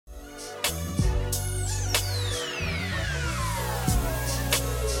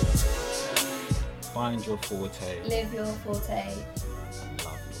Find your forte. Live your forte. And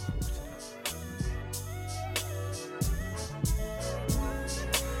love your forte.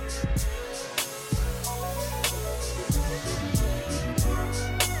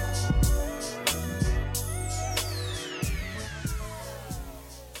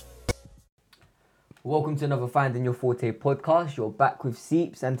 Welcome to another Finding Your Forte podcast. You're back with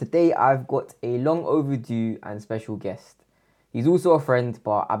Seeps, and today I've got a long overdue and special guest. He's also a friend,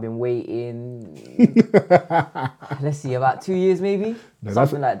 but I've been waiting, let's see, about 2 years maybe? No,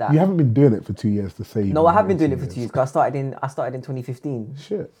 something like that. You haven't been doing it for 2 years to say. No, I have been doing it for 2 years because I started in 2015.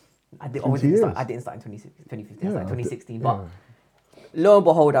 Shit. I didn't start in 2015, I started in 2016. But lo and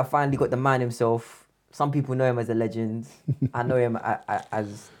behold, I finally got the man himself. Some people know him as a legend. I know him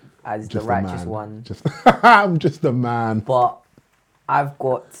as the righteous one. I'm just a man. But I've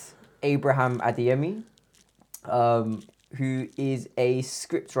got Abraham Adeyemi, who is a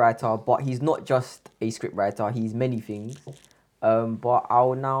scriptwriter, but he's not just a scriptwriter, he's many things. But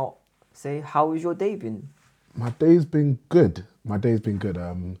I'll now say, how has your day been? My day's been good.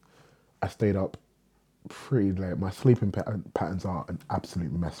 I stayed up pretty late. My sleeping patterns are an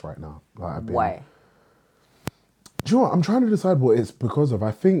absolute mess right now. Why? Do you know what? I'm trying to decide what it's because of.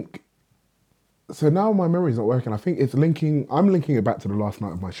 I think, so now my memory's not working. I think I'm linking it back to the last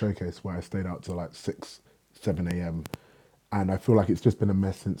night of my showcase where I stayed out till like 6, 7 a.m. And I feel like it's just been a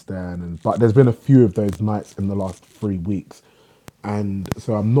mess since then. But there's been a few of those nights in the last 3 weeks. And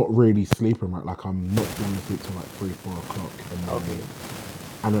so I'm not really sleeping right. Like I'm not going to sleep till like 3, 4 o'clock.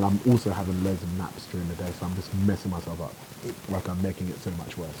 And then I'm also having loads of naps during the day. So I'm just messing myself up. Like I'm making it so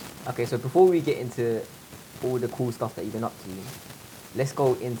much worse. Okay, so before we get into all the cool stuff that you've been up to, let's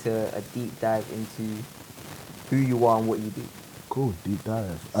go into a deep dive into who you are and what you do. Cool, deep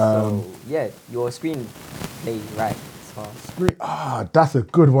dive. Your screenplay, right? That's a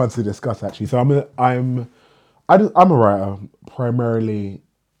good one to discuss actually. So I'm a writer primarily.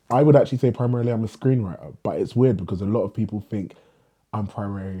 I would actually say primarily I'm a screenwriter, but it's weird because a lot of people think I'm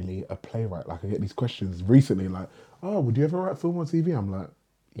primarily a playwright. Like I get these questions recently, like, "Oh, would you ever write film or TV?" I'm like,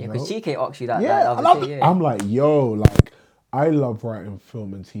 yeah, because Chike asked you that. Yeah, that other day, yeah. I'm like, like I love writing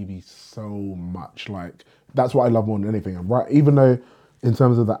film and TV so much. Like that's what I love more than anything. And right, even though in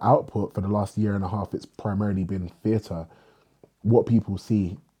terms of the output for the last year and a half, it's primarily been theatre. What people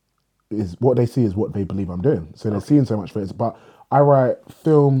see is what they see is what they believe I'm doing. So they're seeing so much theatre. But I write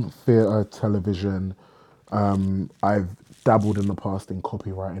film, theatre, television. I've dabbled in the past in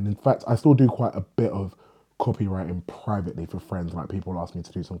copywriting. In fact, I still do quite a bit of copywriting privately for friends. Like people ask me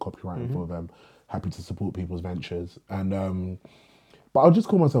to do some copywriting for them. Happy to support people's ventures. And but I'll just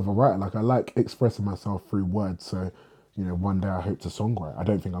call myself a writer. Like I like expressing myself through words. So, you know, one day I hope to songwrite. I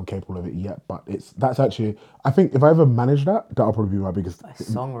don't think I'm capable of it yet, but that's actually, I think if I ever manage that'll probably be my biggest... A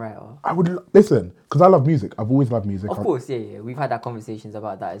songwriter? I would, listen, because I love music. I've always loved music. Of course, yeah. We've had that conversations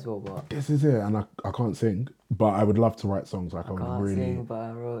about that as well, but... This is it, and I can't sing, but I would love to write songs. Like I would really... sing, but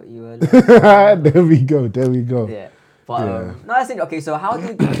I wrote you a love. There we go. Yeah. But, no, that's it. Okay, so how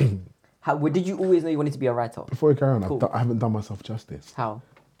did you always know you wanted to be a writer? Before we carry on, Cool. I haven't done myself justice. How?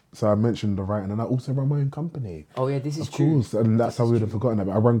 So I mentioned the writing, and I also run my own company. Oh yeah, this is of true. Course, and that's how we would have forgotten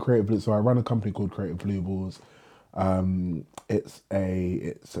about. I run a company called Creative Blue Balls. It's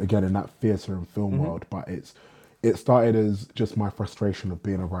again in that theatre and film world, but it started as just my frustration of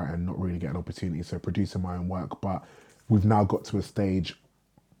being a writer and not really getting opportunities, so producing my own work. But we've now got to a stage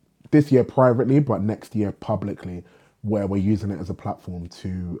this year privately, but next year publicly, where we're using it as a platform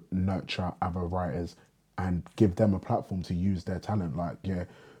to nurture other writers and give them a platform to use their talent. Like, yeah,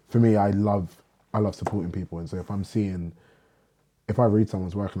 for me, I love supporting people. And so if I read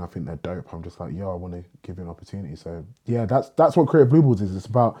someone's work and I think they're dope, I'm just like, yo, I want to give you an opportunity. So yeah, that's what Creative Blue Balls is. It's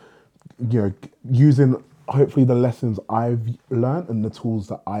about, you know, using hopefully the lessons I've learned and the tools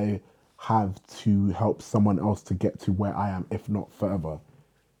that I have to help someone else to get to where I am, if not further.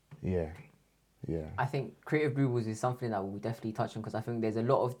 Yeah. I think Creative Blue Balls is something that we'll definitely touch on because I think there's a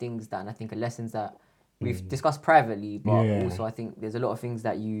lot of things that, and I think are lessons that we've discussed privately, but also I think there's a lot of things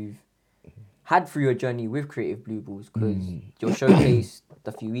that you've had through your journey with Creative Blue Balls because your showcase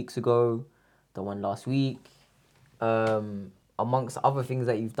a few weeks ago, the one last week, amongst other things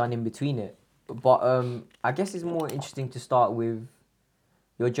that you've done in between it. But I guess it's more interesting to start with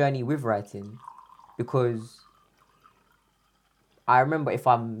your journey with writing because I remember, if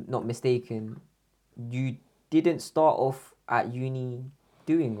I'm not mistaken, you didn't start off at uni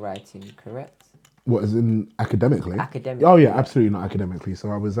doing writing, correct? What, as in academically? Academically. Oh yeah, absolutely not academically. So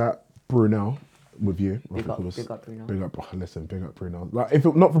I was at Brunel with you. Big up Brunel. Big up Brunel. Like if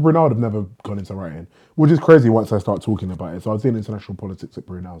it, not for Brunel, I'd have never gone into writing, which is crazy once I start talking about it. So I was in international politics at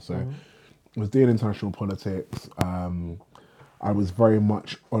Brunel. So was doing international politics. I was very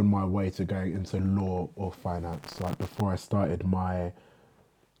much on my way to going into law or finance, like before I started my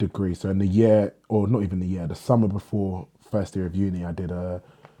degree. So in the year, or not even the year, the summer before first year of uni, I did a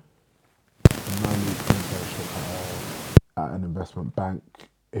 9 week internship at an investment bank.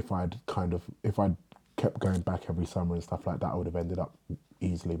 If I'd kept going back every summer and stuff like that, I would have ended up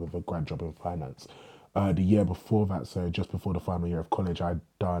easily with a grad job in finance. The year before that, so just before the final year of college, I'd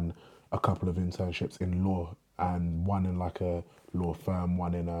done a couple of internships in law, and one in like a law firm,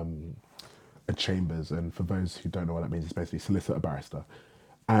 one in a chambers. And for those who don't know what that means, it's basically solicitor barrister.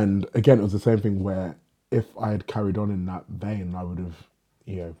 And again, it was the same thing where if I had carried on in that vein, I would have,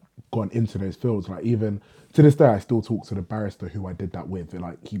 gone into those fields. Like even to this day, I still talk to the barrister who I did that with.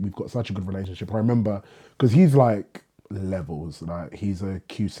 Like we've got such a good relationship. I remember because he's like levels. Like he's a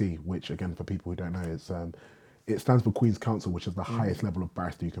QC, which again for people who don't know, it stands for Queen's Counsel, which is the highest level of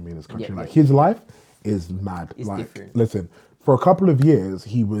barrister you can be in this country. Yeah, like yeah. his life is mad. It's like different. listen, for a couple of years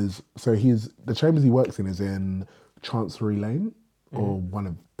he's the chambers he works in is in Chancery Lane or one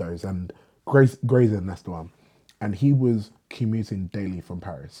of those, and Gray's Inn, that's the one. And he was commuting daily from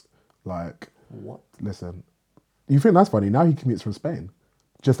Paris. Like, What? listen, you think that's funny? Now he commutes from Spain.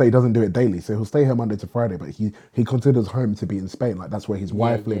 Just that he doesn't do it daily. So he'll stay here Monday to Friday, but he considers home to be in Spain. Like that's where his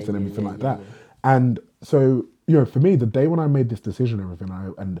wife lives and everything like that. And so, for me, the day when I made this decision and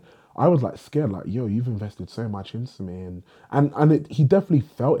everything, I was like scared, like, yo, you've invested so much into me. He definitely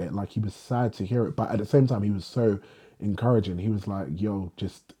felt it. Like he was sad to hear it. But at the same time, he was so encouraging. He was like, yo,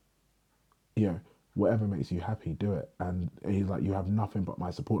 just, whatever makes you happy, do it. And he's like, you have nothing but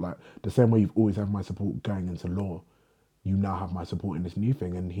my support. Like the same way you've always had my support going into law, you now have my support in this new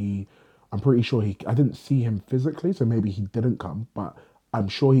thing. And I'm pretty sure I didn't see him physically, so maybe he didn't come, but I'm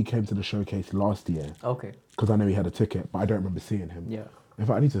sure he came to the showcase last year. Okay. Because I know he had a ticket, but I don't remember seeing him. Yeah. In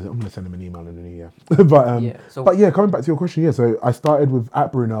fact, I'm going to send him an email in the new year. But coming back to your question, so I started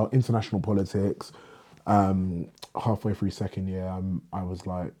at Brunel, international politics. Halfway through second year, I was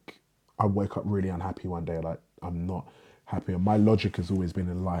like, I woke up really unhappy one day, like I'm not happy. And my logic has always been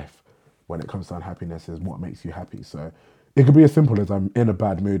in life when it comes to unhappiness is what makes you happy. So it could be as simple as I'm in a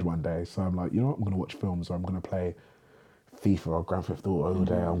bad mood one day. So I'm like, you know what, I'm going to watch films, or I'm going to play FIFA or Grand Theft Auto all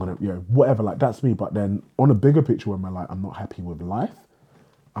day. I'm going to, whatever, like that's me. But then on a bigger picture, when I'm not happy with life,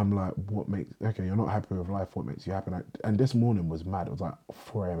 I'm like, you're not happy with life, what makes you happy? And this morning was mad. It was like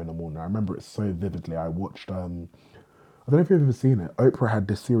 4 a.m. in the morning. I remember it so vividly. I watched, I don't know if you've ever seen it. Oprah had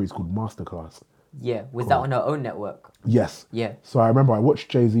this series called Masterclass. Yeah, was that on her own network? Yes. Yeah. So I remember I watched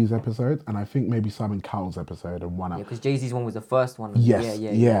Jay-Z's episode, and I think maybe Simon Cowell's episode, and one. Yeah, because Jay-Z's one was the first one. Yes.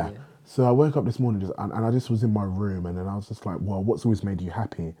 Yeah. So I woke up this morning and I just was in my room, and then I was just like, well, what's always made you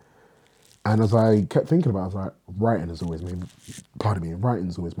happy? And as I kept thinking about it, I was like, writing's always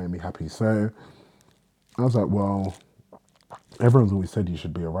made me happy. So I was like, well, everyone's always said you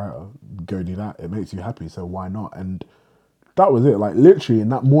should be a writer. Go do that. It makes you happy, so why not? And that was it. Like literally in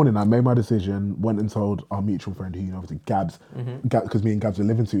that morning, I made my decision, went and told our mutual friend who, obviously Gabs, because me and Gabs are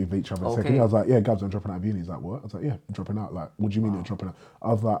living with each other. Okay. Second year, I was like, yeah, Gabs, I'm dropping out of uni. He's like, what? I was like, yeah, I'm dropping out. Like, what do you mean you're dropping out? I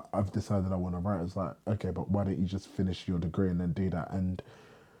was like, I've decided I want to write. It's like, okay, but why don't you just finish your degree and then do that? And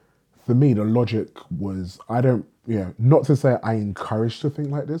for me, the logic was, not to say I encourage to think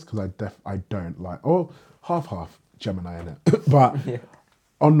like this, because I don't, like, half Gemini in it. But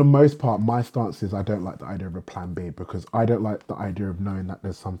on the most part, my stance is I don't like the idea of a plan B, because I don't like the idea of knowing that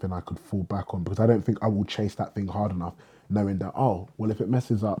there's something I could fall back on, because I don't think I will chase that thing hard enough, knowing that, if it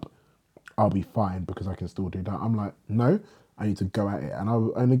messes up, I'll be fine because I can still do that. I'm like, no, I need to go at it.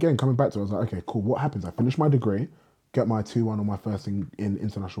 And again, coming back to it, I was like, okay, cool. What happens? I finish my degree, get my 2-1 on my first thing in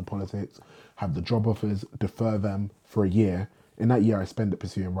international politics, have the job offers, defer them for a year. In that year, I spend it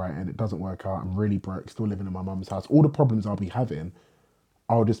pursuing writing. It doesn't work out. I'm really broke, still living in my mum's house. All the problems I'll be having,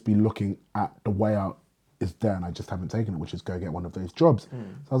 I'll just be looking at the way out is there, and I just haven't taken it, which is go get one of those jobs. So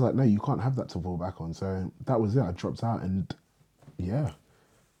I was like, no, you can't have that to fall back on. So that was it. I dropped out, and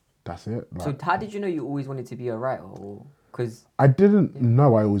that's it. So how did you know you always wanted to be a writer? Because I didn't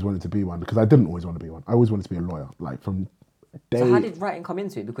know I always wanted to be one, because I didn't always want to be one. I always wanted to be a lawyer, like from day. So how did writing come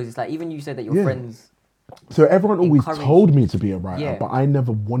into it? Because it's like, even you said that your friends. So everyone always told me to be a writer, but I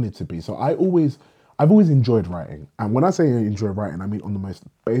never wanted to be. So I've always enjoyed writing. And when I say I enjoy writing, I mean on the most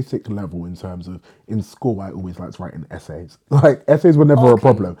basic level, in terms of, in school, I always liked writing essays. Like, essays were never a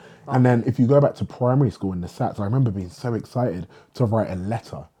problem. And then if you go back to primary school in the SATs, I remember being so excited to write a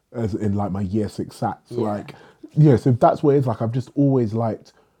letter, as in like my year 6 SATs. So that's what it's like. I've just always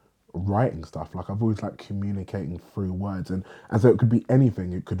liked writing stuff. Like, I've always liked communicating through words. And so it could be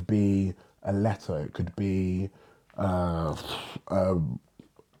anything. It could be a letter. It could be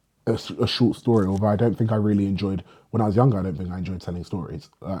a short story, although I don't think I really enjoyed, when I was younger, I don't think I enjoyed telling stories.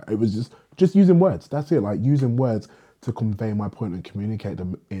 It was just using words. That's it, like using words to convey my point and communicate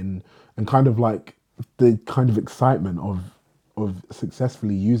them in, and kind of like the kind of excitement of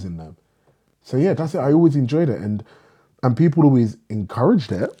successfully using them. So yeah, that's it. I always enjoyed it, and people always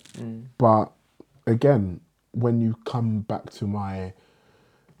encouraged it. But again, when you come back to my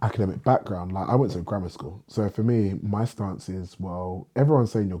academic background, like I went to grammar school. So for me, my stance is, well,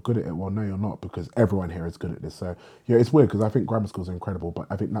 everyone's saying you're good at it. Well, no, you're not, because everyone here is good at this. So yeah, it's weird because I think grammar schools are incredible, but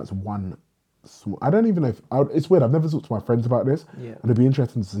I think that's one. I don't even know if it's weird. I've never talked to my friends about this, Yeah. and it'd be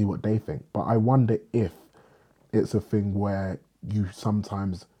interesting to see what they think. But I wonder if it's a thing where you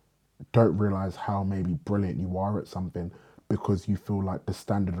sometimes don't realize how maybe brilliant you are at something because you feel like the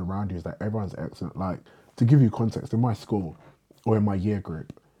standard around you is that everyone's excellent. Like, to give you context, in my school or in my year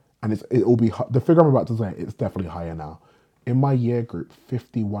group, and it'll be the figure I'm about to say, it's definitely higher now. In my year group,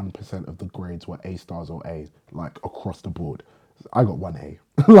 51% of the grades were A stars or A's, like across the board. I got 1A.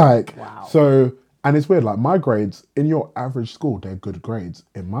 Like, Wow. so, and it's weird, like my grades in your average school, they're good grades.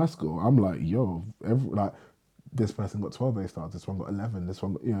 In my school, I'm like, yo, like, this person got 12 A stars, this one got 11, this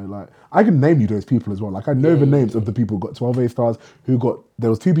one got, like, I can name you those people as well. Like, I know the names of the people who got 12 A stars, there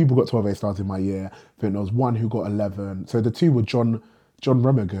was 2 people who got 12 A stars in my year. I think there was 1 who got 11. So the 2 were John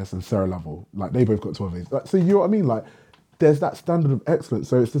Remigus and Sarah Lovell. Like, they both got 12 A's. Like, so you know what I mean? Like, there's that standard of excellence.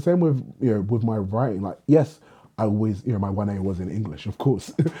 So it's the same with, with my writing. Like, yes, I always, my 1A was in English, of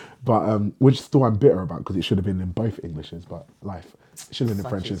course, but which still I'm bitter about because it should have been in both Englishes, but life. It should have been in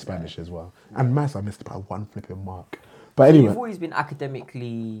French and Spanish as well. And maths, I missed by 1 flipping mark. But So anyway. you've always been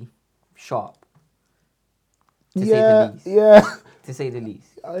academically sharp, to say the least. Yeah. To say the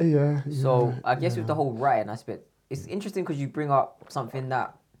least. Yeah. So I guess with the whole writing aspect, it's interesting because you bring up something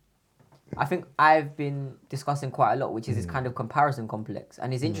that I think I've been discussing quite a lot, which is this kind of comparison complex.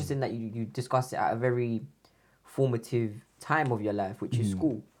 And it's interesting that you discussed it at a very formative time of your life, which is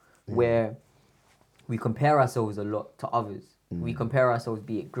school, where we compare ourselves a lot to others. We compare ourselves,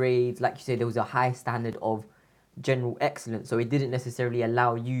 be it grades, like you said, there was a high standard of general excellence. So it didn't necessarily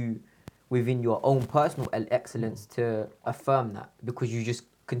allow you within your own personal excellence to affirm that, because you just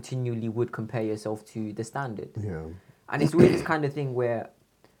continually would compare yourself to the standard. Yeah. And it's weird, this kind of thing where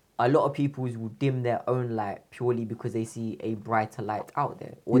a lot of people will dim their own light purely because they see a brighter light out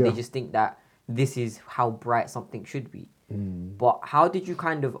there, or they just think that this is how bright something should be. But how did you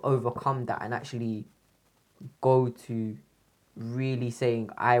kind of overcome that and actually go to really saying,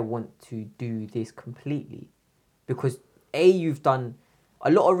 I want to do this completely? Because you've done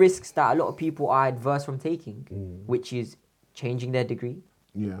a lot of risks that a lot of people are adverse from taking, which is changing their degree,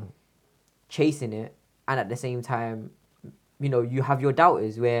 chasing it, and at the same time, you have your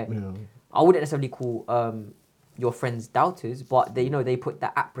doubters where I wouldn't necessarily call your friends doubters, but they put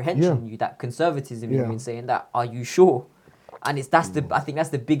that apprehension in you, that conservatism in you, in saying that, are you sure? And I think that's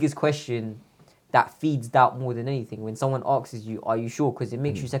the biggest question that feeds doubt more than anything. When someone asks you, are you sure? Because it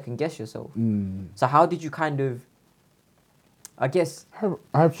makes you second guess yourself. So how did you kind of, I guess,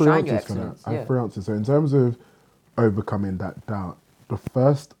 I have 3 shine your answers for that. excellence? I have 3 answers. So in terms of overcoming that doubt, the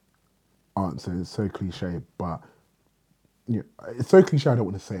first answer is so cliche, but it's so cliche I don't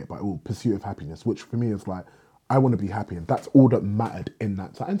want to say it, but pursuit of happiness, which for me is like, I want to be happy, and that's all that mattered in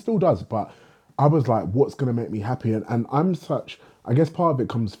that time, and still does. But I was like, what's going to make me happy? And I guess part of it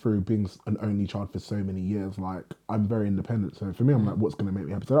comes through being an only child for so many years. Like, I'm very independent. So for me, I'm like, what's going to make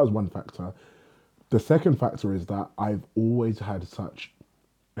me happy? So that was one factor. The second factor is that I've always had such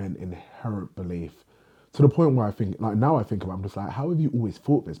an inherent belief, to the point where I think, like, now I think about it, I'm just like, how have you always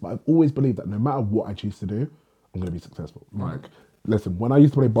thought this? But I've always believed that no matter what I choose to do, I'm going to be successful. Like, listen, when I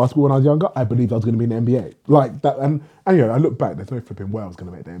used to play basketball when I was younger, I believed I was going to be in the NBA. Like that, and I look back, there's no flipping way I was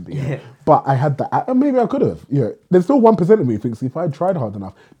going to make the NBA. But I had that, and maybe I could have. There's still 1% of me who thinks if I tried hard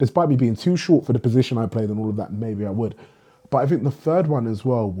enough, despite me being too short for the position I played and all of that, maybe I would. But I think the third one as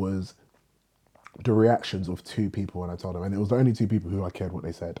well was the reactions of 2 people when I told them, and it was the only 2 people who I cared what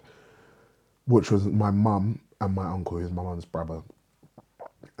they said, which was my mum and my uncle, who's my mum's brother.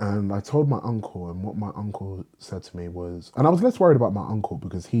 And I told my uncle, and what my uncle said to me was, and I was less worried about my uncle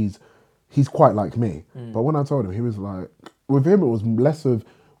because he's quite like me. But when I told him, he was like, with him, it was less of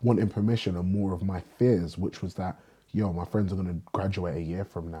wanting permission and more of my fears, which was that, my friends are going to graduate a year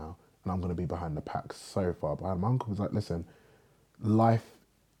from now and I'm going to be behind the pack so far behind. My uncle was like, listen, life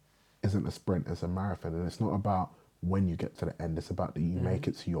isn't a sprint, it's a marathon, and it's not about when you get to the end, it's about that you make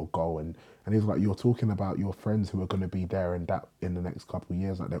it to your goal. And he's like, you're talking about your friends who are going to be there in the next couple of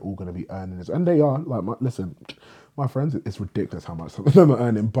years, like they're all going to be earning this, and they are. Like, my friends, it's ridiculous how much some of them are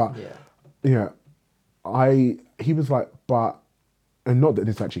earning. But he was like, but and not that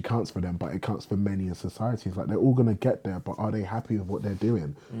this actually counts for them, but it counts for many in society. It's like they're all gonna get there, but are they happy with what they're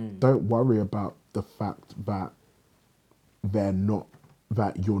doing? Don't worry about the fact that they're not,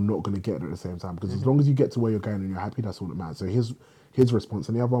 that you're not gonna get there at the same time. Because as long as you get to where you're going and you're happy, that's all that matters. So his response,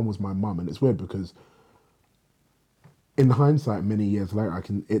 and the other one was my mum, and it's weird because in hindsight, many years later,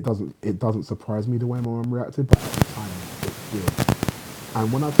 it doesn't surprise me the way my mum reacted, but at the time it did.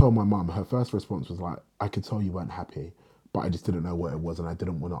 And when I told my mum, her first response was like, I could tell you weren't happy, but I just didn't know what it was, and I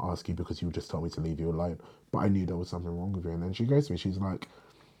didn't want to ask you because you just told me to leave you alone. But I knew there was something wrong with you. And then she goes to me, she's like,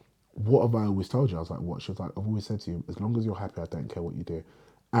 what have I always told you? I was like, what? She was like, I've always said to you, as long as you're happy, I don't care what you do.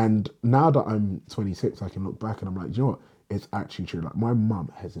 And now that I'm 26, I can look back and I'm like, you know what? It's actually true. Like, my mum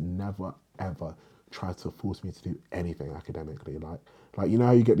has never, ever tried to force me to do anything academically. Like you know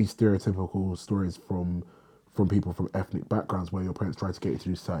how you get these stereotypical stories from people from ethnic backgrounds where your parents try to get you to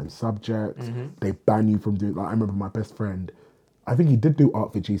do certain subjects. They ban you from doing, like, I remember my best friend, I think he did do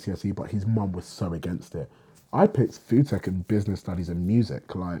art for GCSE, but his mum was so against it. I picked food tech and business studies and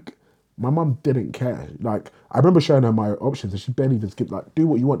music. Like, my mum didn't care. Like, I remember showing her my options and she barely even skipped, like, do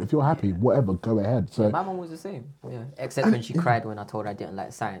what you want. If you're happy, whatever, go ahead. So My mum was the same. Yeah, except when she cried when I told her I didn't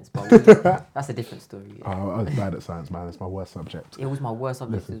like science. But that's a different story. Yeah. I was bad at science, man. It's my worst subject. It was my worst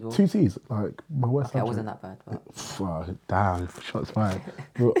subject as well. 2 C's, like, my worst Okay, I subject. wasn't that bad. But... Oh, damn, shots fired.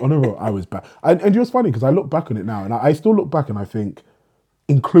 But on a roll, I was bad. And it was funny because I look back on it now, and I still look back and I think,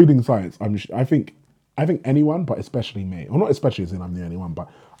 including science, I think anyone, but especially me, or not especially as in I'm the only one, but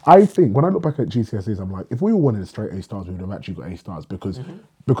I think when I look back at GCSEs, I'm like, if we all wanted straight A stars, we would have actually got A stars because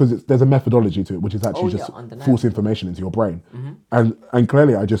there's a methodology to it, which is actually just undeniably. force information into your brain. And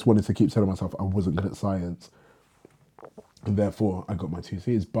clearly, I just wanted to keep telling myself I wasn't good at science, and therefore I got my 2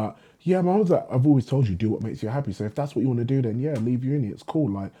 C's. But yeah, my mum's like, I've always told you, do what makes you happy. So if that's what you want to do, then yeah, leave uni. It's cool.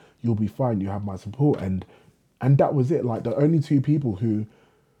 Like, you'll be fine. You have my support. And that was it. Like, the only 2 people who,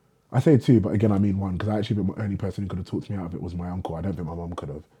 I say 2, but again, I mean 1, because I actually think the only person who could have talked me out of it was my uncle. I don't think my mum could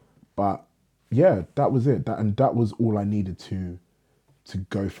have. But yeah, that was it. That was all I needed to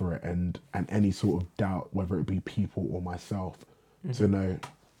go for it. And any sort of doubt, whether it be people or myself, to know,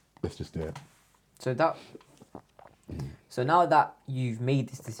 let's just do it. So now that you've made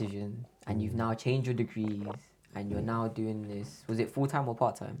this decision and you've now changed your degrees and you're now doing this, was it full-time or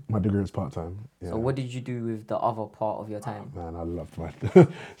part-time? My degree was part-time. Yeah. So what did you do with the other part of your time? Man, I loved my...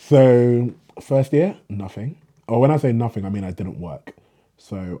 So, first year, nothing. Or when I say nothing, I mean I didn't work.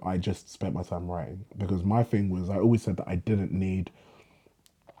 So I just spent my time writing. Because my thing was, I always said that I didn't need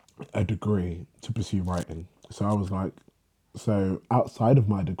a degree to pursue writing. So I was like, so outside of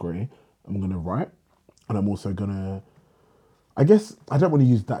my degree, I'm going to write. And I'm also going to... I guess I don't want to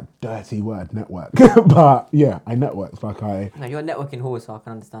use that dirty word, network, but yeah, I networked. Like No, you're a networking horse, so I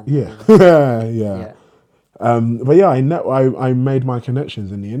can understand. Yeah, Yeah. But yeah, I made my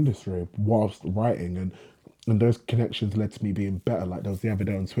connections in the industry whilst writing, and those connections led to me being better. Like, there was the other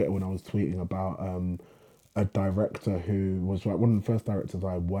day on Twitter when I was tweeting about a director who was like one of the first directors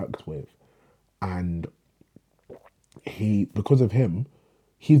I worked with, and because of him.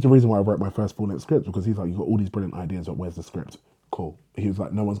 He's the reason why I wrote my first full-length script, because he's like, you've got all these brilliant ideas, but where's the script? Cool. He was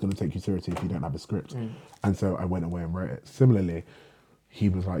like, no one's going to take you seriously if you don't have a script. And so I went away and wrote it. Similarly, he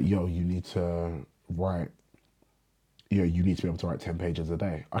was like, yo, you need to write, you need to be able to write 10 pages a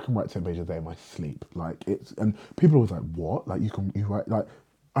day. I can write 10 pages a day in my sleep. Like, and people were like, what? Like, you write, like,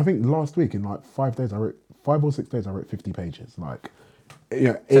 I think last week in like 5 or 6 days, I wrote 50 pages. Like,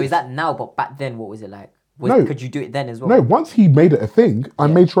 yeah. So is that now, but back then, what was it like? Could you do it then as well? No, once he made it a thing, I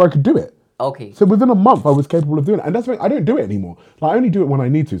made sure I could do it. Okay. So within a month, I was capable of doing it. And that's why I don't do it anymore. Like, I only do it when I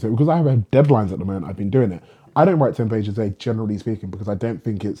need to. So because I have deadlines at the moment, I've been doing it. I don't write 10 pages a day, generally speaking, because I don't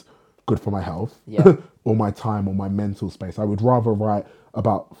think it's good for my health or my time or my mental space. I would rather write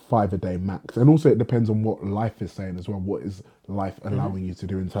about 5 a day max. And also it depends on what life is saying as well. What is life allowing you to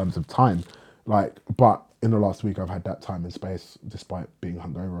do in terms of time? Like, but in the last week, I've had that time and space, despite being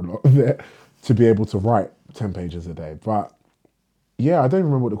hungover a lot of it, to be able to write 10 pages a day. But yeah, I don't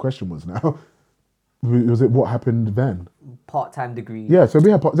remember what the question was now. Was it what happened then? Part-time degree. Yeah, so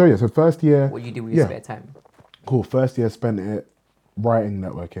we had so first year. What you do with your spare time. Cool. First year spent it writing,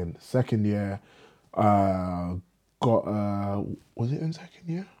 networking. Second year, was it in second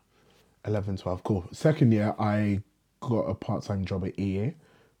year? 11, 12. Cool. Second year, I got a part-time job at EA,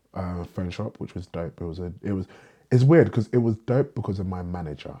 phone shop, which was dope. It's weird because it was dope because of my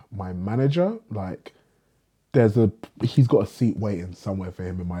manager. My manager, like, he's got a seat waiting somewhere for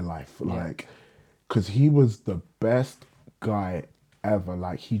him in my life. Like, because he was the best guy ever.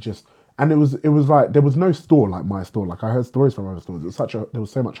 Like, And it was like there was no store like my store. Like I heard stories from other stores. It was there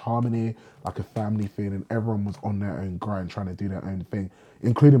was so much harmony, like a family feeling. Everyone was on their own grind, trying to do their own thing,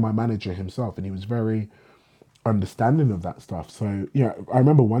 including my manager himself, and he was very understanding of that stuff. So yeah, I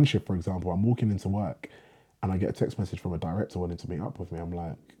remember one shift, for example, I'm walking into work, and I get a text message from a director wanting to meet up with me. I'm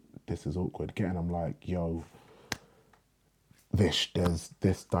like, this is awkward. I'm like, yo, there's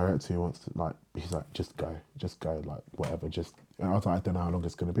this director who wants to, like, he's like, just go, like, whatever, just, and I was like, I don't know how long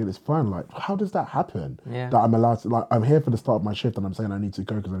it's going to be. It's fine. Like, how does that happen? Yeah. That I'm allowed to, like, I'm here for the start of my shift and I'm saying I need to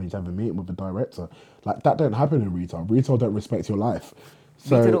go because I need to have a meeting with the director. Like, that don't happen in retail. Retail don't respect your life.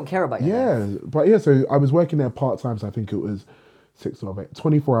 So, Retail don't care about you. Yeah, but yeah, so I was working there part-time, so I think it was 6 or 8,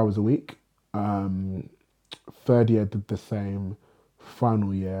 24 hours a week. Third year did the same.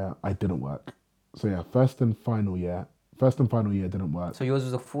 Final year, I didn't work. So yeah, first and final year didn't work. So yours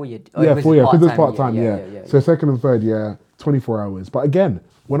was a 4 year. Yeah, 4 year, because it's part-time, Yeah. So second and third year, 24 hours. But again,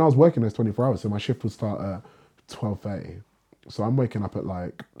 when I was working those 24 hours, so my shift would start at 12:30. So I'm waking up at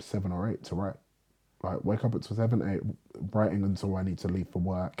like 7 or 8 to write. Like, wake up at 7, 8, writing until I need to leave for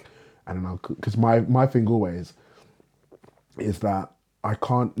work. And then because my thing always is that I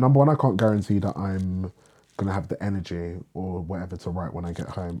can't guarantee that I'm gonna have the energy or whatever to write when I get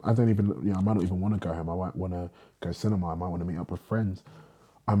home. I don't even, I might not even want to go home. I might want to go cinema. I might want to meet up with friends.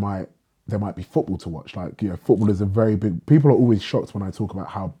 There might be football to watch. Like, football is a very big, people are always shocked when I talk about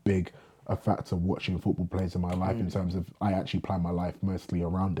how big a factor watching football plays in my life in terms of I actually plan my life mostly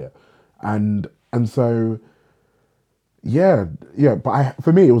around it. And so, yeah, but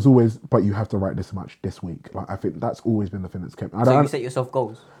for me, it was always, but you have to write this much this week. Like, I think that's always been the thing that's kept. So you set yourself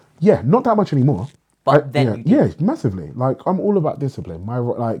goals? Yeah, not that much anymore. But then you did. Yeah, massively. Like, I'm all about discipline. I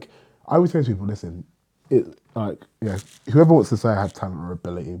always say to people, listen, whoever wants to say I have talent or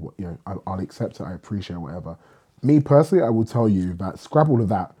ability, I'll accept it. I appreciate whatever. Me personally, I will tell you that scrap all of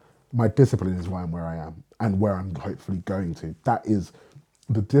that. My discipline is why I'm where I am and where I'm hopefully going to. That is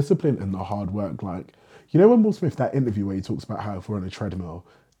the discipline and the hard work. Like, when Will Smith, that interview where he talks about how if we're on a treadmill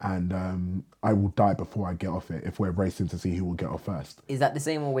and I will die before I get off it if we're racing to see who will get off first. Is that the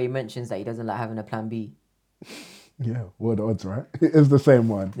same one where he mentions that he doesn't like having a plan B? Yeah, what are the odds, right? It is the same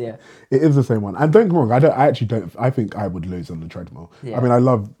one. Yeah. It is the same one. And don't get me wrong, I think I would lose on the treadmill. Yeah. I mean, I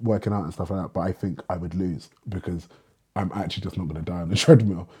love working out and stuff like that, but I think I would lose because I'm actually just not going to die on the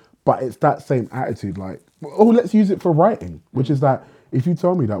treadmill. But it's that same attitude, like, let's use it for writing, which is that if you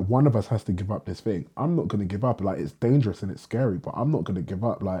tell me that one of us has to give up this thing, I'm not going to give up. Like, it's dangerous and it's scary, but I'm not going to give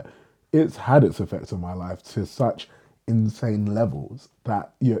up. Like, it's had its effects on my life to such insane levels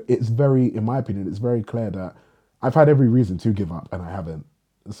that, it's very, in my opinion, it's very clear that I've had every reason to give up and I haven't.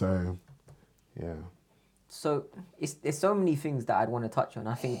 So, yeah. So there's so many things that I'd want to touch on.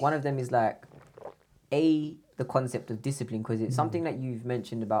 I think one of them is like, the concept of discipline, because it's something that you've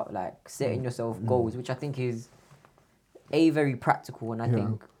mentioned about, like, setting yourself goals, which I think is very practical, and I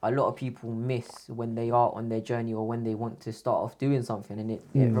think a lot of people miss when they are on their journey or when they want to start off doing something. And it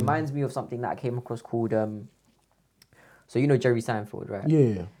reminds me of something that I came across called so Jerry Seinfeld, right?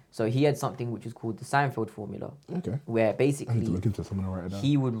 Yeah. So he had something which is called the Seinfeld formula. Okay. Where I basically need to look into someone to write it down.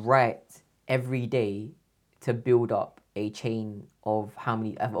 he would write every day to build up a chain of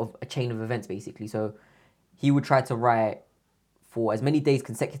a chain of events, basically. So he would try to write for as many days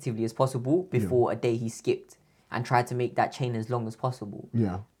consecutively as possible before a day he skipped, and try to make that chain as long as possible.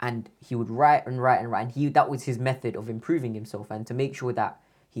 Yeah. And he would write and write and write, and that was his method of improving himself and to make sure that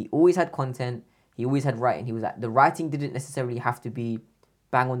he always had content, he always had writing. He was like, the writing didn't necessarily have to be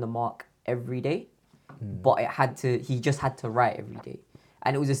bang on the mark every day, but he just had to write every day.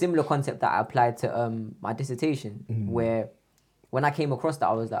 And it was a similar concept that I applied to my dissertation, where when I came across that,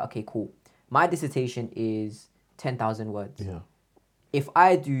 I was like, okay, cool. My dissertation is 10,000 words. Yeah. If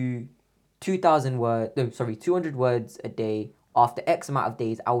I do 200 words a day after X amount of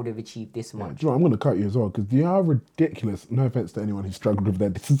days, I would have achieved this much. Do you know, I'm going to cut you as well, because do you know how ridiculous, no offense to anyone who struggled with their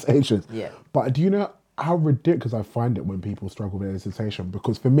dissertations, but do you know how ridiculous I find it when people struggle with their dissertation?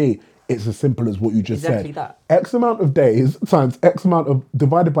 Because for me, it's as simple as what you just said. Exactly that. X amount of days times X amount of,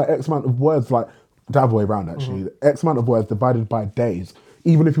 divided by X amount of words, like the other way around actually, X amount of words divided by days.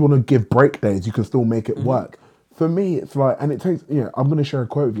 Even if you want to give break days, you can still make it work. For me, it's like, and it takes, I'm going to share a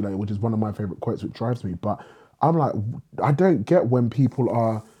quote with you later, which is one of my favorite quotes, which drives me. But I'm like, I don't get when people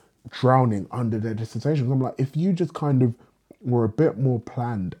are drowning under their dissertations. I'm like, if you just kind of were a bit more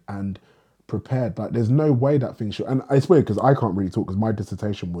planned and prepared, like, there's no way that thing should. And it's weird because I can't really talk because my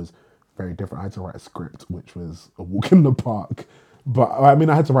dissertation was very different. I had to write a script, which was a walk in the park. But I mean,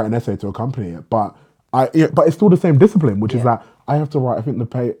 I had to write an essay to accompany it. But but it's still the same discipline, which is that I have to write. I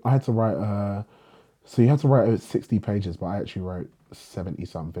think I had to write. So you had to write 60 pages, but I actually wrote 70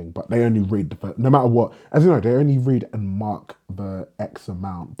 something, but they only read the first, no matter what, as you know, they only read and mark the X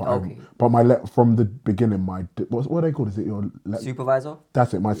amount. But Okay. but from the beginning, what are they called? Is it your Supervisor?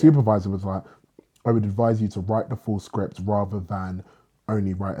 That's it. My supervisor was like, I would advise you to write the full script rather than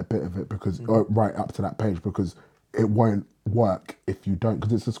only write a bit of it, because write up to that page, because it won't work if you don't,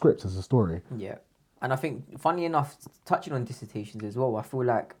 because it's a script, it's a story. Yeah. And I think, funny enough, touching on dissertations as well, I feel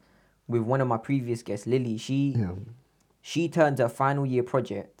like with one of my previous guests, Lily, she turned her final year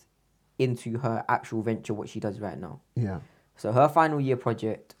project into her actual venture, what she does right now. Yeah. So her final year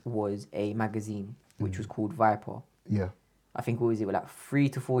project was a magazine, which was called Viper. Yeah. I think, what was it, like 3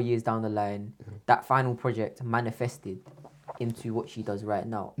 to 4 years down the line, that final project manifested into what she does right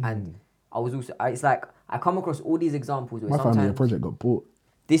now. And I was also, it's like, I come across all these examples where My sometimes... final year project got bought.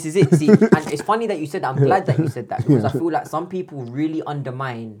 This is it. See, and it's funny that you said that. I'm glad that you said that, because I feel like some people really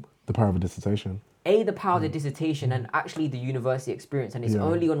undermine the power of a dissertation. The power of the dissertation and actually the university experience. And it's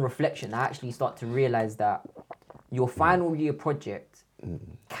only on reflection I actually start to realize that your final year project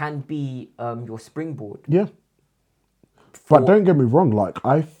can be your springboard. Yeah. But don't get me wrong, like,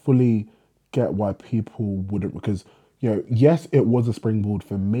 I fully get why people wouldn't, because, yes, it was a springboard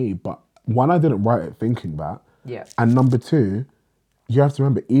for me, but one, I didn't write it thinking that. Yeah. And number two, you have to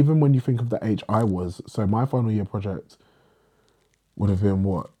remember, even when you think of the age I was, so my final year project would have been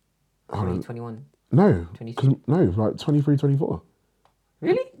what? 2021. No, 22. like 23, 24.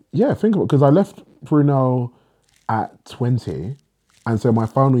 Really? Yeah, think about it, because I left Brunel at 20, and so my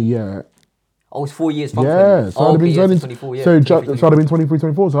final year... Oh, it's 4 years from Yeah, 20. so I'd have been yes, 24, yeah. so 23, I'd have been 23,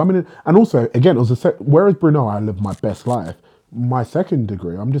 24. So I mean, and also, again, it was whereas Brunel, I lived my best life. My second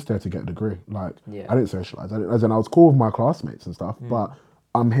degree, I'm just there to get a degree. Like, I didn't socialise. As in, I was cool with my classmates and stuff, but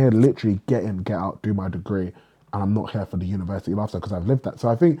I'm here to literally get in, get out, do my degree, and I'm not here for the university lifestyle, because I've lived that. So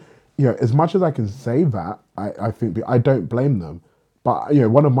I think, as much as I can say that, I think I don't blame them. But,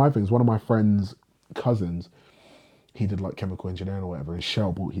 one of my friends' cousins, he did like chemical engineering or whatever, and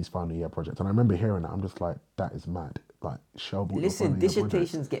Shell bought his final year project. And I remember hearing that, I'm just like, that is mad. Like, Shell bought your final year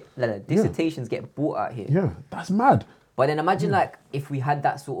project. Dissertations get bought out here. Yeah, that's mad. But then imagine like if we had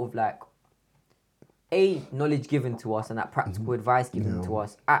that sort of like knowledge given to us and that practical advice given to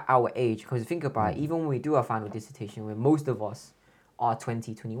us at our age. Because think about it, even when we do our final dissertation, where most of us are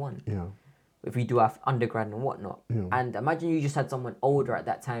 20, 21. Yeah. If we do our undergrad and whatnot. Yeah. And imagine you just had someone older at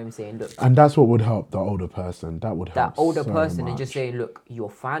that time saying, look. And that's what would help, the older person. That would help. That older so person much. And just saying, look, your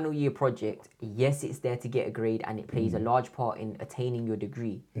final year project, yes, it's there to get a grade and it plays a large part in attaining your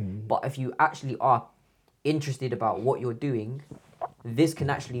degree. But if you actually are interested about what you're doing, this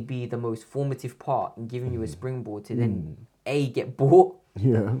can actually be the most formative part in giving you a springboard to then get bought,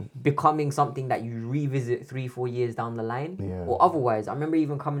 becoming something that you revisit 3-4 years down the line, or otherwise. I remember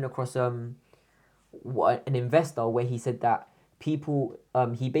even coming across an investor where he said that people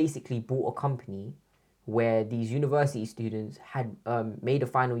he basically bought a company where these university students had made a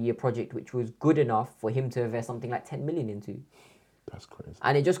final year project which was good enough for him to invest something like 10 million into. That's crazy.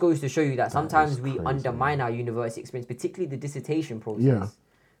 And it just goes to show you that sometimes we undermine our university experience, particularly the dissertation process,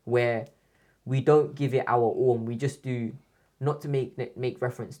 where we don't give it our all, and we just do, not to make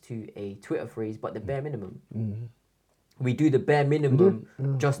reference to a Twitter phrase, but the bare minimum. We do the bare minimum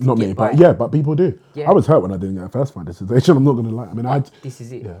just to not get me, by. but people do. Yeah. I was hurt when I didn't get a first final dissertation. I'm not gonna lie. I mean, this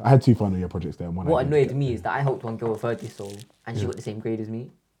is it. Yeah, I had 2 final year projects there. And one what annoyed me is that I helped one girl with her disso, and she got the same grade as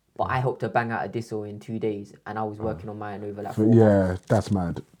me. But I helped her bang out a disso in 2 days, and I was working on mine over like 4 months. That's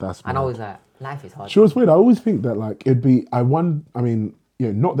mad. That's mad. And I was like, life is hard. Sure, it's weird. I always think that like it'd be. I mean,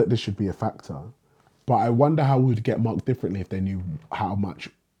 not that this should be a factor, but I wonder how we'd get marked differently if they knew how much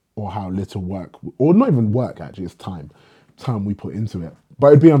or how little work, or not even work actually, it's time we put into it. But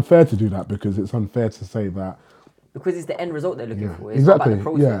it'd be unfair to do that, because it's unfair to say that. Because it's the end result they're looking for. It's exactly. not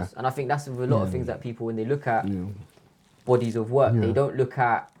about the process. And I think that's with a lot of things that people, when they look at bodies of work, they don't look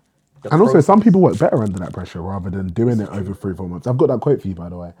at. And also, some people work better under that pressure rather than doing it over 3-4 months. I've got that quote for you, by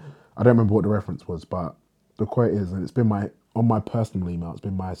the way. I don't remember what the reference was, but the quote is, and it's been on my personal email, it's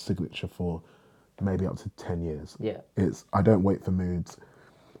been my signature for maybe up to 10 years. Yeah. It's, I don't wait for moods.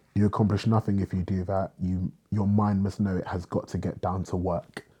 You accomplish nothing if you do that. Your mind must know it has got to get down to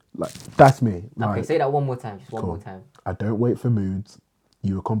work. Like, that's me. Like, okay, say that one more time. Just one more time. I don't wait for moods.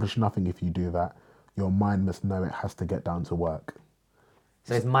 You accomplish nothing if you do that. Your mind must know it has to get down to work.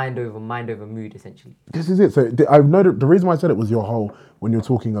 So it's mind over mood, essentially. This is it. So I know the reason why I said it was your whole, when you're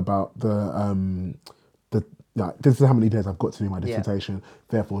talking about this is how many days I've got to do my dissertation,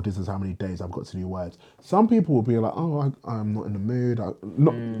 therefore this is how many days I've got to do words. Some people will be like, oh, I'm not in the mood.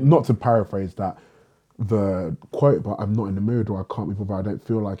 Not to paraphrase the quote, but I'm not in the mood, or I can't be bothered, I don't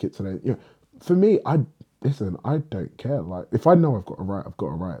feel like it today. For me, listen, I don't care. Like, if I know I've got to write, I've got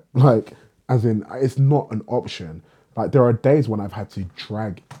to write. Like, as in, it's not an option. Like, there are days when I've had to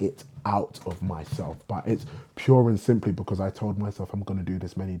drag it out of myself, but it's pure and simply because I told myself I'm going to do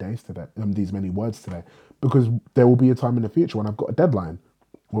this many days today, these many words today, because there will be a time in the future when I've got a deadline.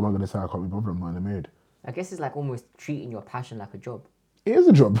 What am I going to say? I can't be bothered. I'm not in the mood. I guess it's like almost treating your passion like a job. It is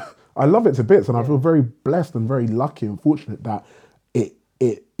a job. I love it to bits, and I feel very blessed and very lucky and fortunate that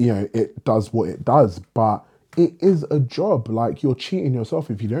it does what it does. But it is a job. Like, you're cheating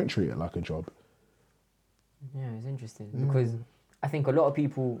yourself if you don't treat it like a job. Yeah, it's interesting because I think a lot of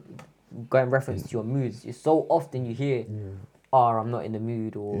people go in reference to your moods. It's so often you hear, "Oh, I'm not in the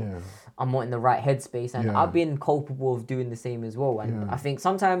mood," or "I'm not in the right headspace," and I've been culpable of doing the same as well. And I think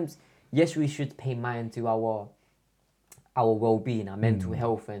sometimes, yes, we should pay mind to our well-being, our mental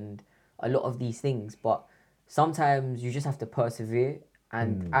health, and a lot of these things. But sometimes you just have to persevere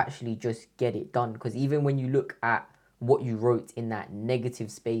and actually just get it done. Because even when you look at what you wrote in that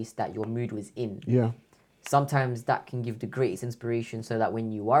negative space that your mood was in, sometimes that can give the greatest inspiration so that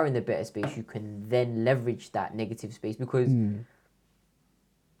when you are in the better space, you can then leverage that negative space. Because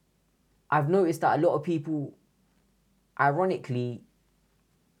I've noticed that a lot of people, ironically,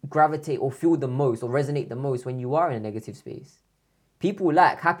 gravitate or feel the most or resonate the most when you are in a negative space. People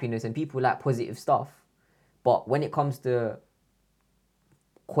like happiness and people like positive stuff. But when it comes to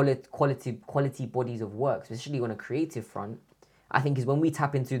quality bodies of work, especially on a creative front, I think is when we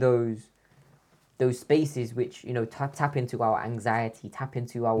tap into those spaces which, tap into our anxiety, tap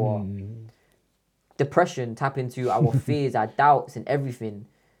into our depression, tap into our fears, our doubts and everything.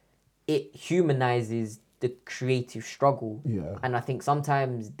 It humanizes the creative struggle. And I think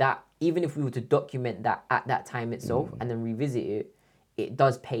sometimes that, even if we were to document that at that time itself and then revisit it, it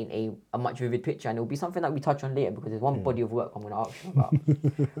does paint a much vivid picture. And it'll be something that we touch on later because there's one body of work I'm going to ask you about.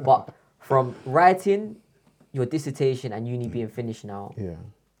 But from writing your dissertation and uni being finished now,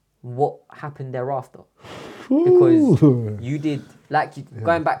 what happened thereafter? Because you did,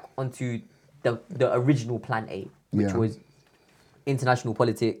 going back onto the original plan A, which was international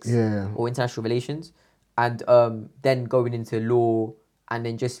politics or international relations, and then going into law and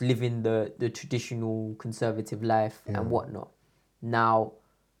then just living the traditional conservative life and whatnot. Now,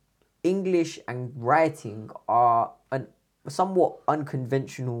 English and writing are a somewhat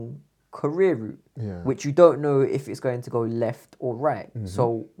unconventional career route, which you don't know if it's going to go left or right.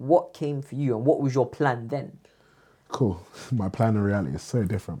 So what came for you and what was your plan then? Cool. My plan and reality is so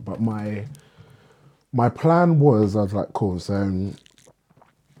different. But my plan was, I was like, cool, so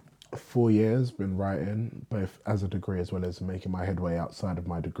 4 years been writing, both as a degree as well as making my headway outside of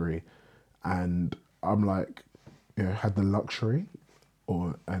my degree. And I'm like, had the luxury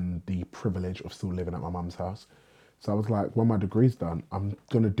and the privilege of still living at my mum's house. So I was like, when my degree's done, I'm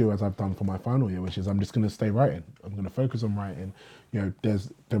going to do as I've done for my final year, which is I'm just going to stay writing. I'm going to focus on writing. There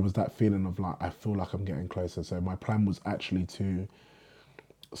was that feeling of like, I feel like I'm getting closer. So my plan was actually to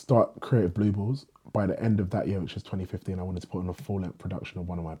start Creative Blue Balls. By the end of that year, which is 2015, I wanted to put on a full-length production of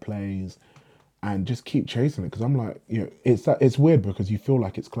one of my plays and just keep chasing it. Because I'm like, it's weird because you feel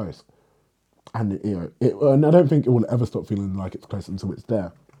like it's close. And, and I don't think it will ever stop feeling like it's close until it's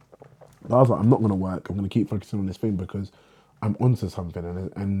there. But I was like, I'm not going to work. I'm going to keep focusing on this thing because I'm onto something.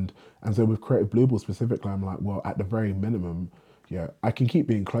 And so with Creative Blue Ball specifically, I'm like, well, at the very minimum, I can keep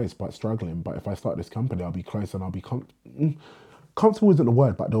being close but struggling. But if I start this company, I'll be close and I'll be comfortable isn't the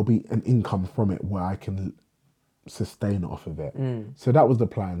word, but there'll be an income from it where I can sustain off of it. So that was the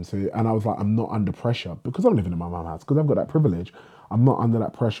plan. And I was like, I'm not under pressure because I'm living in my mum's house, because I've got that privilege. I'm not under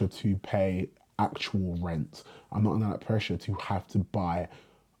that pressure to pay actual rent. I'm not under that pressure to have to buy,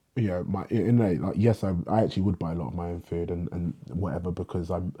 yes, I actually would buy a lot of my own food and whatever because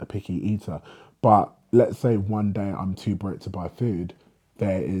I'm a picky eater. But let's say one day I'm too broke to buy food,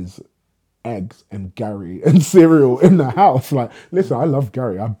 there is eggs and Gary and cereal in the house. Like, listen, I love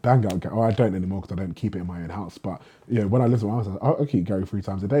Gary. I bang out Gary. Oh, I don't anymore because I don't keep it in my own house. But when I live in my house, I keep Gary 3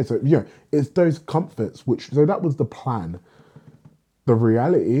 times a day. So it's those comforts. So that was the plan. The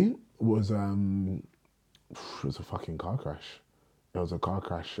reality was it was a fucking car crash. It was a car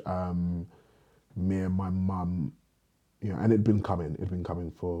crash. Me and my mum, and it'd been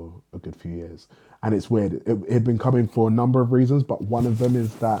coming for a good few years. And it's weird. It'd been coming for a number of reasons, but one of them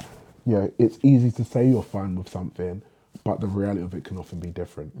is that it's easy to say you're fine with something, but the reality of it can often be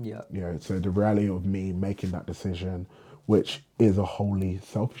different. So the reality of me making that decision, which is a wholly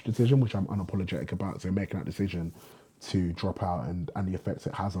selfish decision, which I'm unapologetic about. So making that decision to drop out and the effects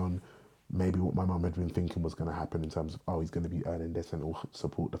it has on maybe what my mum had been thinking was going to happen in terms of, he's going to be earning this and it will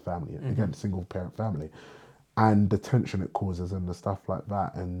support the family. Again, single parent family. And the tension it causes and the stuff like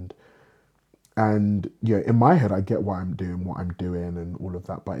that. And and in my head, I get why I'm doing what I'm doing and all of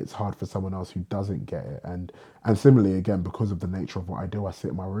that, but it's hard for someone else who doesn't get it. And similarly, again, because of the nature of what I do, I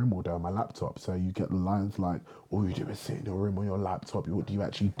sit in my room all day on my laptop. So you get the lines like, all you do is sit in your room on your laptop. What do you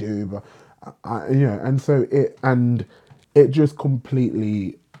actually do? But and so it just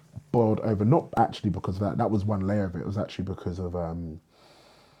completely boiled over. Not actually because of that. That was one layer of it. It was actually because of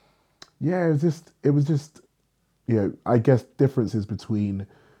it was just I guess differences between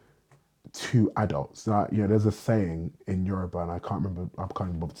two adults. There's a saying in Yoruba, and I can't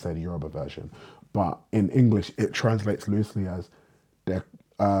even bother to say the Yoruba version, but in English it translates loosely as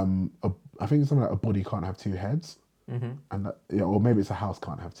I think it's something like a body can't have two heads, and that, or maybe it's a house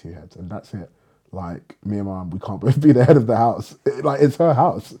can't have two heads, and that's it. Like me and my mum, we can't both be the head of the house. It's her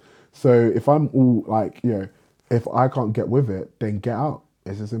house. So if I'm all if I can't get with it, then get out.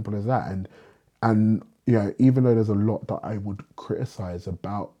 It's as simple as that. And even though there's a lot that I would criticize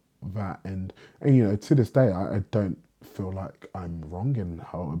about that, and to this day I don't feel like I'm wrong in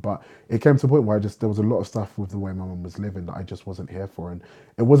how, but it came to a point where there was a lot of stuff with the way my mum was living that I just wasn't here for, and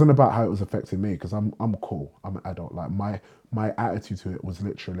it wasn't about how it was affecting me, because I'm cool, I'm an adult. Like my attitude to it was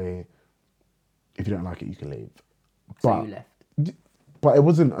literally, if you don't like it, you can leave. So you left. But it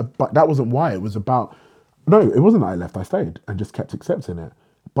wasn't. But that wasn't why. It was about. No, it wasn't that I left. I stayed and just kept accepting it.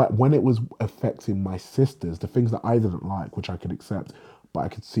 But when it was affecting my sisters, the things that I didn't like, which I could accept, but I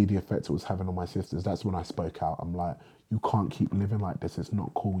could see the effect it was having on my sisters, that's when I spoke out. I'm like, you can't keep living like this. It's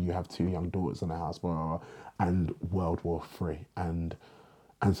not cool. You have two young daughters in the house, blah, blah, blah, and World War III. And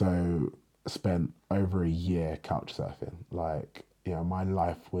so spent over a year couch surfing. Like, my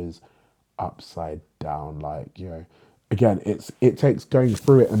life was upside down. Like, again, it takes going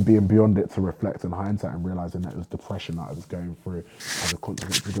through it and being beyond it to reflect in hindsight and realizing that it was depression that I was going through as a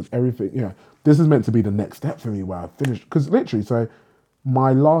consequence, because everything, this is meant to be the next step for me where I finished. Because literally, so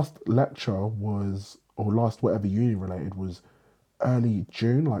my last lecture was, or last whatever uni related, was early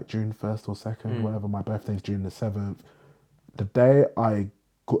June, like June 1st or 2nd, whatever. My birthday's June the 7th. The day I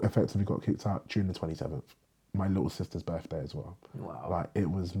effectively got kicked out, June the 27th. My little sister's birthday as well. Wow. Like, it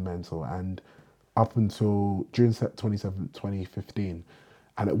was mental. And up until June 27th, 2015.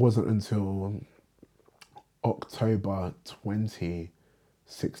 And it wasn't until October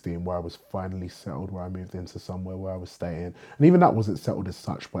 2016 where I was finally settled, where I moved into somewhere where I was staying. And even that wasn't settled as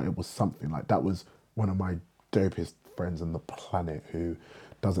such, but it was something. Like, that was one of my dopest friends on the planet who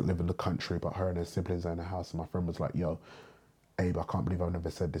doesn't live in the country, but her and her siblings own a house. And my friend was like, yo, Abe, I can't believe I've never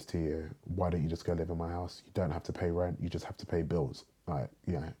said this to you. Why don't you just go live in my house? You don't have to pay rent. You just have to pay bills. Like,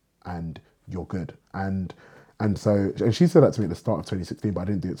 and you're good. And so, and she said that to me at the start of 2016, but I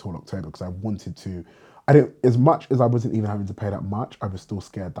didn't do it till October because I wanted to. I didn't, as much as I wasn't even having to pay that much, I was still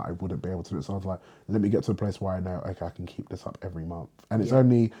scared that I wouldn't be able to do it. So I was like, let me get to a place where I know, okay, I can keep this up every month. And it's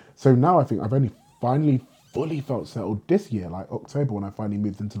only, so now I think I've only finally fully felt settled this year, like October, when I finally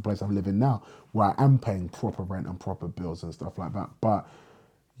moved into the place I'm living now, where I am paying proper rent and proper bills and stuff like that. But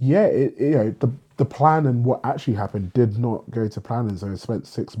yeah, the plan and what actually happened did not go to plan. And so I spent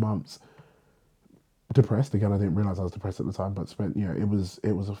 6 months depressed. Again, I didn't realize I was depressed at the time, but spent, it was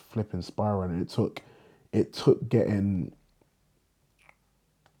a flipping spiral, and it took getting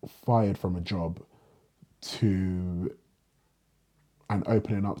fired from a job to, and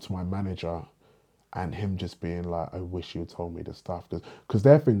opening up to my manager, and him just being like, I wish you had told me this stuff. Because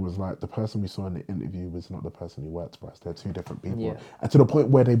their thing was like, the person we saw in the interview was not the person who worked for us. They're two different people. Yeah. And to the point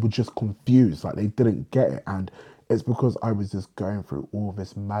where they were just confused, like they didn't get it. And it's because I was just going through all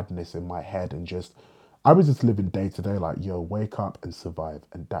this madness in my head, and I was just living day to day, like, yo, wake up and survive.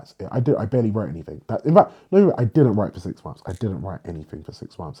 And that's it. I barely wrote anything. In fact, no, I didn't write for 6 months. I didn't write anything for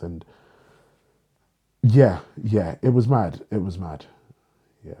 6 months. And yeah, it was mad. It was mad.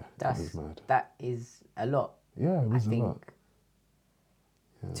 Yeah, it was mad. That is a lot. Yeah, it was a lot.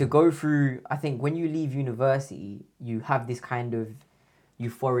 Yeah. To go through, I think when you leave university, you have this kind of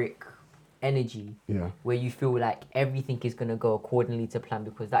euphoric energy, where you feel like everything is going to go accordingly to plan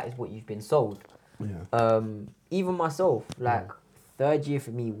because that is what you've been sold. Yeah. Even myself, like third year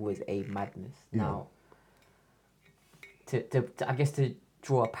for me was a madness. Yeah. Now, to I guess to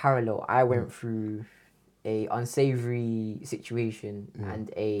draw a parallel, I went through a unsavory situation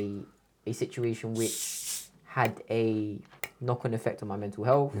and a situation which had a knock-on effect on my mental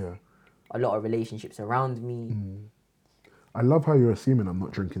health. Yeah. A lot of relationships around me. I love how you're assuming I'm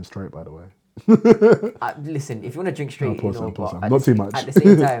not drinking straight, by the way. Listen, if you want to drink straight, but not too much. At the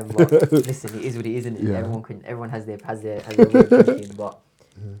same time, but listen, it is what it is, isn't it? Yeah. Everyone has their way of drinking, but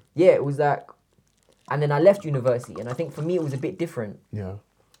yeah, it was like, and then I left university, and I think for me it was a bit different. Yeah.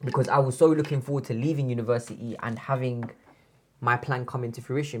 Because I was so looking forward to leaving university and having my plan come into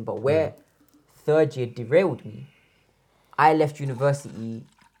fruition, but where third year derailed me. I left university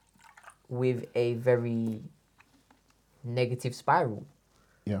with a very negative spiral.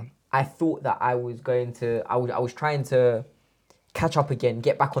 Yeah. I thought that I was going to, I was trying to catch up again,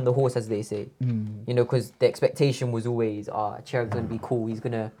 get back on the horse, as they say. You know, because the expectation was always, Cherub's going to be cool. He's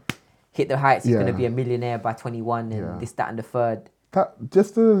going to hit the heights. He's going to be a millionaire by 21 and this, that, and the third. That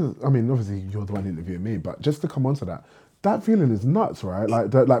just to, I mean, obviously you're the one interviewing me, but just to come on to that, that feeling is nuts, right?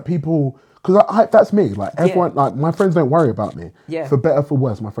 Like people, because that's me. Like everyone, like my friends don't worry about me. Yeah. For better, for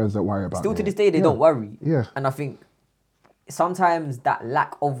worse, my friends don't worry about me. Still to this day, they don't worry. Yeah. And I think sometimes that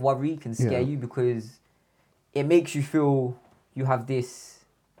lack of worry can scare you because it makes you feel you have this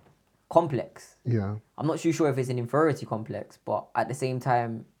complex. Yeah. I'm not too sure if it's an inferiority complex, but at the same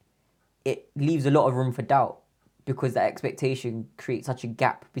time, it leaves a lot of room for doubt because that expectation creates such a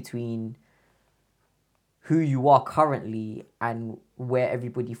gap between who you are currently and where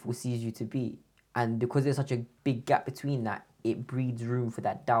everybody foresees you to be. And because there's such a big gap between that, it breeds room for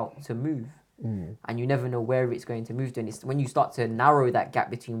that doubt to move. And you never know where it's going to move to. And it's when you start to narrow that gap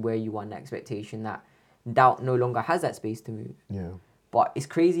between where you are and that expectation, that doubt no longer has that space to move. Yeah. But it's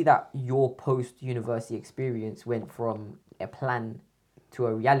crazy that your post-university experience went from a plan to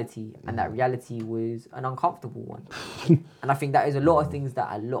a reality, and that reality was an uncomfortable one. And I think that is a lot of things that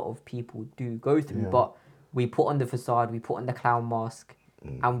a lot of people do go through, but we put on the facade, we put on the clown mask,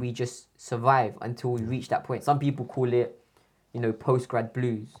 and we just survive until we reach that point. Some people call it, you know, post-grad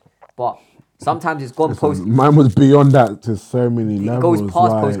blues, but sometimes it's gone post. Mine was beyond that to so many levels. It goes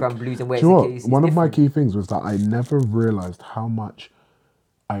past post-grad blues, and where do you know it's what? the case. One of my key things was that I never realized how much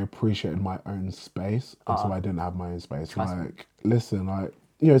I appreciated my own space until I didn't have my own space. Like, listen, like,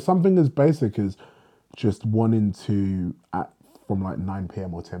 you know, something as basic as just wanting to, from like 9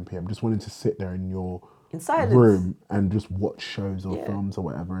 p.m. or 10 p.m., just wanting to sit there in your in silence room and just watch shows or films or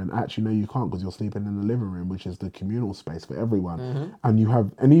whatever. And actually, no, you can't because you're sleeping in the living room, which is the communal space for everyone. And you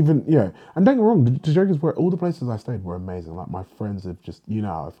have, and even, and don't get me wrong, the joke is where all the places I stayed were amazing. Like, my friends have just, you know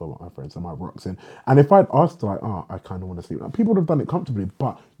how I feel about my friends, they're my rocks. And if I'd asked, like, I kind of want to sleep, like, people would have done it comfortably,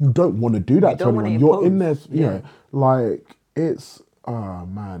 but you don't want to do that to anyone. You're in there, you know, like, it's, oh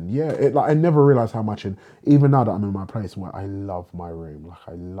man, I never realized how much, and even now that I'm in my place where I love my room, like,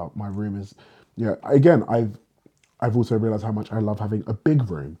 I love my room is, again, I've also realized how much I love having a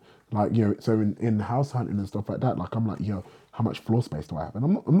big room, like, you know, so in house hunting and stuff like that, like, I'm like, how much floor space do I have? And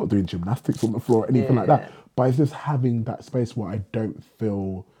I'm not doing gymnastics on the floor or anything like that, but it's just having that space where I don't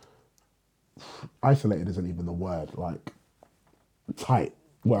feel isolated isn't even the word, like, tight.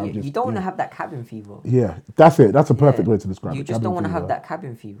 Well, you don't want to have that cabin fever. Yeah, that's it. That's a perfect way to describe it. You just don't want to have that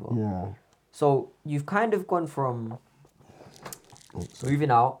cabin fever. Yeah. So you've kind of gone from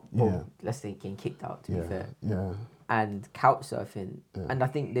moving out, let's say getting kicked out, to be fair. Yeah. And couch surfing. And I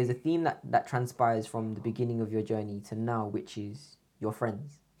think there's a theme that transpires from the beginning of your journey to now, which is your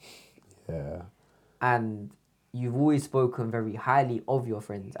friends. Yeah. And you've always spoken very highly of your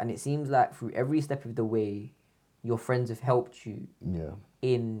friends. And it seems like through every step of the way, your friends have helped you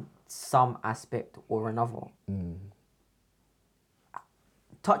in some aspect or another.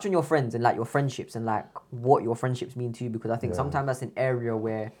 Touch on your friends and like your friendships and like what your friendships mean to you, because I think sometimes that's an area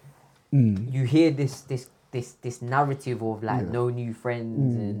where you hear this narrative of like no new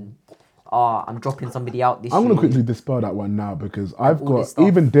friends and I'm dropping somebody out this year. I'm gonna quickly dispel that one now because I've got,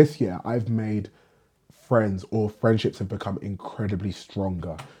 even this year, I've made friends or friendships have become incredibly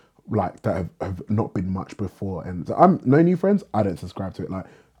stronger, like that have not been much before. And so I'm no new friends, I don't subscribe to it, like,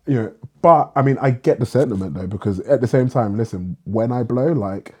 you know, but I mean, I get the sentiment though, because at the same time, listen, when I blow,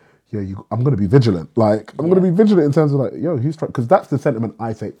 like, I'm going to be vigilant. Like, I'm going to be vigilant in terms of like, who's trying, because that's the sentiment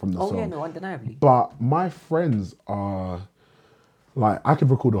I take from the song. Oh yeah, no, undeniably. But my friends are, like, I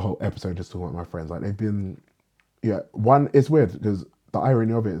could record a whole episode just talking about my friends. Like, they've been, one, it's weird because the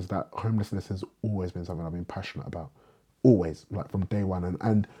irony of it is that homelessness has always been something I've been passionate about. Always, like from day one.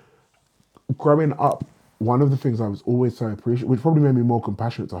 And growing up, one of the things I was always so appreciative, which probably made me more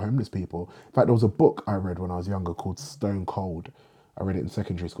compassionate to homeless people. In fact, there was a book I read when I was younger called Stone Cold. I read it in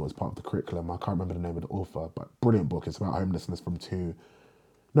secondary school as part of the curriculum. I can't remember the name of the author, but brilliant book. It's about homelessness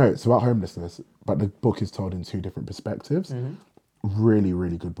it's about homelessness, but the book is told in two different perspectives. Really,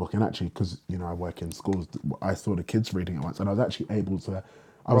 really good book. And actually, because, I work in schools, I saw the kids reading it once, and I was actually able to...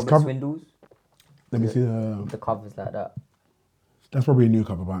 Swindles? Let me see the covers like that. That's probably a new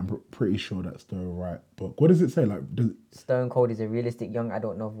cover, but I'm pretty sure that's the right book. What does it say? Like, Stone Cold is a realistic young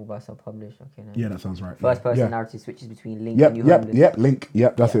adult novel by self-published. Okay, yeah, that sounds right. First-person narrative switches between Link and you homeless. Link.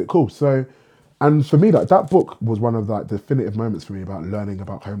 That's it. Cool. So, And for me, like that book was one of like definitive moments for me about learning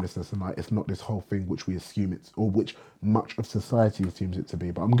about homelessness and like it's not this whole thing which we assume it's or which much of society assumes it to be.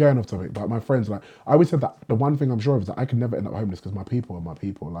 But I'm going off topic. But my friends, like I always said that the one thing I'm sure of is that I could never end up homeless because my people are my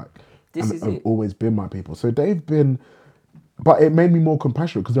people. Like This and is have it. always been my people. So they've been, but it made me more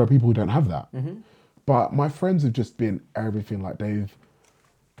compassionate because there are people who don't have that. But my friends have just been everything. Like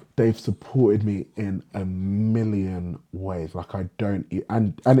they've supported me in a million ways. Like I don't,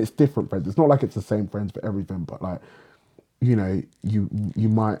 and it's different friends. It's not like it's the same friends for everything, but like, you know, you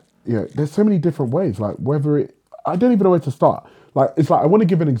might, you know, there's so many different ways. Like whether it, I don't even know where to start. Like it's like I want to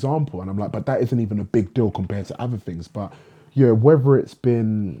give an example, and I'm like, but that isn't even a big deal compared to other things. But you know, whether it's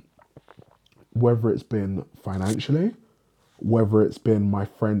been financially, whether it's been my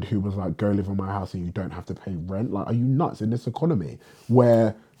friend who was like, go live in my house and you don't have to pay rent. Like, are you nuts in this economy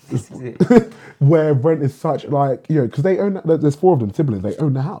where This is it. where rent is such like, you know, because they own, there's four of them siblings, they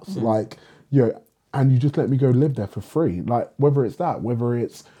own the house. Like, you know, and you just let me go live there for free. Like, whether it's that, whether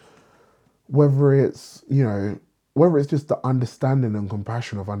it's, you know, whether it's just the understanding and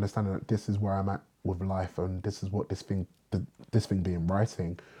compassion of understanding that this is where I'm at with life and this is what this thing being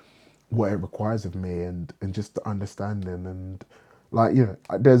writing, what it requires of me and just the understanding and like, you know,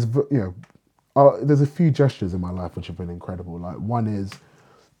 there's a few gestures in my life which have been incredible. Like one is,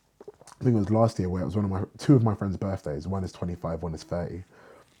 I think it was last year where it was two of my friends' birthdays. One is 25, one is 30.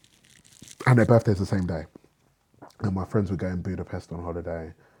 And their birthdays the same day. And my friends were going to Budapest on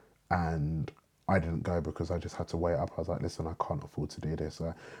holiday and I didn't go because I just had to wait up. I was like, listen, I can't afford to do this.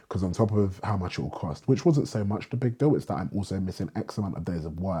 Because on top of how much it will cost, which wasn't so much the big deal, it's that I'm also missing X amount of days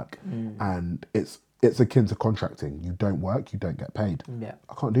of work. And it's akin to contracting. You don't work, you don't get paid. Yeah.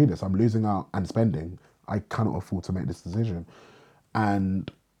 I can't do this. I'm losing out and spending. I cannot afford to make this decision.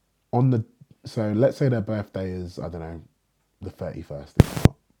 And so let's say their birthday is, I don't know, the 31st. It's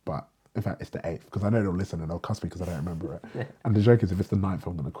not, but in fact, it's the 8th because I know they'll listen and they'll cuss me because I don't remember it. Yeah. And the joke is if it's the 9th,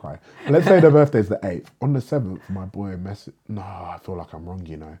 I'm going to cry. Let's say their birthday is the 8th. On the 7th, my boy no, I feel like I'm wrong,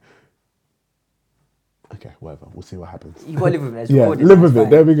 you know. Okay, whatever. We'll see what happens. You gotta live with it. It's Yeah, recorded, live that's with it. fine.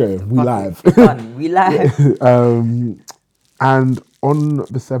 There we go. We Fuck live. it. It's done. We live. And on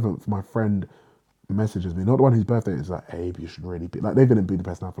the 7th, my friend messages me, not the one whose birthday it is, like, Abe, you should really be, like, they've been in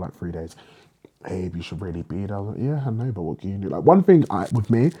Budapest now for like 3 days. Abe, you should really be there. I was like, yeah, I know, but what can you do? Like, one thing with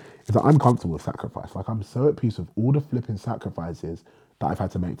me is that I'm comfortable with sacrifice. Like, I'm so at peace with all the flipping sacrifices that I've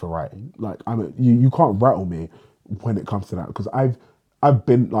had to make for writing. Like, you can't rattle me when it comes to that because I've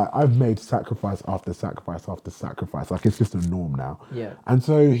made sacrifice after sacrifice after sacrifice. Like, it's just a norm now. Yeah. And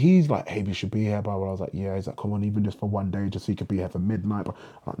so he's like, hey, you should be here. Blah, blah. I was like, yeah. He's like, come on, even just for one day, just so you could be here for midnight. But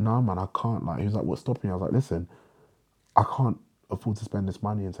I'm like, no, man, I can't. Like, he was like, what's stopping you? I was like, listen, I can't afford to spend this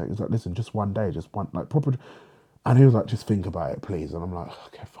money. And so he was like, listen, just one day, just one, like, proper. And he was like, just think about it, please. And I'm like,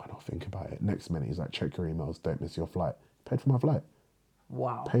 okay, fine, I'll think about it. Next minute, he's like, check your emails, don't miss your flight. Paid for my flight.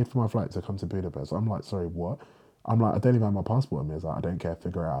 Wow. Paid for my flight to come to Budapest. I'm like, sorry, what? I'm like, I don't even have my passport on me. He's like, I don't care,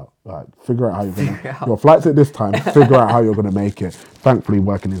 figure it out. Like, figure out how you're going to, your flight's at this time, figure out how you're going to make it. Thankfully,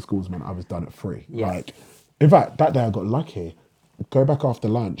 working in schools meant I was done at 3. Yeah. Like, in fact, that day I got lucky. Go back after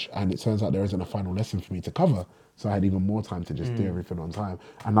lunch and it turns out there isn't a final lesson for me to cover. So I had even more time to just do everything on time.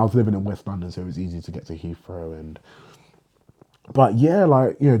 And I was living in West London, so it was easy to get to Heathrow. But yeah,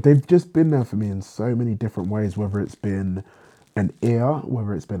 like, you know, they've just been there for me in so many different ways, whether it's been an ear,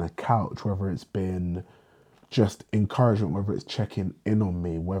 whether it's been a couch, whether it's been just encouragement, whether it's checking in on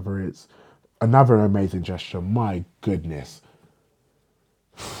me, whether it's another amazing gesture. My goodness.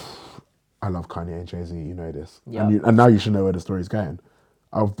 I love Kanye and Jay-Z, you know this. Yeah. And now you should know where the story's going.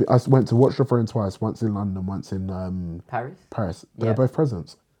 I went to watch the friend twice, once in London, once in Paris? They were both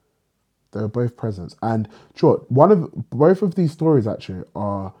presents. And sure, both of these stories actually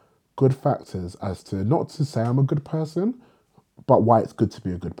are good factors as to, not to say I'm a good person, but why it's good to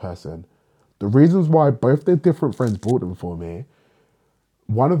be a good person. The reasons why both their different friends bought them for me,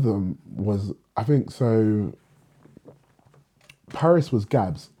 one of them was, I think, so Paris was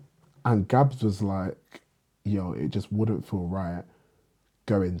Gabs. And Gabs was like, yo, it just wouldn't feel right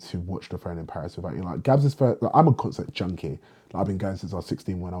going to watch the friend in Paris without you. Like, Gabs' first, like, I'm a concert junkie. Like, I've been going since I was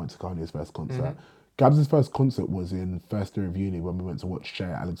 16 when I went to Kanye's first concert. Gabs' first concert was in first year of uni when we went to watch Jay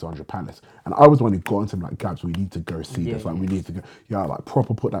at Alexandra Palace. And I was the one who got into him, like, Gabs, we need to go see this. Like, we need to go, like,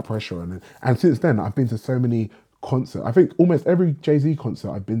 proper put that pressure on. And since then, I've been to so many concerts. I think almost every Jay-Z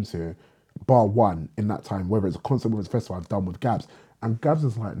concert I've been to, bar one in that time, whether it's a concert, whether it's a festival, I've done with Gabs. And Gabs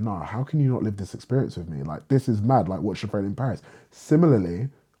is like, nah, how can you not live this experience with me? Like, this is mad, like, Watch the Throne in Paris. Similarly,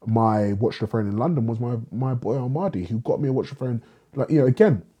 my Watch the Throne in London was my boy Armadi, who got me a Watch the Throne. Like, you know,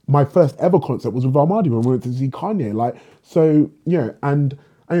 again, my first ever concert was with Armadi when we went to see Kanye. Like, so, you know, and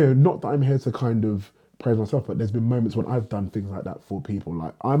And, not that I'm here to kind of praise myself, but there's been moments when I've done things like that for people.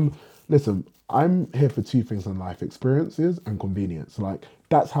 Like I'm here for two things in life: experiences and convenience. Like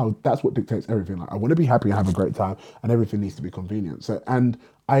that's what dictates everything. Like I want to be happy and have a great time, and everything needs to be convenient. So, and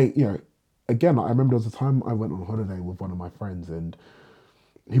I, again, like, I remember there was a time I went on holiday with one of my friends, and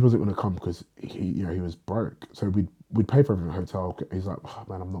he wasn't going to come because he was broke. So we'd pay for everything, hotel. He's like, oh,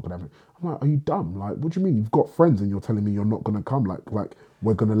 man, I'm not going to have it. I'm like, are you dumb? Like, what do you mean? You've got friends and you're telling me you're not going to come? Like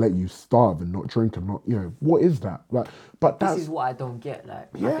we're going to let you starve and not drink and not, what is that? Like, but this is what I don't get. Like,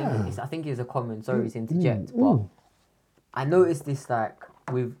 I think it's a common. Sorry to interject, but I noticed this like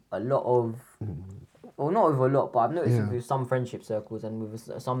with a lot of, well, not with a lot, but I've noticed it with some friendship circles and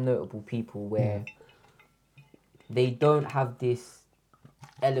with some notable people where they don't have this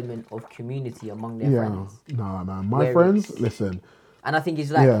element of community among their friends. No, man. My friends, listen. And I think it's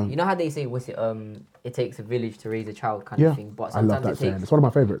like, you know how they say, it takes a village to raise a child kind of thing. But sometimes I love that saying. It's one of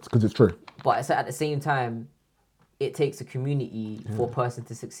my favourites because it's true. But at the same time, it takes a community for a person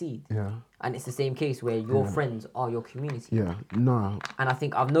to succeed. Yeah. And it's the same case where your friends are your community. Yeah, no. And I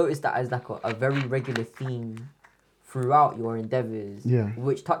think I've noticed that as like a very regular theme throughout your endeavours. Yeah.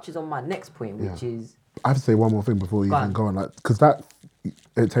 Which touches on my next point, which is... I have to say one more thing before you even go on. Like, because that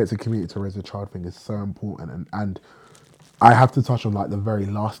it takes a community to raise a child thing is so important. And I have to touch on like the very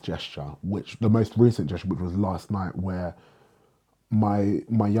last gesture, which the most recent gesture, which was last night, where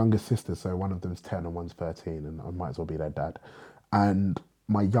my youngest sister, so one of them's 10 and one's 13, and I might as well be their dad. And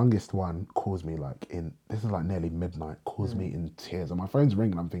my youngest one calls me this is like nearly midnight, calls me in tears. And my phone's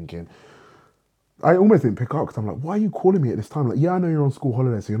ringing, I'm thinking, I almost didn't pick up because I'm like, why are you calling me at this time? Like, yeah, I know you're on school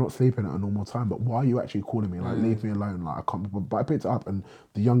holiday, so you're not sleeping at a normal time, but why are you actually calling me? Like, leave me alone. Like, I can't. But I picked it up, and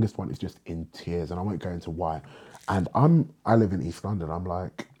the youngest one is just in tears, and I won't go into why. And I live in East London. I'm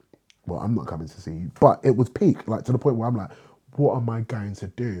like, well, I'm not coming to see you. But it was peak, like to the point where I'm like, what am I going to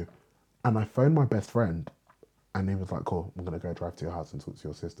do? And I phoned my best friend, and he was like, cool, I'm gonna go drive to your house and talk to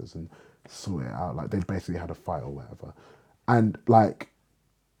your sisters and sort it out. Like, they basically had a fight or whatever. And like,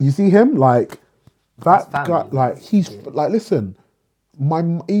 you see him, like. That guy, like, he's like, listen,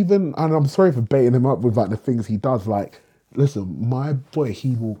 and I'm sorry for baiting him up with like the things he does. Like, listen, my boy,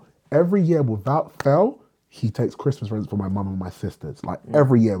 he will every year without fail, he takes Christmas presents for my mum and my sisters. Like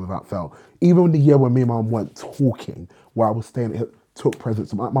every year without fail. Even the year when me and mum weren't talking, where I was staying, took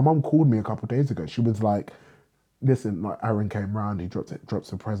presents. My mum called me a couple of days ago. She was like, listen, like Aaron came round, he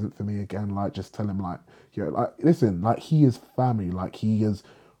drops a present for me again. Like, just tell him like, like, listen, like he is family. Like he is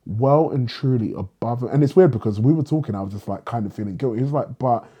well and truly above it. And it's weird because we were talking, I was just like kind of feeling guilty. He was like,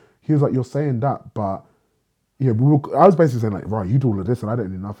 you're saying that, but I was basically saying like, right, you do all of this and I don't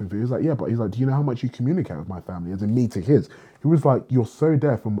do nothing for you. He's like, yeah, but he's like, do you know how much you communicate with my family? As in me to his. He was like, you're so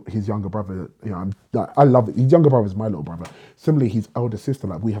there for his younger brother. I love it. His younger brother is my little brother. Similarly, his elder sister,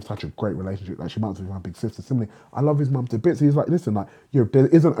 like we have such a great relationship. Like she mounts with my big sister. Similarly, I love his mum to bits. He's like, listen, like, there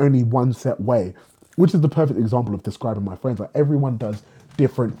isn't only one set way, which is the perfect example of describing my friends. Like everyone does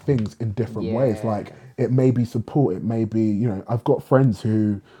different things in different ways. Like it may be support, it may be, I've got friends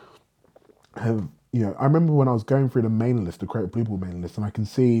who have, I remember when I was going through the mailing list, the Creative Blue Ball mailing list, and I can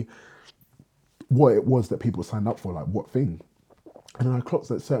see what it was that people signed up for, like what thing. And then I clocked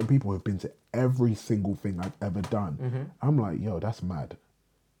that certain people have been to every single thing I've ever done. Mm-hmm. I'm like, yo, that's mad.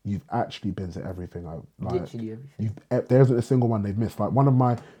 You've actually been to everything. Literally everything. There isn't a single one they've missed. Like one of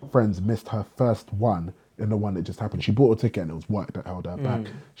my friends missed her first one in the one that just happened. She bought a ticket and it was work that held her back.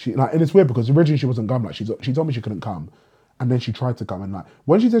 And it's weird because originally she wasn't coming. Like she told me she couldn't come, and then she tried to come. And like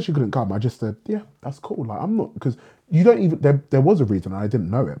when she said she couldn't come, I just said, yeah, that's cool. Like I'm not, because you don't even. There was a reason and I didn't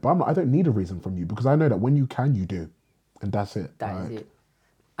know it, but I'm like, I don't need a reason from you because I know that when you can, you do, and that's it. That is it.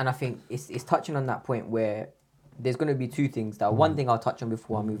 And I think it's touching on that point where there's going to be two things. That one thing I'll touch on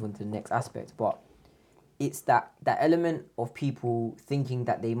before I move on to the next aspect, but it's that element of people thinking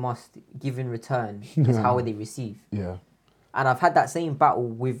that they must give in return is how they receive. Yeah. And I've had that same battle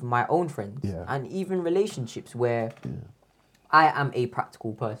with my own friends and even relationships where I am a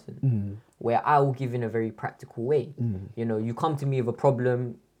practical person, where I will give in a very practical way. You come to me with a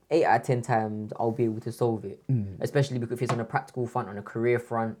problem, 8 out of 10 times I'll be able to solve it, especially because if it's on a practical front, on a career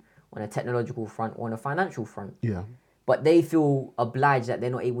front, on a technological front, or on a financial front. Yeah. But they feel obliged that they're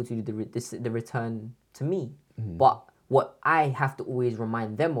not able to do the return to me. But what I have to always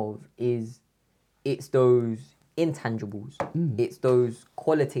remind them of is it's those intangibles. It's those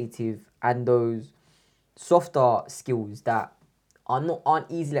qualitative and those softer skills that aren't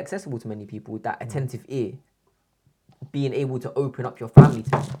easily accessible to many people, that attentive ear, being able to open up your family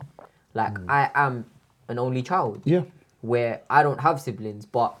to me. Like, I am an only child. Yeah. Where I don't have siblings,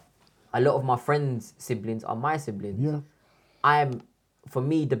 but a lot of my friends' siblings are my siblings. Yeah. I'm for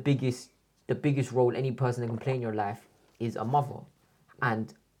me, the biggest role any person can play in your life is a mother,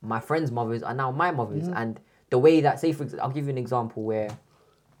 and my friends' mothers are now my mothers. And the way that, say for example, I'll give you an example where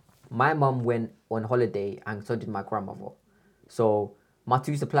my mum went on holiday and so did my grandmother. So my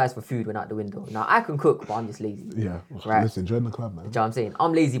 2 supplies for food went out the window. Now I can cook, but I'm just lazy. Yeah. Right. Listen, join the club, man. Do you know what I'm saying?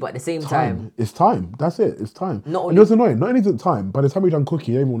 I'm lazy, but at the same time, It's time. That's it. It's time. Not And only- it's annoying. Not only is it time, by the time you're done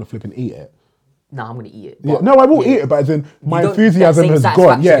cooking, you don't even want to flip and eat it. nah, I'm gonna eat it. Yeah. But- No, I will eat it, but as in my You don't- enthusiasm that has same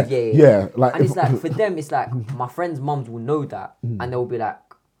gone. Yeah. satisfaction, Yeah. Like, and it's like for them, it's like my friends' mums will know that, Mm. and they'll be like,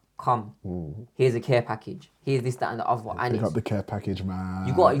 "Come, here's a care package. Here's this, that, and the other." And pick it's, up the care package, man.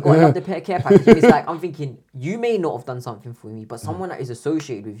 you got to love the care package. And it's like I'm thinking, you may not have done something for me, but someone that is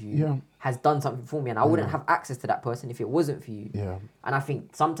associated with you Yeah. has done something for me, and I wouldn't have access to that person if it wasn't for you. Yeah. And I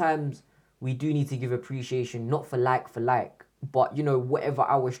think sometimes we do need to give appreciation, not for like, but you know, whatever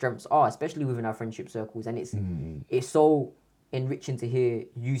our strengths are, especially within our friendship circles. And it's so enriching to hear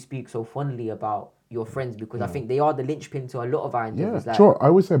you speak so fondly about your friends, because I think they are the linchpin to a lot of our Yeah, endeavours. Like, sure. I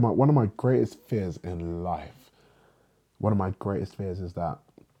always say one of my greatest fears in life, one of my greatest fears is that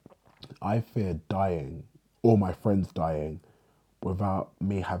I fear dying or my friends dying without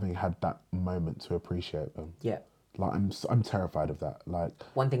me having had that moment to appreciate them. yeah. Like I'm terrified of that. Like,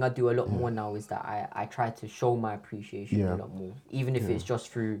 One thing I do a lot more now is that I try to show my appreciation Yeah. a lot more, even if it's just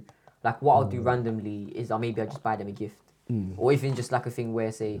through, like, what I'll do randomly is maybe I just buy them a gift, or even just like a thing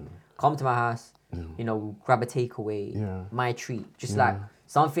where, say, come to my house, you know, grab a takeaway, Yeah. my treat, just like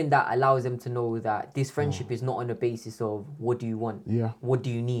something that allows them to know that this friendship is not on the basis of what do you want, Yeah. what do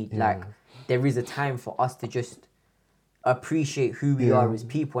you need. Like, there is a time for us to just appreciate who we are as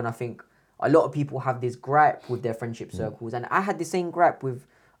people. And I think a lot of people have this gripe with their friendship circles, and I had the same gripe with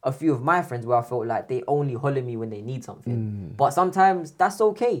a few of my friends where I felt like they only holler me when they need something. But sometimes that's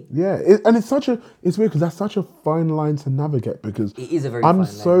okay. yeah, and it's weird because that's such a fine line to navigate, because It is a very I'm fine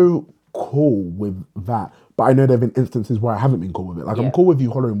so cool with that, but I know there have been instances where I haven't been cool with it. Like, Yeah. I'm cool with you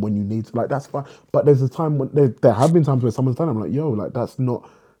hollering when you need to, like, that's fine. But there's a time when there have been times where someone's done it, I'm like, yo, like, that's not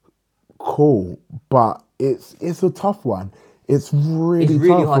cool. But it's a tough one. It's really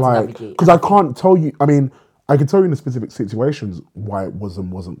really tough, hard to like, navigate. because I can't tell you. I mean, I could tell you in the specific situations why it was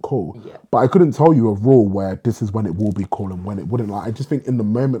and wasn't cool, Yeah. but I couldn't tell you a rule where this is when it will be cool and when it wouldn't. Like, I just think in the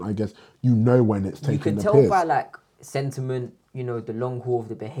moment, I guess you know when it's You taking can the tell piss. by like sentiment, you know, the long haul of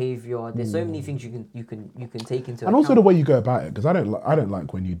the behavior. There's so many things you can take into And account. also the way you go about it, because I don't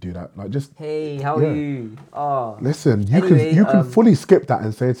like when you do that. Like, just Hey, how are you? Oh, listen. You Anyway, can fully skip that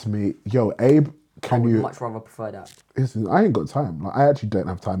and say to me, "Yo, Abe, I can would you?" much rather prefer that. Listen, I ain't got time. Like, I actually don't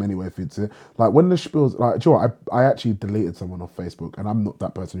have time anyway for it to, like, when the spiels. Like, do you know what? I actually deleted someone off Facebook, and I'm not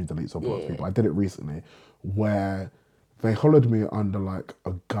that person who deletes or blocks people. I did it recently, where they hollered me under like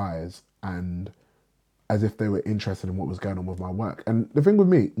a guise and as if they were interested in what was going on with my work. And the thing with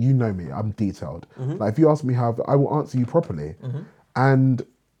me, you know me, I'm detailed. Like, if you ask me how, I will answer you properly. And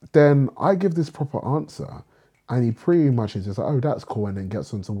then I give this proper answer, and he pretty much is just like, oh, that's cool, and then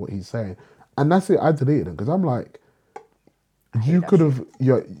gets onto what he's saying. And that's it, I deleted him, because I'm like, you could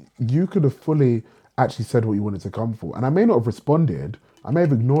have fully actually said what you wanted to come for. And I may not have responded, I may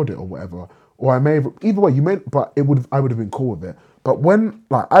have ignored it or whatever, or I may have, either way, but I would have been cool with it. But when,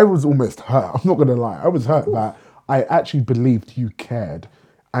 like, I was almost hurt, I'm not gonna lie, I was hurt that I actually believed you cared,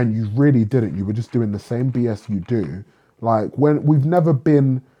 and you really didn't. You were just doing the same BS you do. Like, when we've never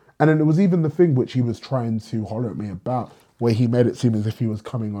been, and then it was even the thing which he was trying to holler at me about, where he made it seem as if he was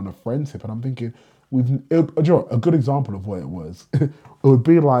coming on a friendship, and I'm thinking, do you know, a good example of what it was, it would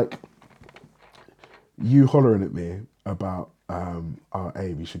be like you hollering at me about, oh,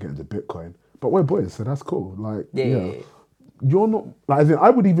 Abe, you should get into Bitcoin, but we're boys, so that's cool. Like, Yeah. You're not, like, as in,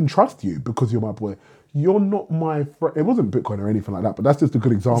 I would even trust you because you're my boy. You're not my friend. It wasn't Bitcoin or anything like that, but that's just a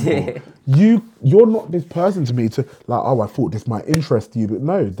good example. Yeah. You're not this person to me to, like, oh, I thought this might interest you, but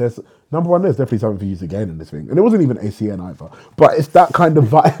no, there's definitely something for you to gain in this thing. And it wasn't even ACN either, but it's that kind of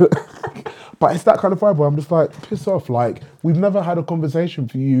vibe. But it's that kind of vibe where I'm just like, piss off. Like, we've never had a conversation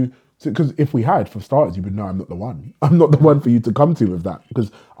for you to, because if we had, for starters, you would know I'm not the one. I'm not the one for you to come to with that, because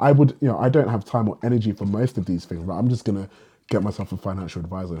I would, I don't have time or energy for most of these things. Like, I'm just going to get myself a financial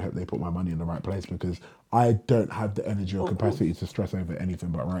advisor and hope they put my money in the right place, because I don't have the energy or capacity to stress over anything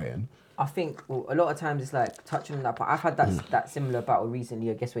but writing. I think a lot of times it's like touching on that, but I've had that similar battle recently.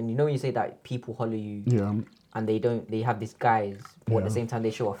 I guess when you say that people holler you, and they have this guise, but at the same time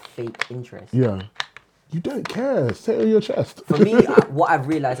they show a fake interest. Yeah, you don't care. Say it on your chest. For me, what I've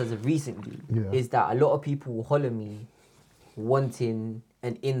realized as of recently is that a lot of people will holler me, wanting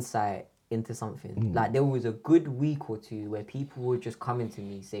an insight into something. Like, there was a good week or two where people were just coming to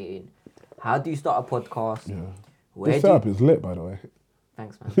me saying, "How do you start a podcast?" Yeah. Where The do you, setup is lit, by the way.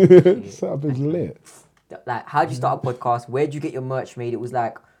 Thanks, man. Appreciate it. Setup is lit. Like, how do you start a podcast? Where do you get your merch made? It was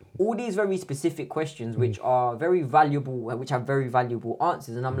like all these very specific questions, which are very valuable, which have very valuable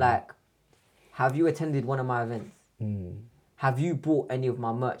answers. And I'm like, have you attended one of my events? Have you bought any of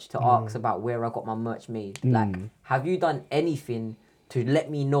my merch to ask about where I got my merch made? Like, have you done anything to let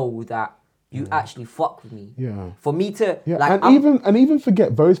me know that you actually fuck with me? Yeah. For me to and even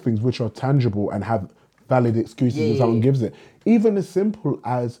forget those things which are tangible and have valid excuses if someone gives it. Even as simple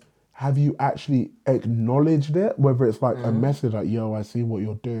as, have you actually acknowledged it? Whether it's like a message like, yo, I see what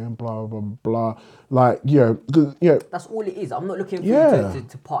you're doing, blah, blah, blah. Like, that's all it is. I'm not looking for you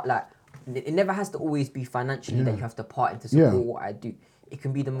to part, like, it never has to always be financially that you have to part into support what I do. It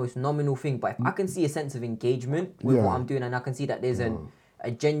can be the most nominal thing, but if I can see a sense of engagement with what I'm doing, and I can see that there's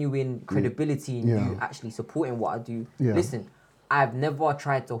a genuine credibility in you actually supporting what I do. Listen, I've never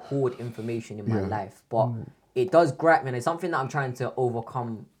tried to hoard information in my life, but it does gripe me, and it's something that I'm trying to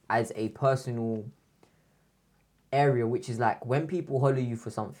overcome as a personal area, which is like, when people holler you for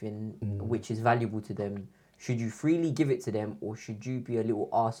something which is valuable to them, should you freely give it to them, or should you be a little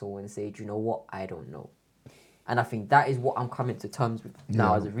arsehole and say, do you know what, I don't know? And I think that is what I'm coming to terms with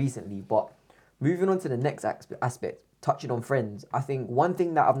now as of recently. But moving on to the next aspect, touching on friends, I think one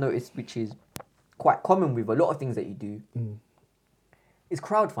thing that I've noticed, which is quite common with a lot of things that you do, is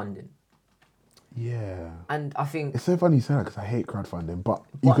crowdfunding. Yeah. And I think it's so funny you say that, because I hate crowdfunding, but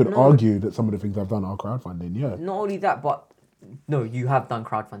you could argue that some of the things I've done are crowdfunding, Not only that, but no, you have done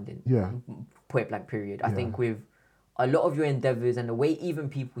crowdfunding. Yeah. Point blank period. I think with a lot of your endeavours and the way even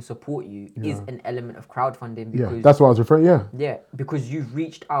people support you is an element of crowdfunding. Because, that's what I was referring, Yeah, because you've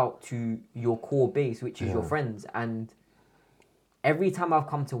reached out to your core base, which is your friends. And every time I've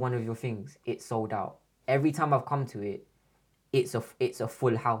come to one of your things, it's sold out. Every time I've come to it, it's a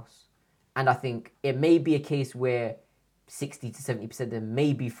full house. And I think it may be a case where 60 to 70% of them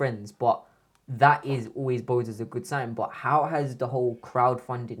may be friends, but that is always bodes as a good sign. But how has the whole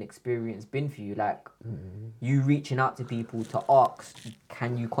crowdfunding experience been for you? Like, you reaching out to people to ask,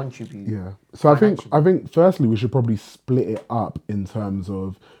 can you contribute? Yeah. So I think firstly we should probably split it up in terms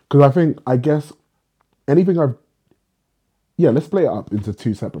of, because I guess anything let's split it up into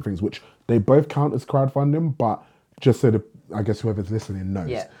two separate things, which they both count as crowdfunding, but just so I guess whoever's listening knows.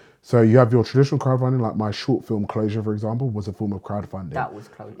 Yeah. So you have your traditional crowdfunding, like my short film Closure, for example, was a form of crowdfunding. That was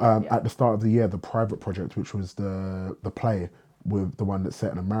Closure. At the start of the year, the private project, which was the play with the one that's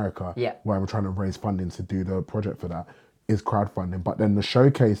set in America, where we're trying to raise funding to do the project for that, is crowdfunding. But then the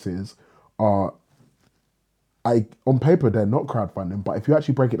showcases are, on paper they're not crowdfunding, but if you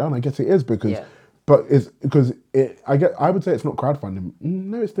actually break it down, I guess it is because, I would say it's not crowdfunding.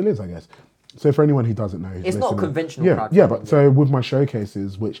 No, it still is, I guess. So for anyone who doesn't know, it's not conventional crowdfunding. Yeah, but so with my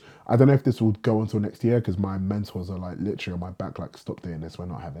showcases, which I don't know if this will go until next year, because my mentors are like literally on my back, like, stop doing this, we're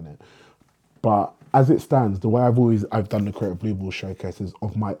not having it. But as it stands, the way I've done the Creative Blue Ball showcases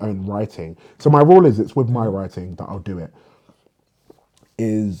of my own writing. So my rule is, it's with my writing that I'll do it.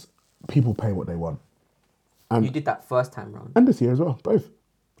 Is people pay what they want. And you did that first time round, and this year as well, both.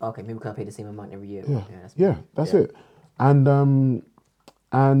 Okay, maybe because I pay the same amount every year. That's it.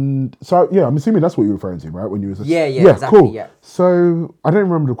 And so, I'm assuming that's what you're referring to, right? When you was exactly, cool. Yeah. So I don't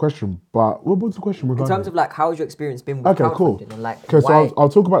remember the question, but what was the question regarding? In terms of like, how's your experience been with crowdfunding? Cool. And like, okay, so I'll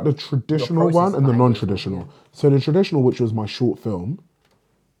talk about the traditional one and the non-traditional. So the traditional, which was my short film,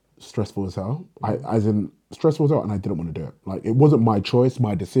 stressful as hell. Stressful as hell, and I didn't want to do it. Like, it wasn't my choice,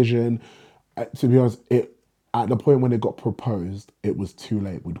 my decision. To be honest, at the point when it got proposed, it was too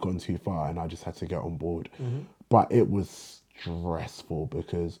late. We'd gone too far, and I just had to get on board. But it was stressful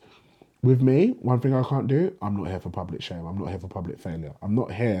because with me, one thing I can't do, I'm not here for public shame. I'm not here for public failure. I'm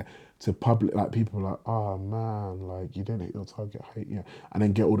not here to public, like, people are like, oh man, like, you didn't hit your target height, and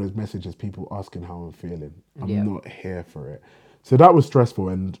then get all those messages, people asking how I'm feeling. I'm not here for it. So that was stressful,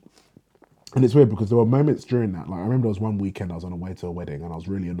 and it's weird because there were moments during that, like, I remember there was one weekend I was on the way to a wedding and I was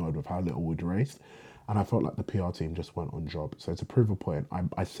really annoyed with how little we'd raised. And I felt like the PR team just went on job. So to prove a point,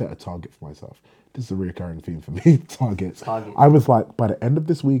 I set a target for myself. This is a recurring theme for me, targets. I was like, by the end of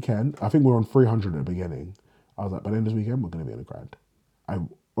this weekend, I think we were on 300 at the beginning. I was like, by the end of this weekend, we're going to be in $1,000.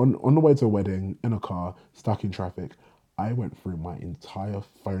 On the way to a wedding, in a car, stuck in traffic, I went through my entire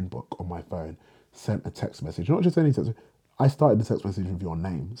phone book on my phone, sent a text message. Not just any text. I started the text message with your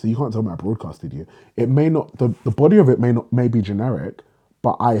name. So you can't tell me I broadcasted you. It may not, the body of it may be generic,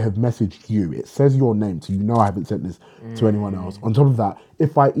 but I have messaged you. It says your name, so you know I haven't sent this to anyone else. On top of that,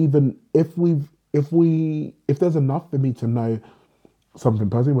 if there's enough for me to know something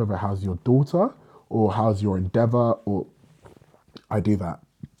personally, whether how's your daughter or how's your endeavour, or I do that.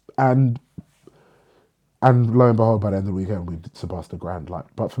 And And lo and behold, by the end of the weekend, we surpassed the grand. Like,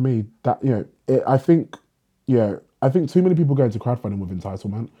 but for me, that I think, I think too many people go into crowdfunding with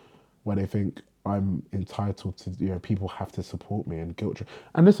entitlement, where they think I'm entitled to, people have to support me and guilt trip.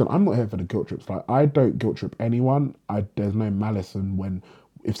 And listen, I'm not here for the guilt trips. Like, I don't guilt trip anyone. There's no malice, and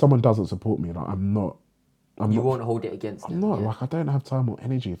if someone doesn't support me, like, you won't hold it against them. I'm not yeah. like, I don't have time or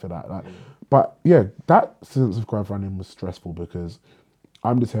energy for that. Like, but yeah, that sense of crowdfunding was stressful because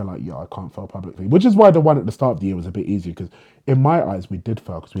I'm just here like, I can't fail publicly, which is why the one at the start of the year was a bit easier because in my eyes we did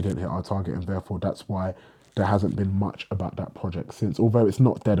fail because we didn't hit our target, and therefore that's why there hasn't been much about that project since. Although it's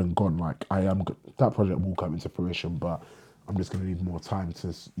not dead and gone, like that project will come into fruition, but I'm just going to need more time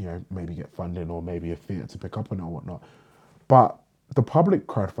to maybe get funding or maybe a theatre to pick up on it or whatnot. But the public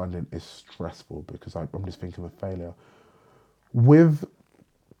crowdfunding is stressful because I'm just thinking of failure. With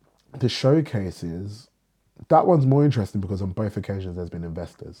the showcases, that one's more interesting because on both occasions there's been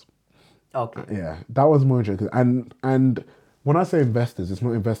investors. Okay. Yeah, that one's more interesting. And when I say investors, it's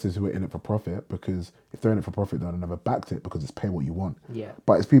not investors who are in it for profit, because if they're in it for profit, they'll never backed it because it's pay what you want. Yeah.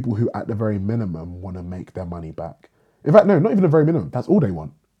 But it's people who, at the very minimum, want to make their money back. In fact, no, not even the very minimum. That's all they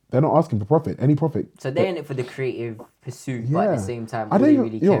want. They're not asking for profit, any profit. So they're in it for the creative pursuit, but at the same time, all they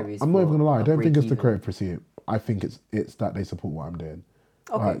really care is. I'm not even gonna lie. I don't think it's the break-even. creative pursuit. I think it's that they support what I'm doing.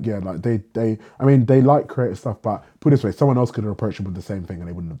 Okay. Like they like creative stuff, but put it this way, someone else could have approached them with the same thing and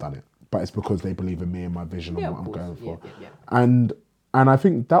they wouldn't have done it. But it's because they believe in me and my vision and Yeah, what of I'm course. going for. Yeah. And I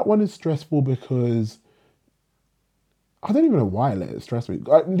think that one is stressful because I don't even know why I let it stress me.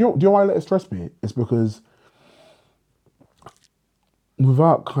 Do you know why I let it stress me? It's because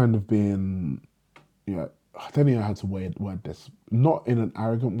without kind of being, I don't know how to word this. Not in an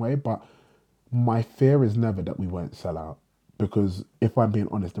arrogant way, but my fear is never that we won't sell out. Because if I'm being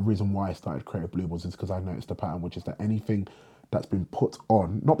honest, the reason why I started Creative Blueballs is because I noticed a pattern, which is that anything that's been put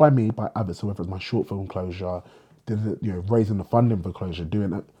on, not by me, by others, so whether it's my short film closure, raising the funding for closure,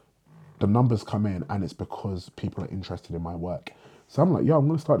 doing it, the numbers come in and it's because people are interested in my work. So I'm like, I'm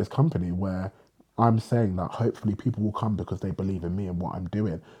going to start this company where I'm saying that hopefully people will come because they believe in me and what I'm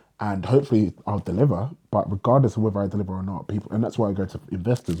doing. And hopefully I'll deliver, but regardless of whether I deliver or not, people, and that's why I go to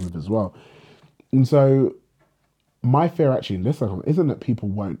investors with as well. And so my fear actually in this circle isn't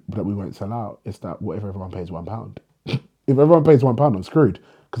that we won't sell out. It's that what if everyone pays £1? If everyone pays £1, I'm screwed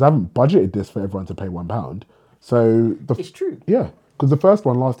because I haven't budgeted this for everyone to pay £1. So It's true. Yeah, because the first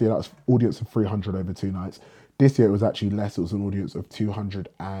one last year that was audience of 300 over 2 nights. This year it was actually less. It was an audience of 200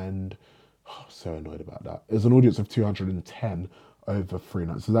 and so annoyed about that. It was an audience of 210 over 3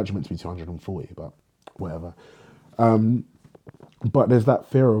 nights. It was actually meant to be 240, but whatever. But there's that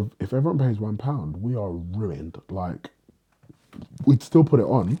fear of if everyone pays £1, we are ruined. Like, we'd still put it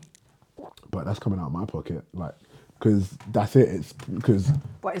on, but that's coming out of my pocket. Like, because that's it. It's because.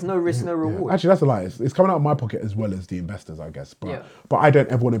 But it's no risk, no reward. Actually, that's a lie. It's coming out of my pocket as well as the investors, I guess. But but I don't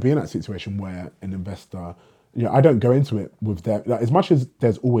ever want to be in that situation where an investor, I don't go into it with them. Like, as much as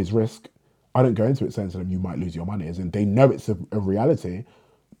there's always risk, I don't go into it saying to them, you might lose your money. As in, they know it's a reality,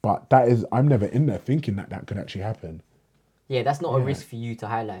 but I'm never in there thinking that could actually happen. Yeah, that's not a risk for you to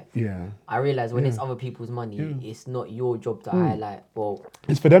highlight. Yeah. I realise when it's other people's money, it's not your job to highlight. Well,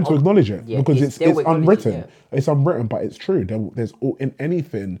 it's for them to acknowledge it because it's unwritten. Yeah. It's unwritten, but it's true. There's in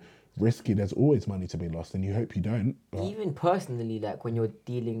anything risky, there's always money to be lost, and you hope you don't. But. Even personally, like when you're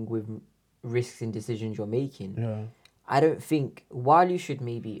dealing with risks and decisions you're making, I don't think, while you should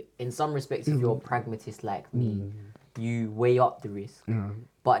maybe, in some respects, if you're a pragmatist like me, you weigh up the risk.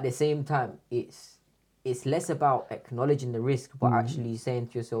 But at the same time, it's less about acknowledging the risk, but actually saying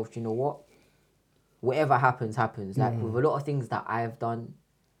to yourself, you know what? Whatever happens, happens. Like with a lot of things that I've done,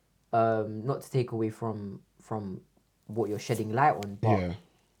 not to take away from what you're shedding light on, but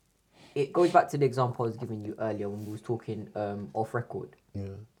it goes back to the example I was giving you earlier when we was talking off record. Yeah.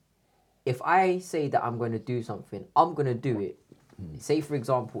 If I say that I'm going to do something, I'm going to do it. Say, for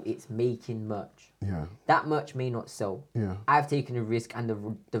example, it's making merch. Yeah. That merch may not sell. Yeah. I've taken a risk,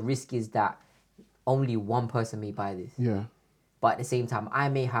 and the risk is that only one person may buy this. Yeah. But at the same time, I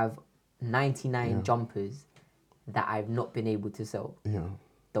may have 99 jumpers that I've not been able to sell. Yeah.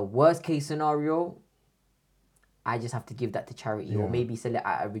 The worst case scenario, I just have to give that to charity or maybe sell it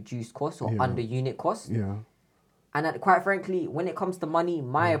at a reduced cost or under unit cost. Yeah. And quite frankly, when it comes to money,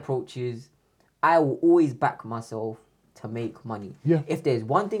 my approach is I will always back myself to make money. Yeah. If there's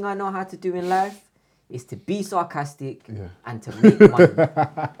one thing I know how to do in life, is to be sarcastic and to make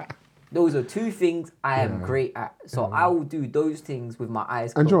money. Those are two things I am great at. So I will do those things with my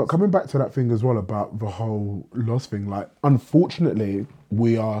eyes closed. And you know what, coming back to that thing as well about the whole loss thing, like, unfortunately,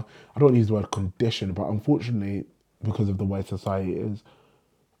 we are, I don't want to use the word conditioned, but unfortunately, because of the way society is,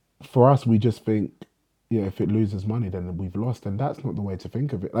 for us, we just think yeah, if it loses money, then we've lost, and that's not the way to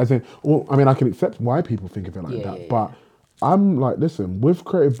think of it. I say, well, I mean, I can accept why people think of it like that, but I'm like, listen, with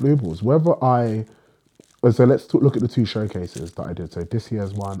Creative Blue Balls, so let's look at the two showcases that I did. So this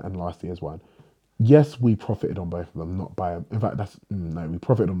year's one and last year's one. Yes, we profited on both of them, not by. In fact, no, we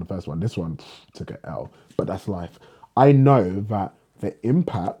profited on the first one. This one took an L, but that's life. I know that the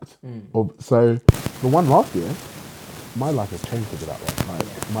impact of the one last year, my life has changed because of that one.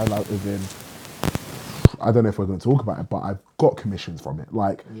 Like my life is in. I don't know if we're going to talk about it, but I've got commissions from it,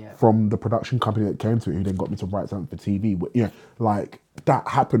 like from the production company that came to it, who then got me to write something for TV. You know, like that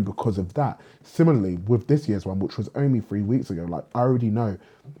happened because of that. Similarly, with this year's one, which was only 3 weeks ago, like I already know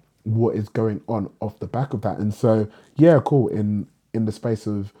what is going on off the back of that, and so yeah, cool. In the space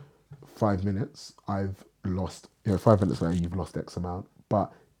of 5 minutes, I've lost. 5 minutes later, you've lost X amount,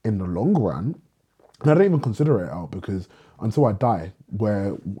 but in the long run. And I don't even consider it out because until I die,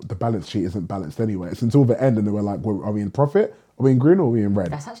 where the balance sheet isn't balanced anyway, it's until the end and they were like, well, are we in profit? Are we in green or are we in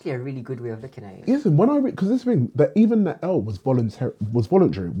red? That's actually a really good way of looking at it. Listen, when I because this thing that even the L was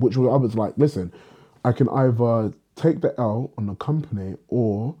voluntary, which I was like, listen, I can either take the L on the company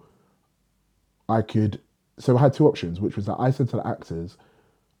or I could. So I had two options, which was that I said to the actors,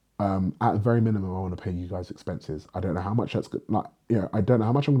 at a very minimum, I want to pay you guys expenses. I don't know how much that's like. I don't know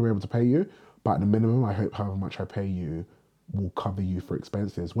how much I'm going to be able to pay you. But at the minimum, I hope however much I pay you will cover you for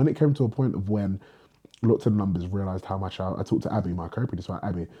expenses. When it came to a point of when I looked at the numbers, realised how much I talked to Abby, my co-producer, like,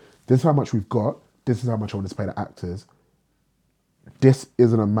 Abby, this is how much we've got. This is how much I want to pay the actors. This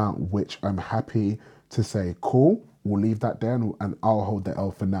is an amount which I'm happy to say, cool, we'll leave that there and I'll hold the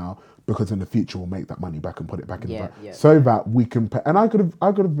L for now because in the future we'll make that money back and put it back in the bank so that we can pay. And I could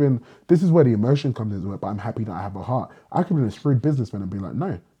have been, this is where the emotion comes into it, but I'm happy that I have a heart. I could have been a shrewd businessman and be like,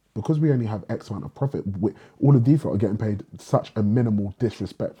 no, because we only have X amount of profit, all of these are getting paid such a minimal,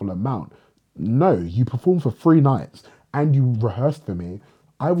 disrespectful amount. No, you performed for 3 nights and you rehearsed for me.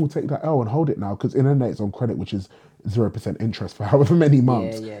 I will take that L and hold it now because in a day it's on credit, which is 0% interest for however many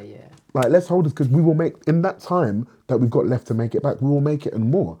months. Yeah. Like, let's hold this because we will make, in that time that we've got left to make it back, we will make it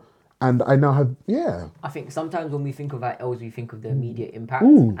and more. And I now have, I think sometimes when we think of our L's, we think of the immediate impact.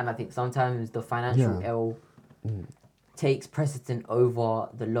 And I think sometimes the financial L takes precedent over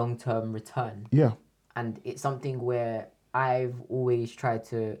the long-term return. Yeah. And it's something where I've always tried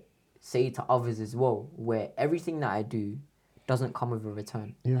to say to others as well, where everything that I do doesn't come with a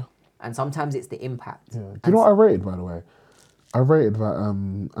return. Yeah. And sometimes it's the impact. Yeah. Do you know what I rated, by the way? I rated that,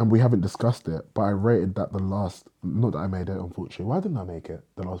 and we haven't discussed it, but I rated that not that I made it, unfortunately. Why didn't I make it?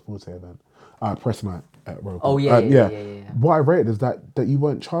 The last Forte event. Press night at Royal. Oh, yeah. What I rated is that you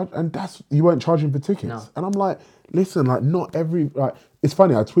weren't charged, and you weren't charging for tickets. No. And I'm like, listen, like not every, like, it's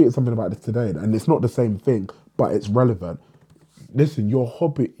funny, I tweeted something about this today, and it's not the same thing, but it's relevant. Listen, your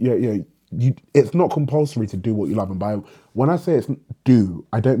hobby, it's not compulsory to do what you love. And when I say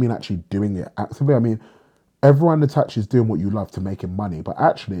I don't mean actually doing it actively. I mean, everyone attaches doing what you love to making money, but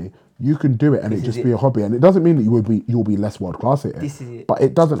actually you can do it and it just be a hobby. And it doesn't mean that you'll be less world class at it. This is it. But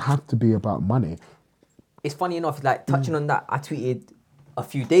it doesn't have to be about money. It's funny enough, like touching on that, I tweeted a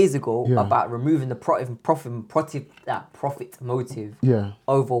few days ago about removing the profit motive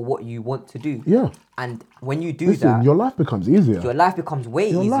over what you want to do. Yeah. And when you do that, your life becomes easier. Your life becomes way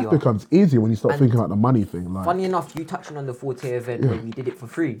easier. Your life becomes easier when you start thinking about the money thing. Like, funny enough, you touching on the Forte event where we did it for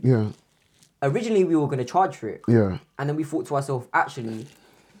free. Yeah. Originally, we were going to charge for it. Yeah. And then we thought to ourselves, actually,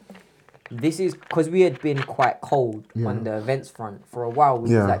 this is because we had been quite cold on the events front for a while.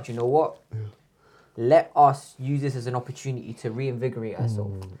 We was like, you know what? Yeah. Let us use this as an opportunity to reinvigorate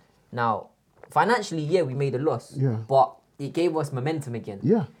ourselves. Now, financially, we made a loss. Yeah. But it gave us momentum again.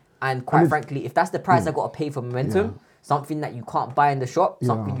 Yeah. And quite frankly, if that's the price I got to pay for momentum, something that you can't buy in the shop,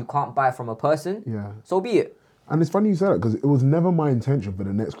 something you can't buy from a person, so be it. And it's funny you say that because it was never my intention for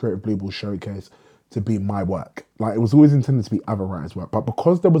the next Creative Blue Ball showcase to be my work. Like, it was always intended to be other writers' work. But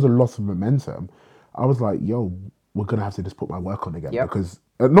because there was a loss of momentum, I was like, yo, we're going to have to just put my work on again. Because,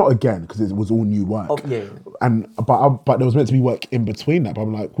 not again, because it was all new work. Oh, yeah. But there was meant to be work in between that. But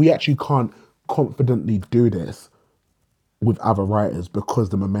I'm like, we actually can't confidently do this with other writers because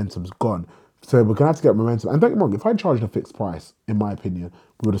the momentum's gone. So we're going to have to get momentum. And don't get me wrong, if I charged a fixed price, in my opinion,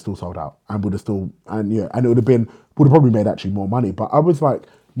 we would have still sold out. And would have probably made actually more money. But I was like,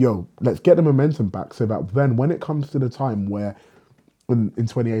 yo, let's get the momentum back so that then when it comes to the time where, in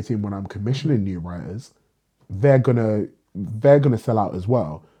 2018, when I'm commissioning new writers, they're gonna sell out as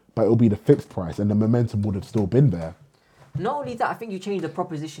well. But it'll be the fixed price and the momentum would have still been there. Not only that, I think you changed the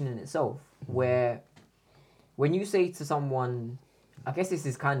proposition in itself, where when you say to someone, I guess this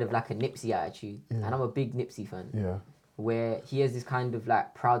is kind of like a Nipsey attitude, and I'm a big Nipsey fan. Yeah. Where he has this kind of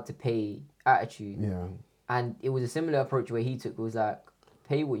like proud to pay attitude. Yeah. And it was a similar approach where he took. It was like,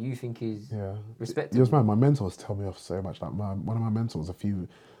 pay what you think is respectable. Just man, my mentors tell me off so much. Like one of my mentors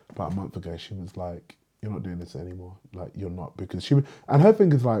about a month ago, she was like, "You're not doing this anymore. Like you're not," because and her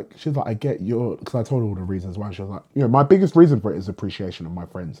thing is like, she's like, "I get your," because I told her all the reasons why. She was like, my biggest reason for it is appreciation of my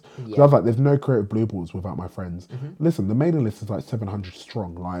friends. Because I was like, there's no creative blue balls without my friends. Listen, the mailing list is like 700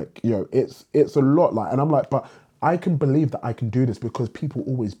 strong. Like it's a lot. Like, and I'm like, but I can believe that I can do this because people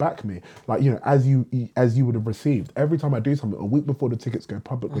always back me. Like, as you would have received. Every time I do something, a week before the tickets go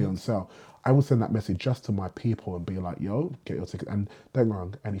publicly on sale, I will send that message just to my people and be like, yo, get your ticket. And don't get me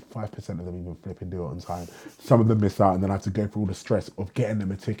wrong, only 5% of them even flipping do it on time. Some of them miss out and then I have to go through all the stress of getting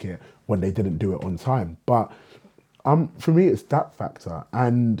them a ticket when they didn't do it on time. But for me, it's that factor.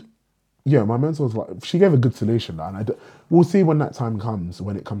 And my mentor was like, she gave a good solution, and we'll see when that time comes,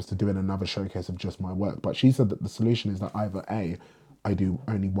 when it comes to doing another showcase of just my work. But she said that the solution is that either A, I do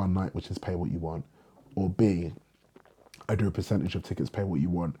only one night, which is pay what you want, or B, I do a percentage of tickets, pay what you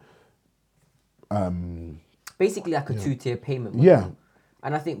want. Basically like a two-tier payment model. Yeah.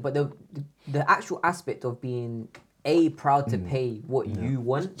 And I think, but the actual aspect of being proud to pay what you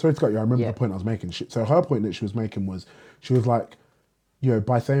want. Sorry to cut you, I remember the point I was making. So her point that she was making was, she was like,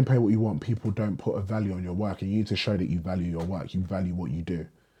 by saying pay what you want, people don't put a value on your work, and you need to show that you value your work, you value what you do.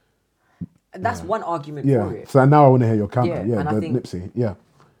 And that's one argument for it. So now I want to hear your counter. Yeah, and I think Nipsey.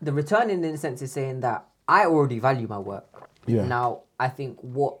 The returning, in a sense, is saying that I already value my work. Yeah. Now, I think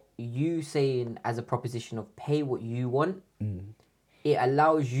what you saying as a proposition of pay what you want, it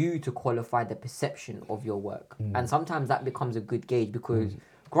allows you to qualify the perception of your work. And sometimes that becomes a good gauge because,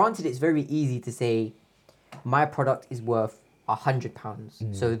 granted, it's very easy to say, my product is worth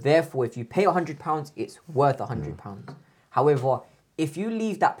 £100. So therefore, if you pay £100, it's worth £100. However, if you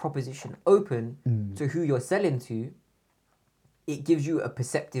leave that proposition open to who you're selling to, it gives you a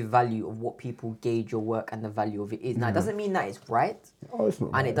perceptive value of what people gauge your work and the value of it is. Now, it doesn't mean that it's right. Oh, it's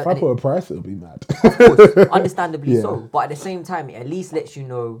not. And If I put a price, it'll be mad. Of course, understandably so. But at the same time, it at least lets you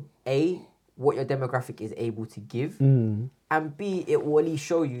know, A, what your demographic is able to give, and B, it will at least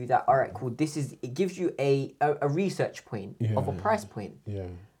show you that, all right, cool, it gives you a research point of a price point. Yeah.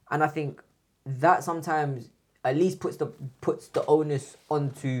 And I think that sometimes at least puts the onus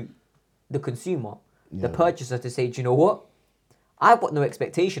onto the consumer, the purchaser, to say, do you know what? I've got no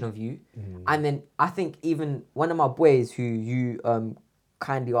expectation of you. And then I think even one of my boys who you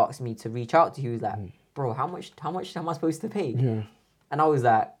kindly asked me to reach out to, he was like, bro, how much am I supposed to pay? Yeah. And I was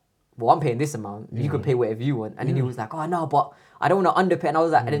like, well, I'm paying this amount. You can pay whatever you want. And then he was like, oh no, but I don't want to underpay. And I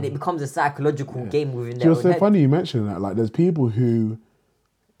was like, and then it becomes a psychological game within their own It's so head. funny you mentioned that. Like, there's people who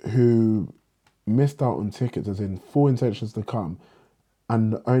missed out on tickets, as in full intentions to come,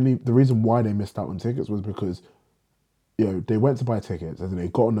 and the reason why they missed out on tickets was because they went to buy tickets, as in they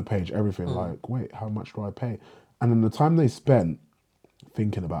got on the page, everything, like, wait, how much do I pay? And then the time they spent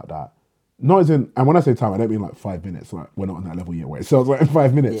thinking about that, not as in, and when I say time, I don't mean like 5 minutes, like we're not on that level yet where it sells like in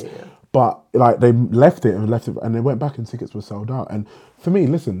 5 minutes. Yeah. But like they left it and they went back and tickets were sold out. And for me,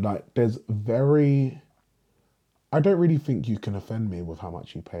 listen, like I don't really think you can offend me with how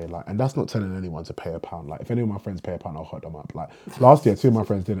much you pay. Like, and that's not telling anyone to pay £1. Like, if any of my friends pay £1, I'll hot them up. Like, last year, 2 of my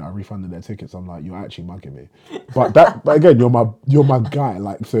friends didn't. I refunded their tickets. I'm like, you're actually mugging me. But again, you're my guy.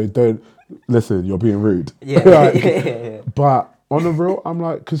 Like, so don't listen. You're being rude. Yeah. Like, but on the real, I'm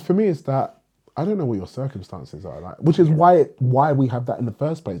like, because for me, it's that I don't know what your circumstances are like, which is why we have that in the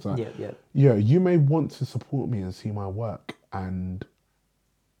first place. Like, you may want to support me and see my work, and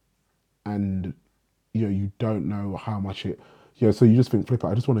you don't know how much it, so you just think, flip it,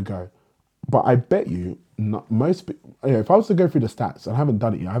 I just want to go. But I bet you, if I was to go through the stats, I haven't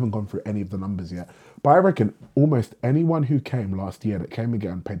done it yet, I haven't gone through any of the numbers yet, but I reckon almost anyone who came last year that came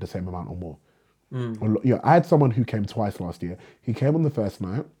again paid the same amount or more. I had someone who came twice last year. He came on the first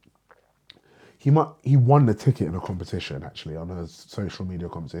night. He won the ticket in a competition, actually, on a social media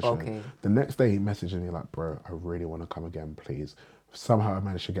competition. Okay. The next day he messaged me like, bro, I really want to come again, please. Somehow I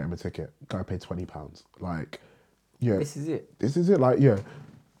managed to get him a ticket. Guy paid £20. Like, This is it. This is it. Like,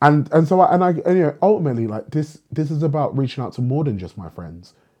 And so ultimately, like, this is about reaching out to more than just my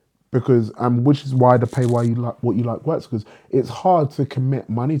friends, because which is why the pay why you like what you like works, because it's hard to commit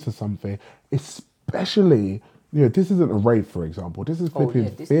money to something, especially this isn't a rave, for example. This is flipping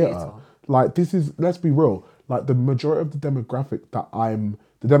theatre. Like, this is, let's be real, like the majority of the demographic that I'm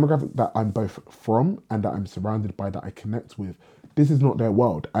both from and that I'm surrounded by, that I connect with, this is not their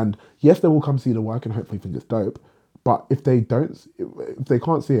world. And yes, they will come see the work and hopefully think it's dope. But if they can't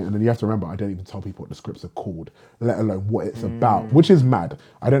see it, and then you have to remember, I don't even tell people what the scripts are called, let alone what it's about, which is mad.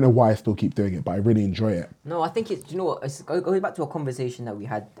 I don't know why I still keep doing it, but I really enjoy it. No, I think it's, you know what, it's going back to a conversation that we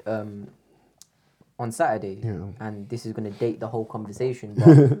had on Saturday, Yeah. and this is going to date the whole conversation, but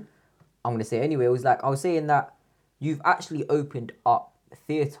I'm going to say it anyway. It was like, I was saying that you've actually opened up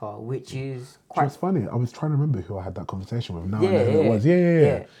theatre, which is quite... It's funny. I was trying to remember who I had that conversation with. Now I Yeah, know who it was.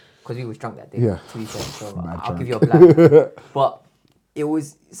 Yeah. Because we was drunk that day, Yeah. to be fair, so Mad I'll give drunk. you a black. But it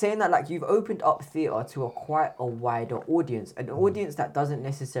was saying that, like, you've opened up theatre to quite a wider audience, an audience that doesn't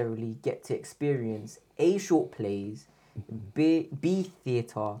necessarily get to experience A, short plays, B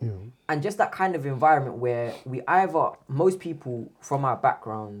theatre, and just that kind of environment where we either, most people from our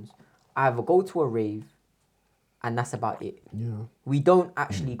backgrounds, either go to a rave, and that's about it. Yeah. We don't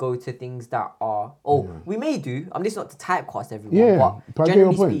actually go to things that are... we may do. I'm just not to typecast everyone. Yeah, but I get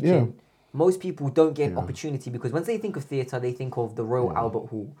your generally point, speaking, most people don't get an opportunity because once they think of theatre, they think of the Royal Albert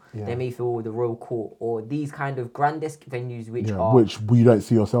Hall. Yeah. They may feel the Royal Court or these kind of grandesque venues which are... Which we don't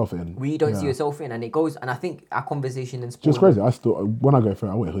see yourself in. we don't see yourself in. And it goes... And I think our conversation and Just crazy. I still, when I go for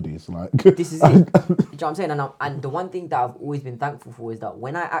it, I wear hoodies. Like this is it. Do you know what I'm saying? And the one thing that I've always been thankful for is that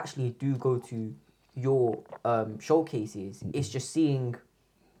when I actually do go to your showcases, it's just seeing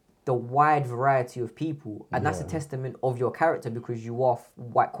the wide variety of people, and that's a testament of your character because you are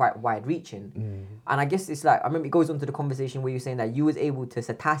quite wide reaching. And I guess it's like, I remember it goes on to the conversation where you're saying that you was able to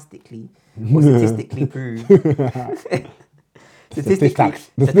statistically prove statistically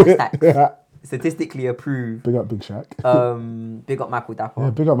approve. Big up Big Shaq. Big up Michael Dapper. Yeah,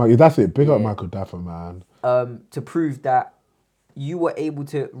 big up Michael. That's it. Big up Michael Dapper, man. To prove that you were able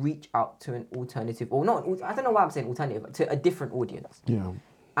to reach out to an alternative, or not, I don't know why I'm saying alternative, to a different audience. Yeah.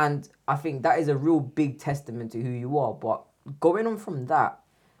 And I think that is a real big testament to who you are. But going on from that,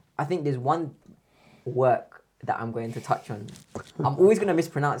 I think there's one work that I'm going to touch on. I'm always going to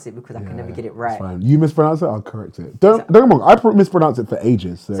mispronounce it because I can never get it right. It's fine. You mispronounce it, I'll correct it. Don't get me wrong, I mispronounce it for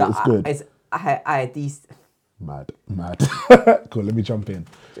ages, so it's good. Mad. Cool, let me jump in.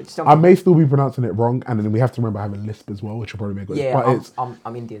 I may still be pronouncing it wrong, and then we have to remember I have a lisp as well, which will probably make it. Yeah, but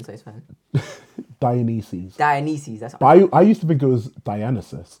I'm Indian, so it's fine. Dionysus. That's. But I used to think it was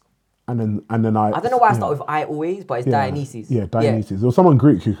Dionysus, and then I don't know why I start with I always, but it's Dionysus. Yeah, Dionysus. There was someone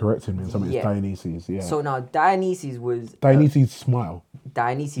Greek who corrected me, and something it's Dionysus. Yeah. So now Dionysus was Dionysus smile.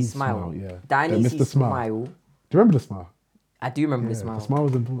 Dionysus smile. Yeah. Dionysus smile. Do you remember the smile? I do remember the smile. The smile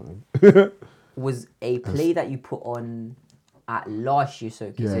was important. Was a play that you put on at last year's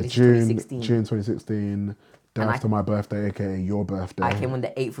showcase. Yeah, so this June is 2016. 2016. Day after my birthday, aka your birthday. I came on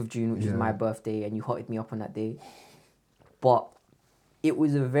the 8th of June, which is my birthday, and you hotted me up on that day. But it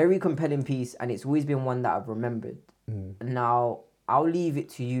was a very compelling piece, and it's always been one that I've remembered. Now, I'll leave it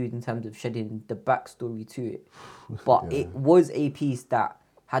to you in terms of shedding the backstory to it. But it was a piece that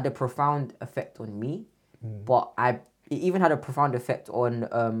had a profound effect on me, but it even had a profound effect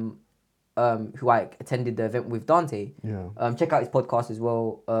on who I attended the event with, Dante. Yeah. Check out his podcast as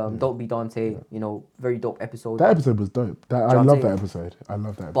well. Don't Be Dante. You know, very dope episode. That episode was dope. I love that episode.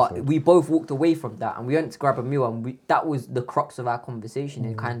 But we both walked away from that, and we went to grab a meal, and that was the crux of our conversation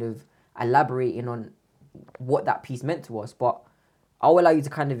and kind of elaborating on what that piece meant to us. But I'll allow you to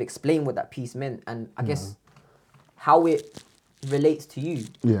kind of explain what that piece meant, and I guess how it relates to you.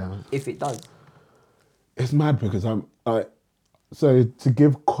 Yeah. If it does. It's mad because so to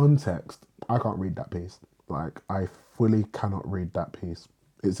give context, I can't read that piece. Like, I fully cannot read that piece.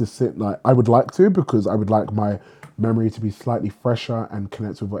 It's just I would like to, because I would like my memory to be slightly fresher and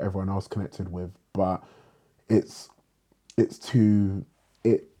connect with what everyone else connected with. But it's too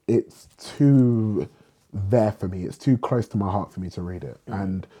there for me. It's too close to my heart for me to read it.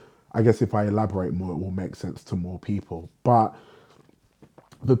 And I guess if I elaborate more, it will make sense to more people. But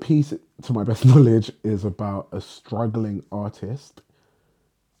the piece, to my best knowledge, is about a struggling artist,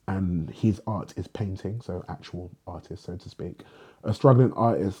 and his art is painting, so actual artist, so to speak. A struggling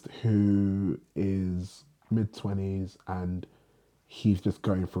artist who is mid-20s, and he's just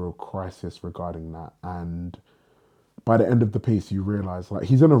going through a crisis regarding that. And by the end of the piece, you realise, like,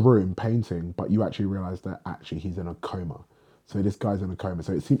 he's in a room painting, but you actually realise that actually he's in a coma. So this guy's in a coma.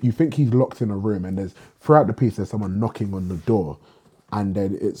 So you think he's locked in a room, and throughout the piece, there's someone knocking on the door. And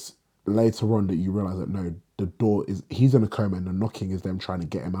then it's later on that you realise that no, the door he's in a coma, and the knocking is them trying to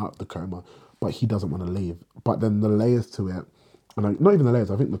get him out of the coma, but he doesn't want to leave. But then the layers to it, and not even the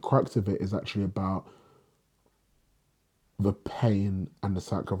layers, I think the crux of it is actually about the pain and the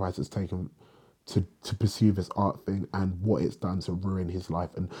sacrifice it's taken to pursue this art thing, and what it's done to ruin his life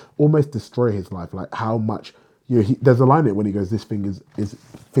and almost destroy his life. Like, how much, there's a line in it when he goes, "This thing is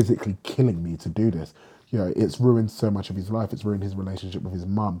physically killing me to do this." It's ruined so much of his life. It's ruined his relationship with his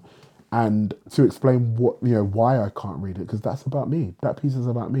mum. And to explain why I can't read it, because that's about me. That piece is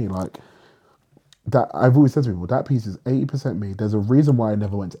about me. Like, that I've always said to people, that piece is 80% me. There's a reason why I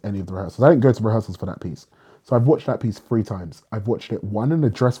never went to any of the rehearsals. I didn't go to rehearsals for that piece. So I've watched that piece 3 times. I've watched it one in a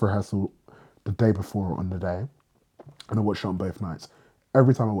dress rehearsal the day before or on the day, and I watched it on both nights.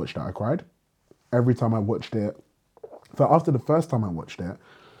 Every time I watched it, I cried. Every time I watched it, so after the first time I watched it,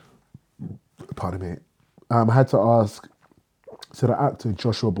 pardon me, I had to ask, so the actor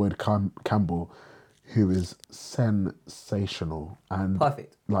Joshua Boyd Campbell, who is sensational and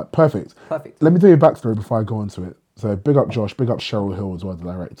Perfect. like perfect. Perfect. Let me tell you a backstory before I go into it. So big up Josh, big up Cheryl Hill as well, the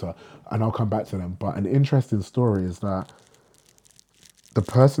director, and I'll come back to them. But an interesting story is that the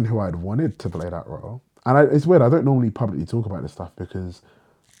person who I'd wanted to play that role, and it's weird, I don't normally publicly talk about this stuff because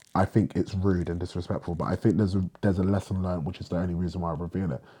I think it's rude and disrespectful, but I think there's a lesson learned, which is the only reason why I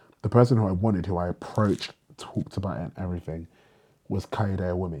reveal it. The person who I wanted, who I approached, talked about it and everything, was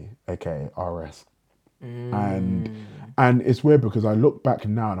Adeyemi, aka RS. And it's weird because I look back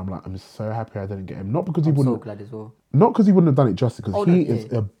now and I'm like, I'm so happy I didn't get him. Not because he I'm so wouldn't, glad as well. not because he wouldn't have done it justice, because Oh, he no, is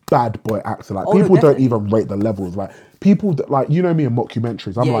yeah. a bad boy actor. Like Oh, no, people don't definitely. even rate the levels. Like people that, like, you know me in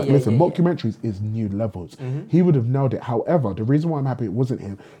mockumentaries. I'm Yeah, like, yeah, listen, yeah, yeah. mockumentaries is new levels. He would have nailed it. However, the reason why I'm happy it wasn't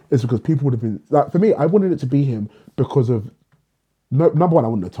him is because people would have been like, for me, I wanted it to be him because of no, number one, I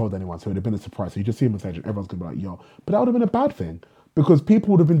wouldn't have told anyone, so it would have been a surprise. So you just see him on stage and everyone's gonna be like, yo. But that would have been a bad thing. Because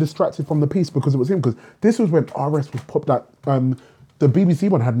people would have been distracted from the piece because it was him. Because this was when RS was popped that the BBC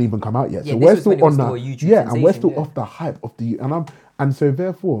one hadn't even come out yet. Yeah, So this we're was when still it was on still that. a YouTube Yeah, and we're sensation, still yeah. off the hype of the and so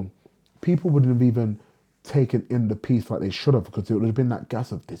therefore people wouldn't have even taken in the piece like they should have, because it would have been that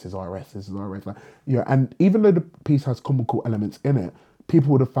gas of this is RS. Like, yeah, and even though the piece has comical elements in it,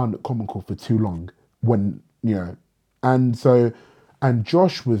 people would have found it comical for too long when, and so, and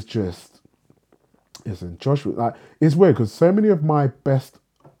Josh was just, listen, Josh was like, it's weird because so many of my best,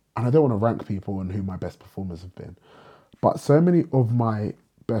 and I don't want to rank people on who my best performers have been, but so many of my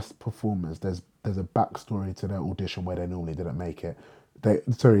best performers, there's a backstory to their audition where they normally didn't make it. They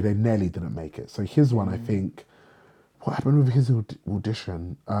nearly didn't make it. So his one, I think, what happened with his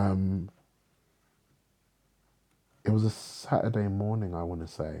audition? It was a Saturday morning, I want to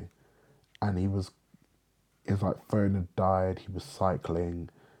say, and his like phone had died. He was cycling,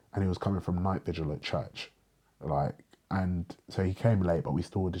 and he was coming from night vigil at church, like, and so he came late, but we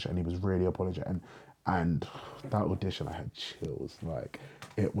still auditioned, and he was really apologetic. And that audition, I had chills. Like,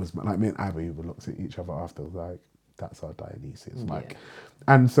 it was like me and Abby we looked at each other after, like, that's our Dionysus, like,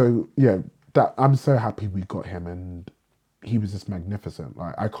 and so yeah, that I'm so happy we got him, and he was just magnificent.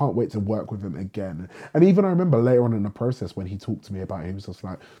 Like, I can't wait to work with him again. And even I remember later on in the process when he talked to me about it, he was just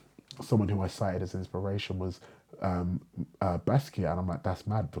like, someone who I cited as inspiration was Basquiat, and I'm like, that's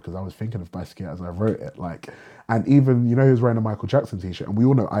mad, because I was thinking of Basquiat as I wrote it. Like, and even, he was wearing a Michael Jackson t-shirt, and we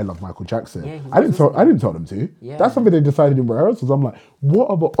all know I love Michael Jackson. Yeah, he I didn't was, tell wasn't he? I didn't tell them to. Yeah. That's something they decided in rehearsals. I'm like, what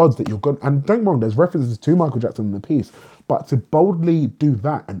are the odds that you're going? And don't get me wrong, there's references to Michael Jackson in the piece, but to boldly do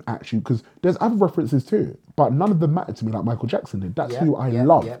that and actually, because there's other references too, but none of them matter to me like Michael Jackson did. That's who I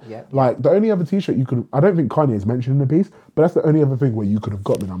love. Like, the only other t-shirt you could, I don't think Kanye is mentioned in the piece, but that's the only other thing where you could have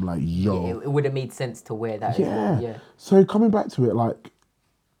got me. And I'm like, yo. Yeah, it would have made sense to wear that as well. Yeah. So coming back to it, like,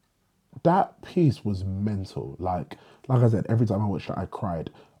 that piece was mental. Like I said, every time I watched it, I cried.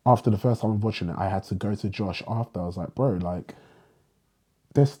 After the first time I was watching it, I had to go to Josh after. I was like, bro, like,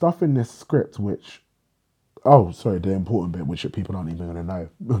 there's stuff in this script which, oh, sorry, the important bit, which people aren't even going to know.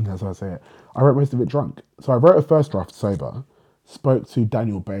 That's how I say it. I wrote most of it drunk. So I wrote a first draft sober, spoke to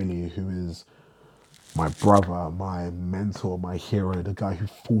Daniel Bailey, who is my brother, my mentor, my hero, the guy who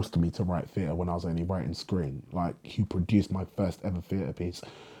forced me to write theatre when I was only writing screen, like, who produced my first ever theatre piece.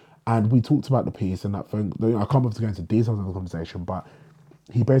 And we talked about the piece and that phone. I can't bother to go into details of the conversation, but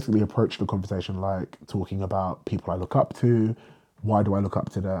he basically approached the conversation like talking about people I look up to. Why do I look up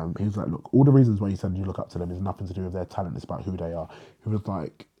to them? He was like, look, all the reasons why you said you look up to them is nothing to do with their talent. It's about who they are. He was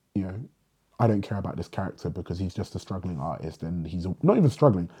like, I don't care about this character because he's just a struggling artist, and he's not even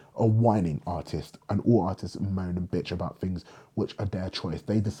struggling, a whining artist. And all artists moan and bitch about things which are their choice.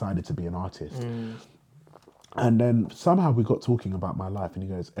 They decided to be an artist. And then somehow we got talking about my life, and he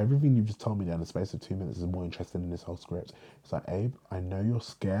goes, everything you've just told me there in the space of 2 minutes is more interesting than this whole script. It's like, Abe, I know you're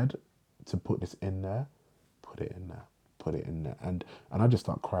scared to put this in there. Put it in there. Put it in there. And I just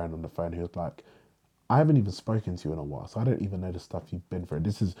start crying on the phone. He was like, I haven't even spoken to you in a while, so I don't even know the stuff you've been through.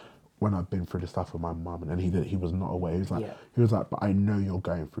 This is when I've been through the stuff with my mum, and he was not aware. He was like, but I know you're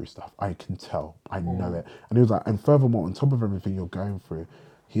going through stuff. I can tell. I know it. And he was like, and furthermore, on top of everything you're going through,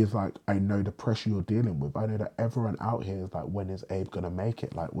 he's like, I know the pressure you're dealing with. I know that everyone out here is like, when is Abe gonna make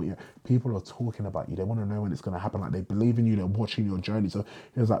it? Like, people are talking about you. They want to know when it's gonna happen. Like, they believe in you. They're watching your journey. So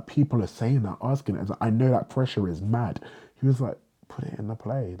he was like, people are saying that, asking it. Like, I know that pressure is mad. He was like, put it in the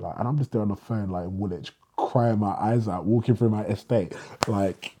play. Like, and I'm just there on the phone, like in Woolwich, crying my eyes out, walking through my estate,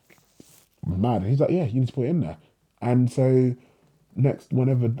 like mad. And he's like, yeah, you need to put it in there. And so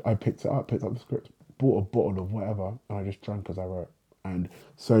whenever I picked up the script, bought a bottle of whatever, and I just drank as I wrote. And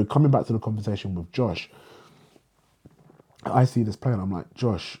so coming back to the conversation with Josh, I see this play and I'm like,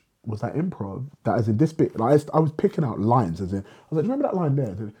 Josh, was that improv? That is in this bit. Like, I was picking out lines as in, I was like, do you remember that line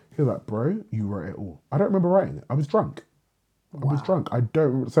there? He was like, bro, you wrote it all. I don't remember writing it. I was drunk. I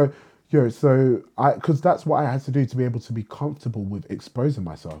don't. So, because that's what I had to do to be able to be comfortable with exposing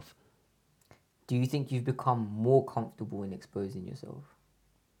myself. Do you think you've become more comfortable in exposing yourself?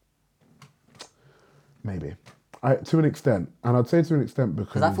 Maybe. To an extent. And I'd say to an extent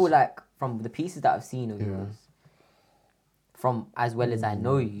because I feel like from the pieces that I've seen of yours, from as well as I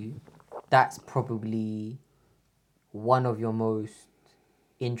know you, that's probably one of your most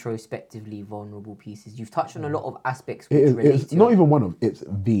introspectively vulnerable pieces. You've touched on a lot of aspects which relate it's to not even one of, it's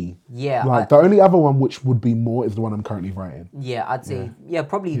the. Yeah. Like, the only other one which would be more is the one I'm currently writing. Yeah, I'd say,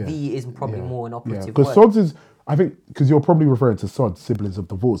 probably the is probably more an operative word. Because Sods is, I think, because you're probably referring to Sods, Siblings of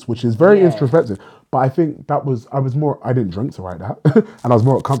Divorce, which is very introspective. But I think I didn't drink to write that. And I was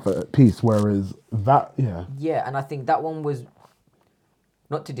more at comfort at peace, whereas that, Yeah, and I think that one was,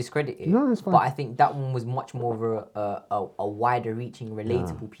 not to discredit it, no, it's fine. but I think that one was much more of a wider reaching,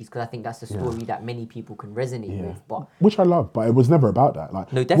 relatable piece, because I think that's a story that many people can resonate with. But which I love, but it was never about that.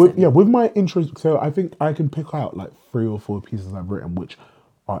 Like, no, definitely. With my intro, so I think I can pick out like 3 or 4 pieces I've written which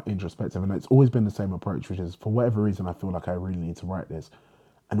are introspective, and it's always been the same approach, which is for whatever reason I feel like I really need to write this,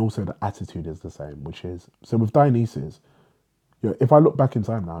 and also the attitude is the same, which is so with Dionysus. If I look back in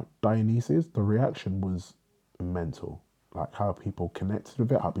time now, Dionysus, the reaction was mental. Like how people connected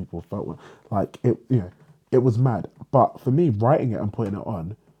with it, how people felt, like it. It was mad. But for me, writing it and putting it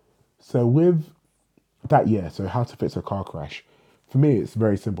on, so with that, so how to fix a car crash, for me, it's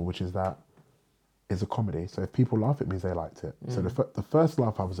very simple, which is that it's a comedy. So if people laugh, it means they liked it. So the first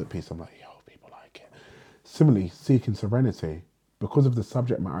laugh, I was at peace. I'm like, yo, people like it. Similarly, Seeking Serenity, because of the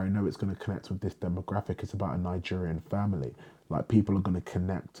subject matter, I know it's going to connect with this demographic. It's about a Nigerian family. Like, people are going to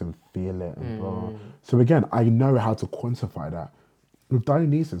connect and feel it and blah. So again, I know how to quantify that. With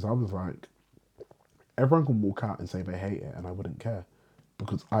Dionysus, I was like, everyone can walk out and say they hate it and I wouldn't care,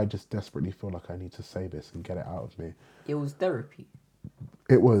 because I just desperately feel like I need to say this and get it out of me. it was therapy.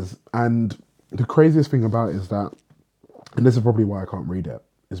 It was. And the craziest thing about it is that, and this is probably why I can't read it,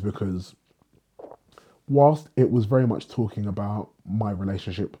 is because whilst it was very much talking about my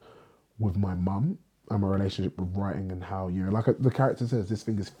relationship with my mum and my relationship with writing and how, like the character says, this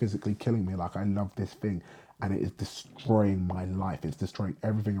thing is physically killing me. Like, I love this thing and it is destroying my life. It's destroying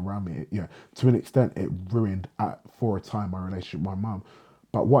everything around me. To an extent, it ruined for a time my relationship with my mum.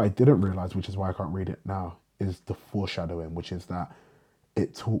 But what I didn't realise, which is why I can't read it now, is the foreshadowing, which is that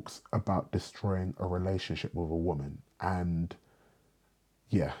it talks about destroying a relationship with a woman. And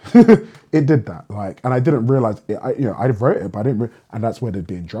it did that. Like, and I didn't realize it. I wrote it, but I didn't. And that's where the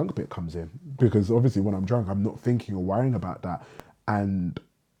being drunk bit comes in, because obviously when I'm drunk, I'm not thinking or worrying about that. And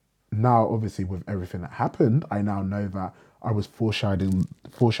now, obviously, with everything that happened, I now know that I was foreshadowing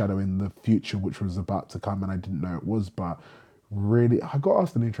the future, which was about to come, and I didn't know it was. But really, I got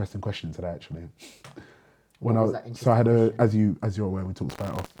asked an interesting question today, actually. So I had as you're aware, we talked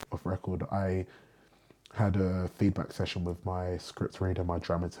about it off record. I had a feedback session with my script reader, my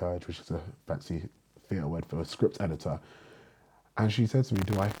dramaturge, which is a fancy theatre word for a script editor. And she said to me,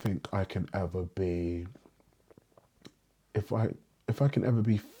 do I think I can ever be, if I can ever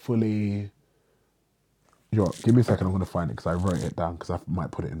be fully, give me a second, I'm going to find it because I wrote it down because I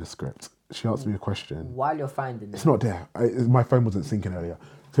might put it in the script. She asked me a question. While you're finding it. It's not there. My phone wasn't syncing earlier.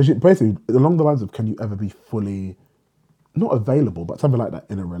 So she basically, along the lines of, can you ever be fully, not available, but something like that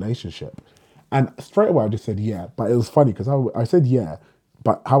in a relationship? And straight away I just said yeah, but it was funny because I said yeah,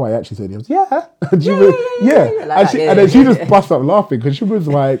 but how I actually said it was yeah. And she and then she just bust up laughing because she was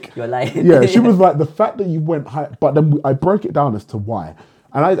like, you're lying. Yeah, she was like, the fact that you went high, but then I broke it down as to why.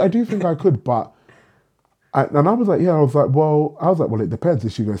 And I do think I could, but I was like, yeah, I was like, well, it depends.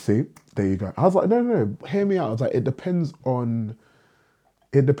 And she goes, see, there you go. I was like, no, hear me out. I was like, it depends on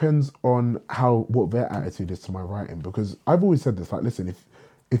what their attitude is to my writing, because I've always said this, like, listen,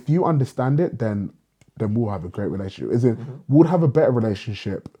 if you understand it, then we'll have a great relationship. We'll have a better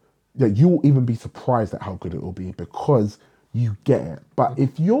relationship. Yeah, you'll even be surprised at how good it will be because you get it. But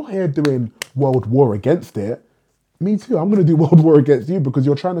if you're here doing World War against it, me too. I'm going to do World War against you because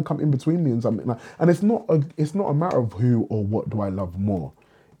you're trying to come in between me and something like. And it's not a matter of who or what do I love more.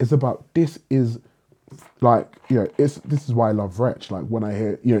 It's about this is like, this is why I love Wretch. Like when I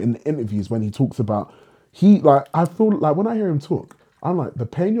hear in the interviews when he talks about I feel like when I hear him talk, I'm like, the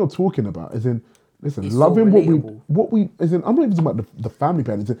pain you're talking about is in, listen, It's so loving relatable. what we, is in, I'm not even talking about the family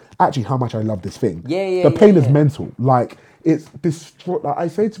pain, it's in actually how much I love this thing. Yeah, The pain is yeah. mental. Like, it's destroyed, like I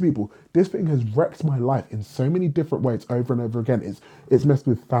say to people, this thing has wrecked my life in so many different ways over and over again. It's messed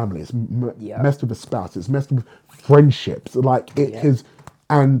with family, it's Yeah. messed with a spouse, it's messed with friendships. Like, it Yeah. has,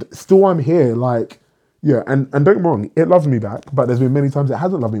 and still I'm here, like, yeah, and don't get me wrong, it loves me back, but there's been many times it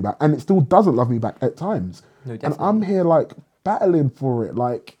hasn't loved me back, and it still doesn't love me back at times. No, And I'm definitely. here like battling for it,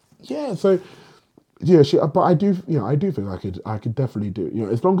 like, yeah. So, yeah, shit. But I do, I do think I could definitely do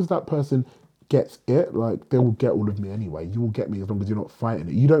it. As long as that person gets it, like they will get all of me anyway. You will get me as long as you're not fighting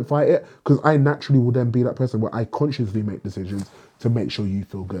it. You don't fight it because I naturally will then be that person where I consciously make decisions to make sure you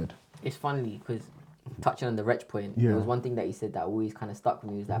feel good. It's funny because touching on the Wretch point, Yeah. there was one thing that he said that always kind of stuck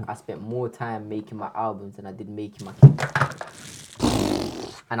with me. It was like, I spent more time making my albums than I did making my kids.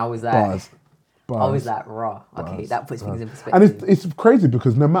 And I was like, Bars. I was like, raw. Okay, Bars, that puts bars. things in And perspective. it's crazy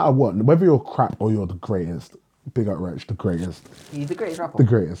because no matter what, whether you're crap or you're the greatest, big up Rich, the greatest. He's the greatest rapper. The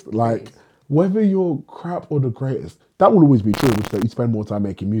greatest. Like, Greatest. whether you're crap or the greatest, that will always be true, which is that you spend more time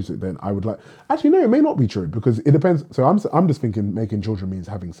making music than I would like. Actually, no, it may not be true because it depends. So I'm just thinking making children means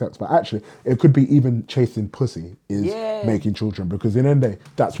having sex, but actually, it could be even chasing pussy is Yeah. making children because in the end of the day,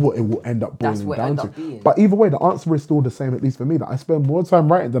 that's what it will end up That's boiling what it down end to. up being. But either way, the answer is still the same, at least for me, that I spend more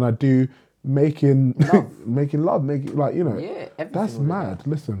time writing than I do making Love. making love, making like, Yeah, everything that's with mad. that.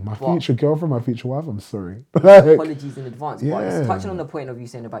 Listen, my But- future girlfriend, my future wife, I'm sorry. Apologies in advance. But Yeah. it's touching on the point of you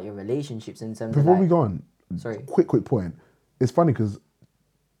saying about your relationships in terms Before of we like, go on, Sorry. quick point. It's funny because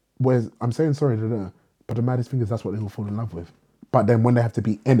I'm saying sorry to them, but the maddest thing is that's what they all fall in love with. But then when they have to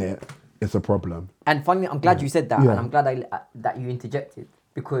be in it, it's a problem. And finally, I'm glad you said that, Yeah. and I'm glad that you interjected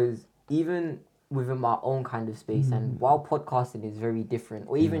because even within my own kind of space, and while podcasting is very different,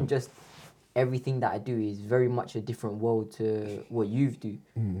 or even just everything that I do is very much a different world to what you do.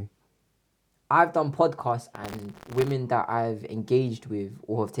 I've done podcasts, and women that I've engaged with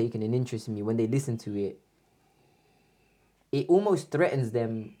or have taken an interest in me, when they listen to it, it almost threatens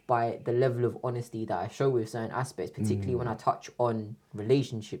them by the level of honesty that I show with certain aspects, particularly when I touch on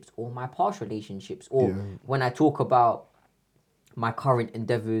relationships or my past relationships, or Yeah. when I talk about my current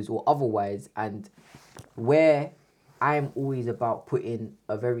endeavours or otherwise, and where I'm always about putting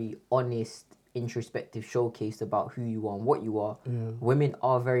a very honest, introspective showcase about who you are and what you are. Women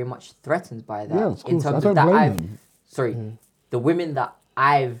are very much threatened by that. Yeah, of In course. I terms don't of that, blame them. sorry, the women that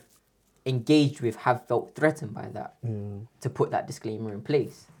I've engaged with have felt threatened by that, to put that disclaimer in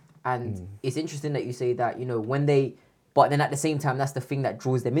place. And it's interesting that you say that, when they, but then at the same time, that's the thing that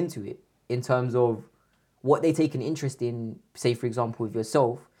draws them into it in terms of what they take an interest in, say, for example, with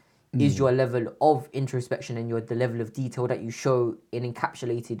yourself, is your level of introspection and the level of detail that you show and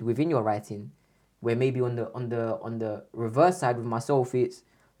encapsulated within your writing. Where maybe on the reverse side with myself, it's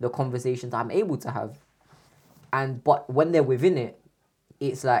the conversations I'm able to have. But when they're within it,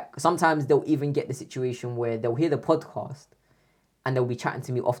 it's like sometimes they'll even get the situation where they'll hear the podcast and they'll be chatting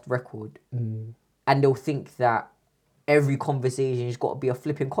to me off the record, and they'll think that every conversation has got to be a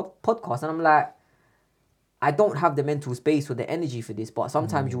flipping podcast. And I'm like, I don't have the mental space or the energy for this, but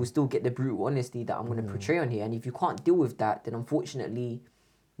sometimes you will still get the brutal honesty that I'm going to portray on here. And if you can't deal with that, then unfortunately,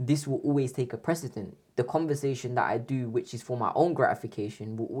 this will always take a precedent. The conversation that I do, which is for my own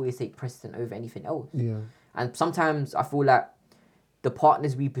gratification, will always take precedent over anything else. Yeah. And sometimes I feel like the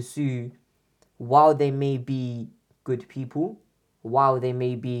partners we pursue, while they may be good people, while they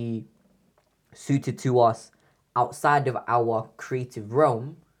may be suited to us outside of our creative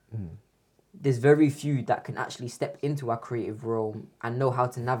realm, there's very few that can actually step into our creative realm and know how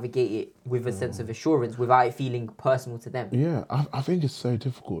to navigate it with a sense of assurance without it feeling personal to them. Yeah, I think it's so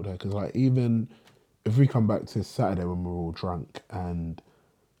difficult there because, like, even if we come back to Saturday when we're all drunk and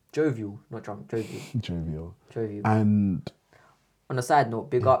Jovial, not drunk, jovial, jovial. and On a side note,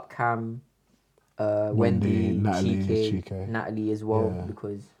 big up Cam, Wendy, Natalie, Chike, Natalie as well, Yeah.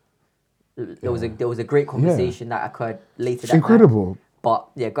 because there was a great conversation that occurred later that incredible. night. But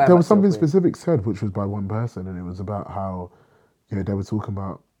yeah, go ahead. There was something specific said, which was by one person, and it was about how, they were talking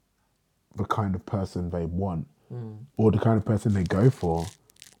about the kind of person they want, or the kind of person they go for,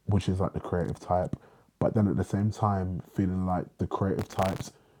 which is like the creative type. But then at the same time, feeling like the creative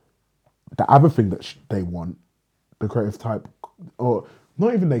types, the other thing that they want, the creative type, or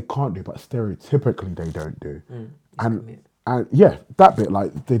not even they can't do, but stereotypically they don't do. And yeah, that bit,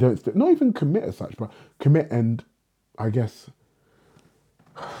 like they don't, not even commit as such, but commit and I guess,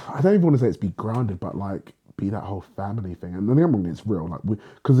 I don't even want to say it's be grounded, but like be that whole family thing. And the other one, it's real, like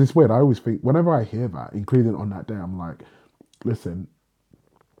because it's weird. I always think whenever I hear that, including on that day, I'm like, listen,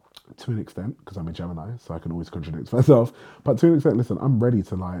 to an extent, because I'm a Gemini, so I can always contradict myself. But to an extent, listen, I'm ready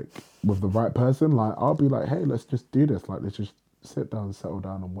to like, with the right person, like I'll be like, hey, let's just do this. Like, let's just sit down, settle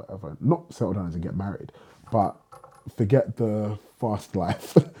down, and whatever. Not settle down as in get married, but forget the fast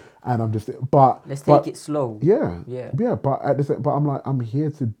life. And I'm just, but Let's take it slow. Yeah, Yeah. yeah. But at the same, but I'm like, I'm here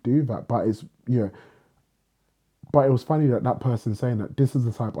to do that. But it's But it was funny that person saying that this is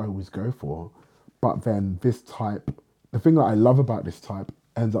the type I always go for, but then this type, the thing that I love about this type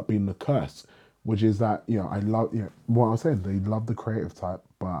ends up being the curse, which is that, I love, what I was saying, they love the creative type,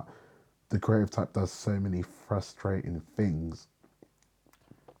 but the creative type does so many frustrating things.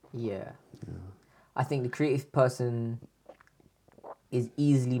 Yeah. I think the creative person is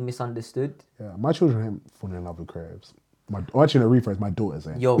easily misunderstood. Yeah, my children ain't falling in love with creatives. Actually, no, rephrase, my daughter's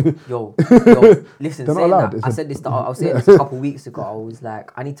ain't. Yo, listen, They're not saying allowed. that, I said this, I was saying this a couple of weeks ago, I was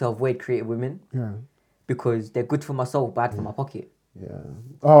like, I need to avoid creative women Yeah. because they're good for my soul, bad for my pocket. Yeah.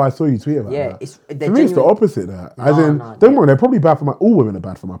 Oh, I saw you tweet about Yeah, that. they're For me, it's the genuine- opposite. That No, as in, no, don't worry, they're probably bad for all women are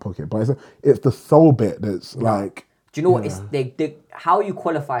bad for my pocket, but it's the soul bit that's like. Do you know what? It's how you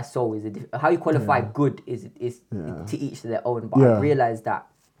qualify soul is how you qualify good is to each their own. But I realized that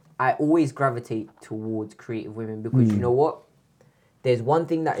I always gravitate towards creative women because you know what? There's one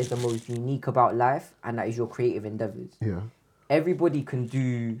thing that is the most unique about life, and that is your creative endeavours. Yeah. Everybody can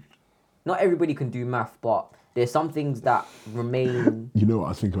do, not everybody can do math, but there's some things that remain. You know what I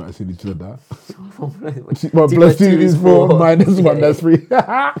was thinking about as soon as you said that? Well, plus 2 is 4, minus 1, that's 3.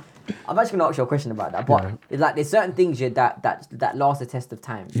 I'm actually gonna ask you a question about that, but it's like there's certain things that last a test of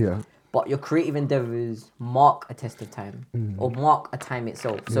time. Yeah. But your creative endeavours mark a test of time or mark a time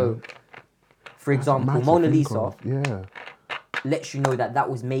itself. So, for example, Mona Lisa lets you know that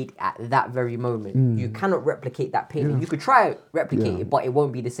was made at that very moment. You cannot replicate that painting. You could try replicate it, but it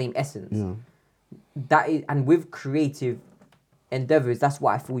won't be the same essence. That is, and with creative endeavours, that's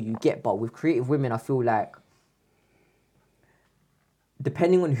what I feel you get. But with creative women, I feel like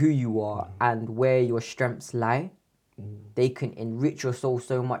depending on who you are and where your strengths lie, they can enrich your soul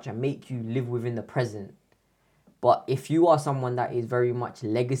so much and make you live within the present. But if you are someone that is very much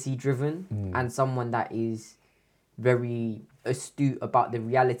legacy driven and someone that is very astute about the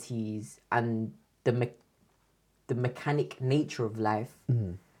realities and the mechanic nature of life,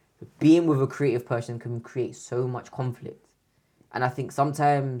 being with a creative person can create so much conflict. And I think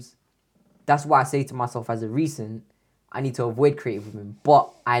sometimes that's why I say to myself as a recent, I need to avoid creative women.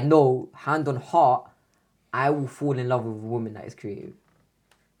 But I know, hand on heart, I will fall in love with a woman that is creative.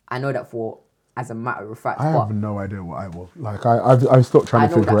 I know that as a matter of fact. I have no idea what I will. Like, I've stopped trying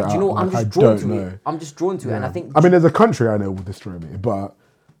to figure it out. Do you know what? Like, I'm just drawn to it. I'm just drawn to it. And I think... there's a country I know will destroy me, but...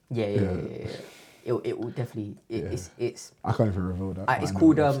 Yeah. It will definitely... It's I can't even reveal that. It's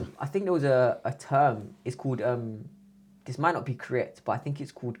called... I think there was a term. It's called... this might not be correct, but I think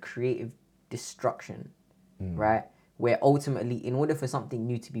it's called creative destruction. Right? Where ultimately, in order for something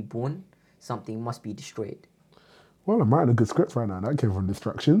new to be born, something must be destroyed. Well, I'm writing a good script right now. That came from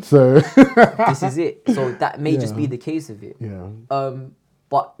destruction, so... This is it. So that may just be the case of it. Yeah.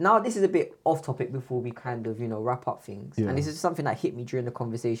 But now this is a bit off topic before we kind of, wrap up things. Yeah. And this is something that hit me during the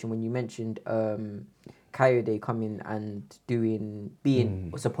conversation when you mentioned Coyote coming and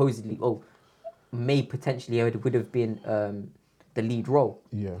being supposedly, may potentially would have been the lead role.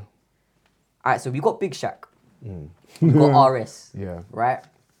 Yeah. All right, so we got Big Shaq. We got RS. Yeah. Right?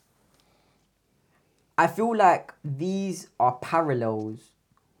 I feel like these are parallels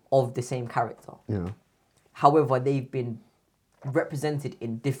of the same character. Yeah. However, they've been represented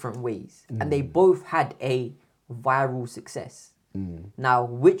in different ways. And they both had a viral success. Now,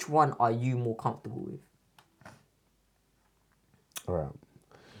 which one are you more comfortable with? All right.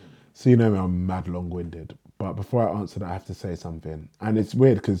 So you know me, I'm mad long-winded. But before I answer that, I have to say something. And it's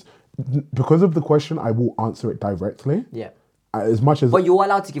weird because of the question, I will answer it directly. Yeah. As much as... But you're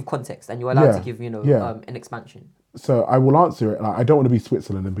allowed to give context and you're allowed to give, an expansion. So I will answer it. Like, I don't want to be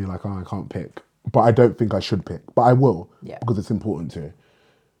Switzerland and be like, I can't pick. But I don't think I should pick. But I will. Yeah. Because it's important to.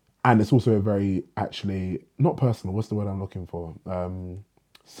 And it's also a very, actually, not personal. What's the word I'm looking for?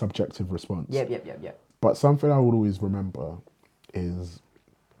 Subjective response. Yep. But something I would always remember is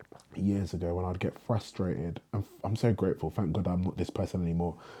years ago when I'd get frustrated. And I'm so grateful. Thank God I'm not this person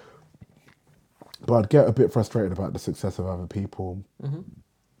anymore. But I'd get a bit frustrated about the success of other people.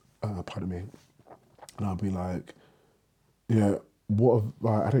 Pardon me. And I'd be like, I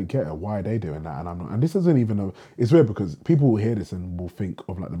don't get it. Why are they doing that? And I'm not. And this isn't even it's weird because people will hear this and will think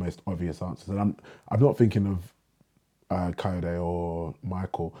of like the most obvious answers. And I'm not thinking of Coyote or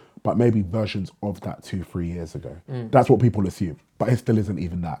Michael, but maybe versions of that 2-3 years ago. That's what people assume. But it still isn't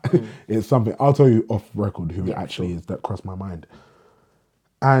even that. It's something, I'll tell you off record who it actually is that crossed my mind.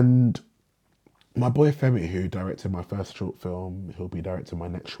 And my boy Femi, who directed my first short film, he'll be directing my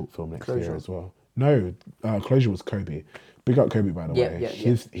next short film next Closure. year as well. No, Closure was Kobe. Big up Kobe, by the Yeah, way. yeah,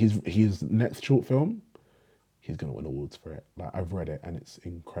 yeah. His next short film, he's gonna win awards for it. Like, I've read it and it's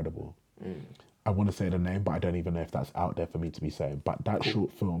incredible. I want to say the name, but I don't even know if that's out there for me to be saying. But that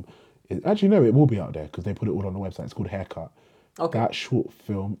short film, actually no, it will be out there because they put it all on the website. It's called Haircut. Okay. That short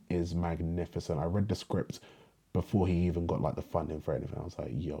film is magnificent. I read the script before he even got like the funding for anything. I was like,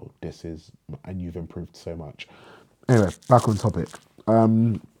 yo, this is, and you've improved so much. Anyway, back on topic.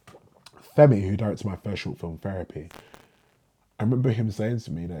 Femi, who directed my first short film, Therapy, I remember him saying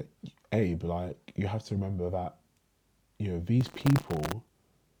to me that, Abe, like, you have to remember that, you know, these people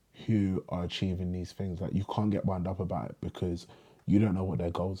who are achieving these things, like, you can't get wound up about it because you don't know what their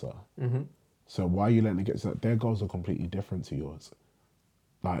goals are. Mm-hmm. So why are you letting it get to that? Their goals are completely different to yours.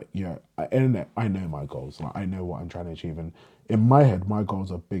 Like, yeah, internet, I know my goals. Like, I know what I'm trying to achieve. And in my head, my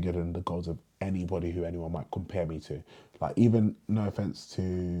goals are bigger than the goals of anybody who anyone might compare me to. Like, even, no offense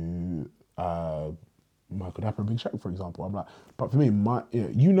to Michael Dapper and Big Shaq, for example. I'm like, but for me,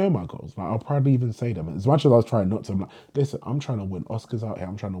 you know my goals. Like, I'll probably even say them. As much as I was trying not to, I'm like, listen, I'm trying to win Oscars out here.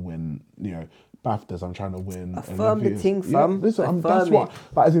 I'm trying to win, you know, BAFTAs. I'm trying to win. Affirm the Olympias. thing, Yeah, fam. listen, that's Affirm what, it.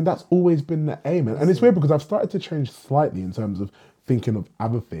 like, as in, that's always been the aim. And it's weird because I've started to change slightly in terms of thinking of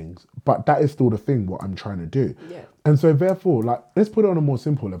other things, but that is still the thing, what I'm trying to do. Yeah. And so therefore, like, let's put it on a more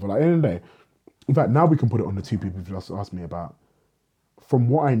simple level. Like, at the end of the day, in fact, now we can put it on the two people you've just asked me about. From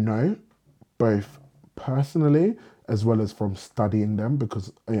what I know, both personally as well as from studying them,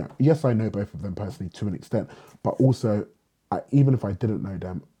 because yes, I know both of them personally to an extent, but also, even if I didn't know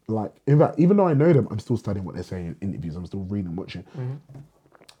them, like, in fact, even though I know them, I'm still studying what they're saying in interviews. I'm still reading, watching.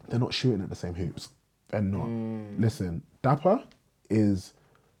 They're not shooting at the same hoops. They're not. Listen, Dapper is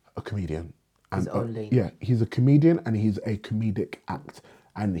a comedian. His own lane. Yeah, he's a comedian and he's a comedic act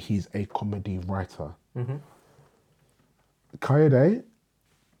and he's a comedy writer. Kayode,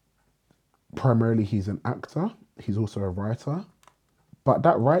 primarily he's an actor. He's also a writer. But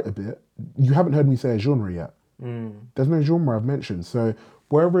that writer bit, you haven't heard me say a genre yet. There's no genre I've mentioned. So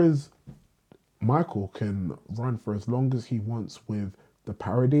whereas Michael can run for as long as he wants with the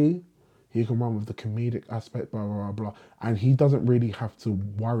parody, he can run with the comedic aspect, blah, blah, blah, blah. And he doesn't really have to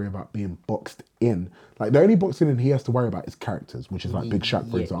worry about being boxed in. Like, the only boxing in he has to worry about is characters, which is like Big Shaq,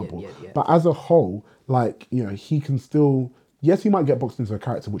 for example. Yeah. But as a whole, like, you know, he can still, yes, he might get boxed into a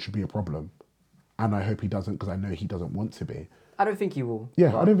character, which would be a problem. And I hope he doesn't, because I know he doesn't want to be. I don't think he will.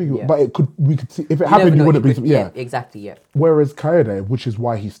 Yeah, I don't think he will. yeah. But we could see, if it You happened, never he know, wouldn't could- be, yeah. Exactly, yeah. Whereas Kayode, which is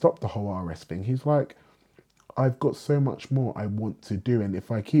why he stopped the whole RS thing, he's like, I've got so much more I want to do. And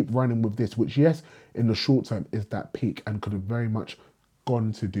if I keep running with this, which, yes, in the short term is that peak and could have very much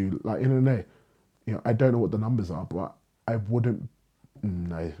gone to do, like, in a day, you know, I don't know what the numbers are, but I wouldn't,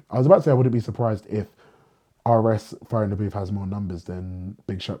 no. I was about to say I wouldn't be surprised if RS Fire in the Booth has more numbers than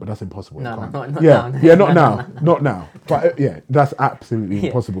Big Shot, but that's impossible. No, It can't. not yeah, now. yeah, not now, not now. But yeah, that's absolutely Yeah,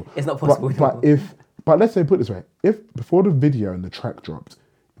 impossible. it's not possible But anymore. but let's say, put it this way, if before the video and the track dropped,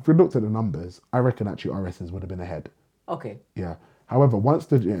 if we looked at the numbers, I reckon actually RSs would have been ahead. Okay. Yeah. However, once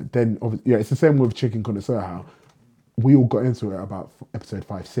then obviously, it's the same with Chicken Connoisseur. How we all got into it about episode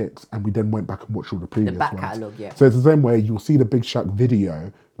 5, 6, and we then went back and watched all the previous back ones. catalogue, yeah. So it's the same way you'll see the Big Shaq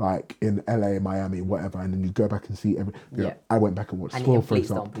video like in LA, Miami, whatever, and then you go back and see every. You know, Yeah. I went back and watched And Swirl, in for plate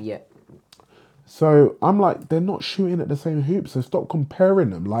example. sample, yeah. So I'm like, they're not shooting at the same hoops, so stop comparing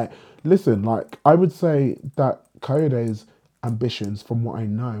them. Like, listen, like, I would say that Kayode's ambitions, from what I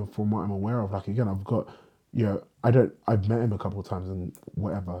know, from what I'm aware of, like, again, I've got, you know, I've met him a couple of times and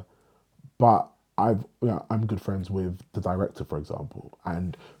whatever, but I'm good friends with the director, for example,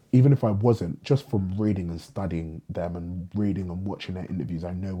 and even if I wasn't, just from reading and studying them and reading and watching their interviews,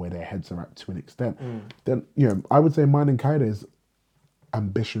 I know where their heads are at to an extent. Then, you know, I would say mine and Kayode's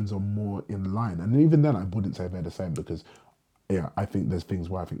ambitions are more in line, and even then I wouldn't say they're the same, because yeah, I think there's things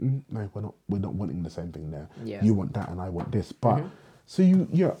where I think no, we're not wanting the same thing there. Yeah. You want that and I want this, but so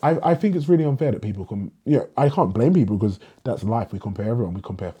I think it's really unfair that people can, I can't blame people, because that's life. We compare everyone. We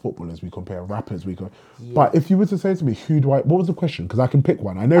compare footballers, we compare rappers, but if you were to say to me, what was the question, because I can pick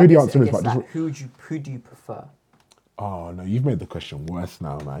one, I know who the answer is, but like, who do you prefer? Oh no, you've made the question worse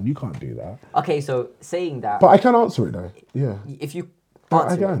now, man. You can't do that. Okay, so saying that, But I can answer it though. Yeah. if you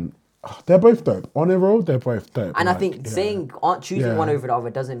But answer it, again, they're both dope. On a roll, they're both dope. and I like, think yeah. choosing Yeah. one over the other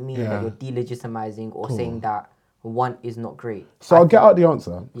doesn't mean Yeah. that you're delegitimizing or saying that one is not great. So I'll get out the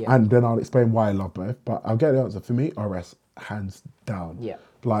answer, Yeah. and then I'll explain why I love both. But I'll get the answer. For me, RS, hands down. Yeah.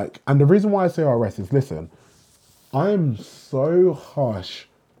 Like, and the reason why I say RS is, listen, I am so harsh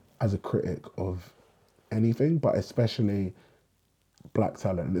as a critic of anything, but especially black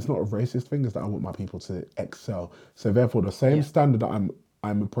talent, and it's not a racist thing. It's that I want my people to excel. So therefore, the same standard that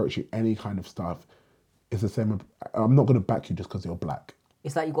I'm approaching any kind of stuff is the same. I'm not going to back you just because you're black.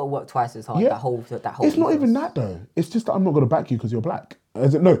 It's like you got to work twice as hard. Yeah. That whole. It's not even that though. It's just that I'm not going to back you because you're black.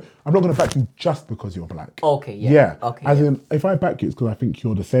 As in, no, I'm not going to back you just because you're black. Okay. Yeah. Yeah. Okay. As in, if I back you, it's because I think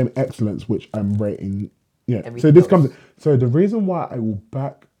you're the same excellence which I'm rating. Yeah. Everything So this else. comes. So the reason why I will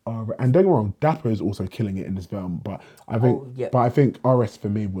back and don't get me wrong, Dapper is also killing it in this film, but I think RS for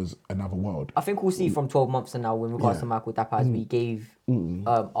me was another world. I think we'll see from 12 months and now in regards to Michael Dapper as we gave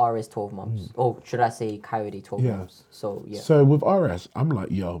RS 12 months. Or should I say Coyote 12 months? So, yeah. So with RS, I'm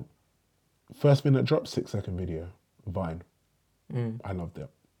like, yo, first minute drop, 6-second video, Vine. I loved it.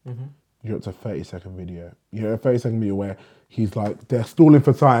 You dropped a 30-second video. You know, a 30-second video where he's like, they're stalling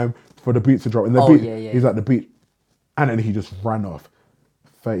for time for the beat to drop. And the beat, he's like, the beat. And then he just ran off.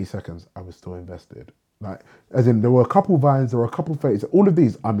 30 seconds, I was still invested. Like, as in, there were a couple Vines, there were a couple 30s. All of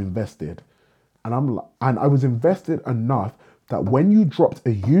these, I'm invested. And I was invested enough that when you dropped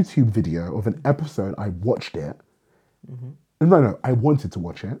a YouTube video of an episode, I watched it. No, I wanted to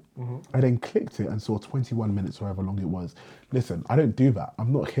watch it. I then clicked it and saw 21 minutes or however long it was. Listen, I don't do that.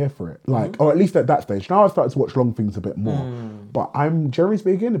 I'm not here for it. Like, or at least at that stage. Now I started to watch long things a bit more. But I'm, generally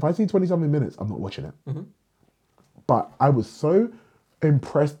speaking, if I see 20-something minutes, I'm not watching it. But I was so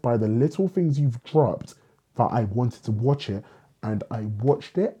impressed by the little things you've dropped that I wanted to watch it, and I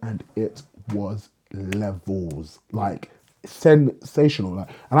watched it, and it was levels, like sensational. Like,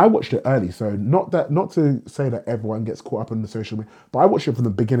 and I watched it early, so not to say that everyone gets caught up in the social media, but I watched it from the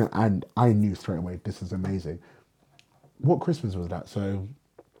beginning, and I knew straight away this is amazing. What Christmas was that? So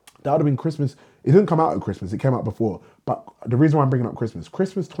that would have been Christmas. It didn't come out at Christmas; it came out before. But the reason why I'm bringing up Christmas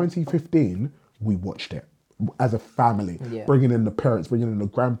 2015, we watched it as a family, bringing in the parents, bringing in the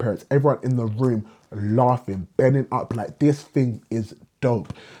grandparents, everyone in the room laughing, bending up like this thing is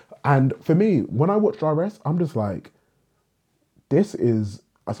dope. And for me, when I watched RS, I'm just like, this is.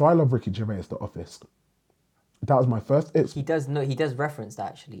 So I love Ricky Gervais, The Office. That was my first. He does reference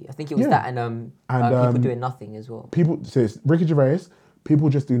that actually. I think it was that and People Doing Nothing as well. So it's Ricky Gervais, People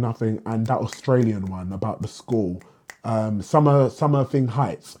Just Do Nothing, and that Australian one about the school, Summer Thing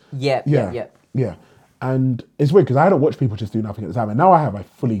Heights. Yeah. And it's weird because I don't watch People Just Do Nothing at the time, and now I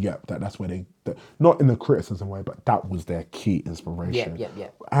fully get that that's where not in the criticism way, but that was their key inspiration. Yeah.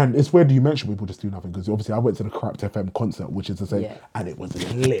 And it's weird you mention People Just Do Nothing because obviously I went to the Corrupt FM concert, which is the same, and it was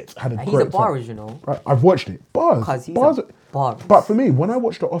lit. He's a bars, you know. Right, I've watched it. Bars. Bars. But for me, when I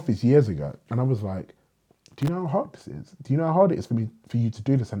watched The Office years ago, and I was like, do you know how hard this is? Do you know how hard it is for you to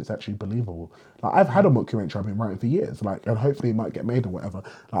do this and it's actually believable? Like, I've had a mockumentary I've been writing for years, like, and hopefully it might get made or whatever.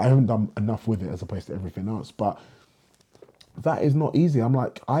 Like, I haven't done enough with it as opposed to everything else, but that is not easy. I'm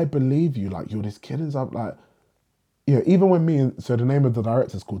like, I believe you. Like, you're this kid and stuff. Like, even when so the name of the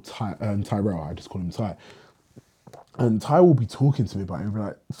director is called Tyrell. I just call him Ty. And Ty will be talking to me about it and be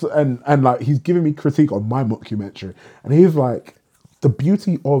like, and like he's giving me critique on my mockumentary, and he's like, the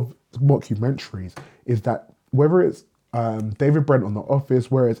beauty of mockumentaries is that whether it's David Brent on The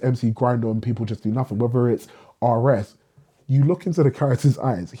Office, whether it's MC Grinder on People Just Do Nothing, whether it's RS, you look into the character's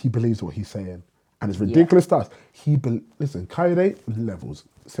eyes, he believes what he's saying. And it's ridiculous to us. Listen, Coyote, levels,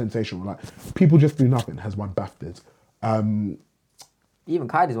 sensational. Like, People Just Do Nothing has won BAFTAs. Even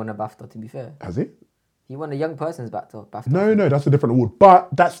Coyote's won a BAFTA, to be fair. Has he? He won a young person's BAFTA. No, that's a different award. But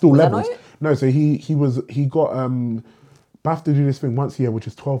that's still levels. That not it? No, so he got BAFTA do this thing once a year, which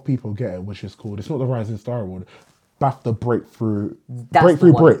is 12 people get it, which is called, it's not the Rising Star Award, BAFTA Breakthrough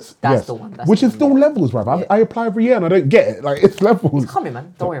Brits. That's the one. Which is still levels, bruv. I apply every year and I don't get it. Like, it's levels. It's coming,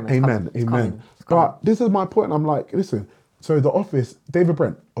 man. Don't worry, man. Amen. It's coming. But this is my point. I'm like, listen, so The Office, David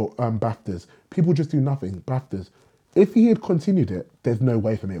Brent, BAFTAs, People Just Do Nothing, BAFTAs. If he had continued it, there's no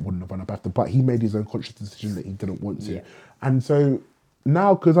way for me it wouldn't have won a BAFTA, but he made his own conscious decision that he didn't want to. And so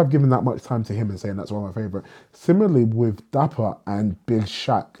now, because I've given that much time to him and saying that's one of my favourite, similarly with Dapper and Big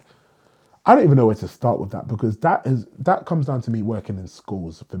Shaq, I don't even know where to start with that, because that comes down to me working in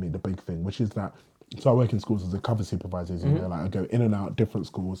schools for me, the big thing, which is that, so I work in schools as a cover supervisor, as you know, like I go in and out different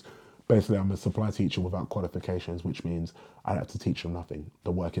schools. Basically, I'm a supply teacher without qualifications, which means I have to teach them nothing.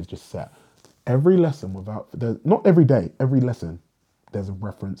 The work is just set. Every lesson not every day, every lesson, there's a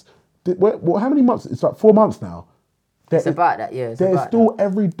reference. How many months? It's like 4 months now. It's about that, yeah. There's still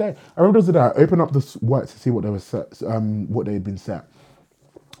every day. I remember the day I opened up this work to see what they were set, what they had been set.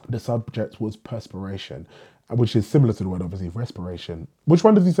 The subject was perspiration, which is similar to the word, obviously, respiration. Which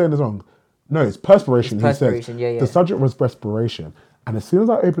one does he say in the song? No, it's perspiration. It's perspiration, he says the subject was respiration. And as soon as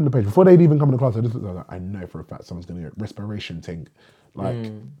I opened the page, before they'd even come into class, I was like, I know for a fact someone's going to get respiration ting. Like,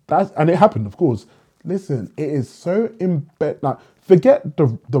 and it happened, of course. Listen, it is so embed. Like, forget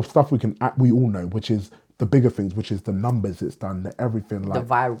the stuff we all know, which is the bigger things, which is the numbers it's done, the everything. Like,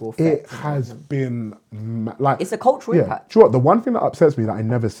 the viral effect. it has been like It's a cultural impact. Do you know what? The one thing that upsets me that I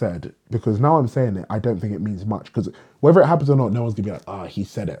never said, because now I'm saying it, I don't think it means much. Because whether it happens or not, no one's gonna be like, "Ah, he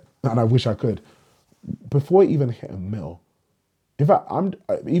said it," and I wish I could. Before it even hit a mil, in fact,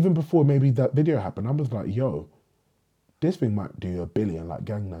 even before maybe that video happened, I was like, "Yo, this thing might do 1 billion, like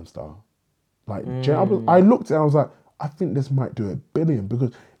Gangnam Style." Like, I looked and I was like, I think this might do 1 billion,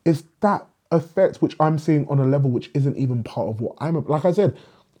 because it's that effect which I'm seeing on a level which isn't even part of what like I said,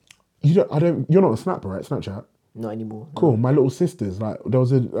 you're not a snapper, right? Snapchat? Not anymore. Cool. My little sisters, like,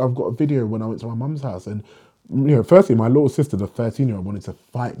 I've got a video when I went to my mum's house, and firstly, my little sister, the 13-year-old, wanted to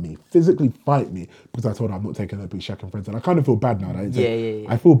fight me, physically fight me, because I told her I'm not taking her big Shaq and friends, and I kind of feel bad now. Yeah.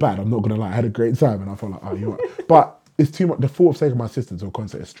 I feel bad. I'm not gonna lie. I had a great time, and I felt like, oh, you're right. But it's too much. The thought of taking my sister to a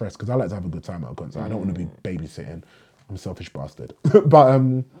concert is stress, because I like to have a good time at a concert. I don't want to be babysitting. I'm a selfish bastard. But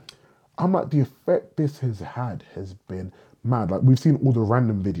I'm like, the effect this has had has been mad. Like, we've seen all the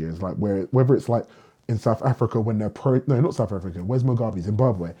random videos, like whether it's like in South Africa when they're not South Africa. Where's Mugabe?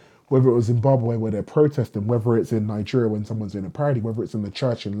 Zimbabwe. Whether it was Zimbabwe where they're protesting, whether it's in Nigeria when someone's doing a party, whether it's in the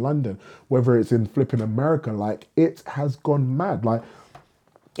church in London, whether it's in flipping America, like, it has gone mad. Like,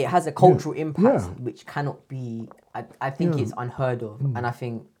 it has a cultural impact which cannot be. I think it's unheard of, and I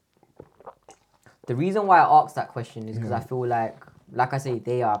think the reason why I asked that question is because I feel like I say,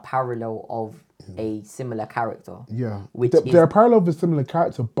 they are a parallel of a similar character. Yeah, which they're a parallel of a similar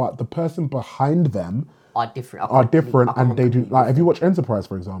character, but the person behind them are different. And they do, like, if you watch Enterprise,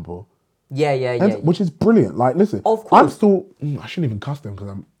 for example. Yeah. Which is brilliant. Like, listen, of course. I'm still. I shouldn't even cuss them because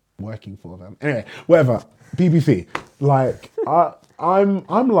I'm working for them. Anyway, whatever. BBC. Like, I'm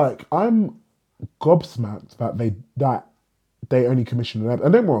gobsmacked that they only commission an episode.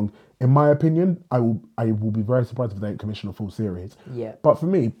 And don't get me wrong, in my opinion, I will be very surprised if they don't commission a full series. Yeah. But for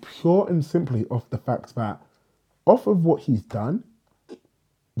me, pure and simply off the fact that, off of what he's done,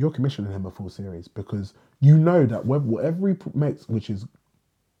 you're commissioning him a full series, because you know that whatever he makes, which is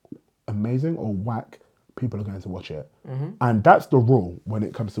amazing or whack, people are going to watch it. And that's the rule when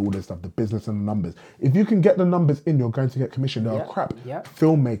it comes to all this stuff, the business and the numbers. If you can get the numbers in, you're going to get commissioned. There are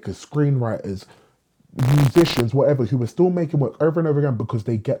filmmakers, screenwriters, musicians, whatever, who are still making work over and over again because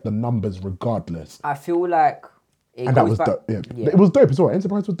they get the numbers regardless. I feel like that was dope. Yeah. It was dope as well.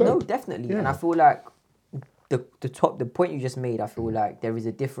 Enterprise was dope. No, definitely. Yeah. And I feel like the point you just made, I feel like there is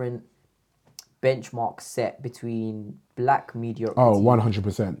a different benchmark set between black mediocrity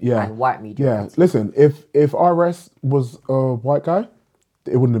 100%. Yeah. and white mediocrity. Yeah. Listen, if RS was a white guy,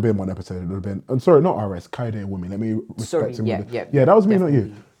 it wouldn't have been one episode. It would have been. I'm sorry, not RS. Kaide Women. Let me respect him. Yeah. That was me, definitely. not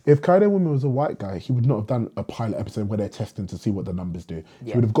you. If Kaide Women was a white guy, he would not have done a pilot episode where they're testing to see what the numbers do.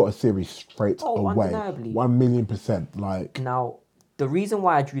 He would have got a series straight away. Undeniably. 1,000,000%. Like, now, the reason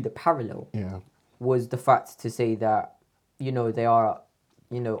why I drew the parallel was the fact to say that, they are,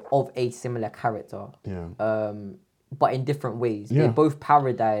 of a similar character. Yeah. But in different ways. Yeah. They both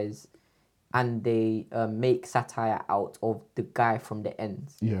parodize and they make satire out of the guy from the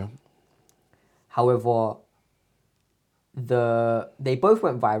ends. Yeah. However, they both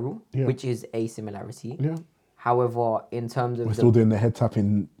went viral, which is a similarity. Yeah. However, in terms of we're still doing the head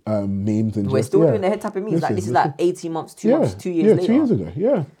tapping memes and we're still doing the head tapping memes. Like, this is like 18 months, 2 months, 2 years later. 2 years ago.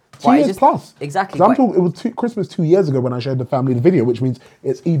 Yeah. But 2 years plus. Exactly. Because it was Christmas 2 years ago when I showed the family the video, which means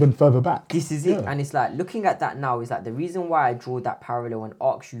it's even further back. This is it. And it's like, looking at that now, is like the reason why I draw that parallel and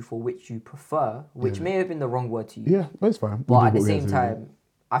ask you for which you prefer, which may have been the wrong word to you. Yeah, that's fine. But at the same time,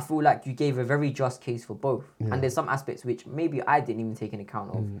 I feel like you gave a very just case for both. And there's some aspects which maybe I didn't even take into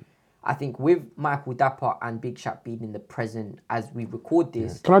account of. I think with Michael Dapper and Big Shaq being in the present as we record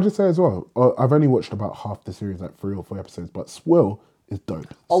this. Can I just say as well, I've only watched about half the series, like 3 or 4 episodes, but Swill is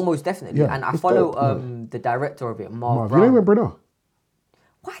dope. Almost definitely. Yeah, and I follow the director of it, Marv You know Brown. when Brunel?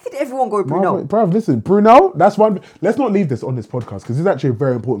 Why did everyone go Bruno? Bruv, listen, Brunel, that's one. Let's not leave this on this podcast because it's actually a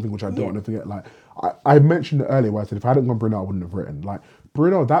very important thing which I don't want to forget. Like, I mentioned it earlier where I said if I hadn't gone Brunel, I wouldn't have written. Like,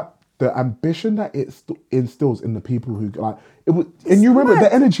 Brunel, the ambition that it instills in the people who, like, it was, and you remember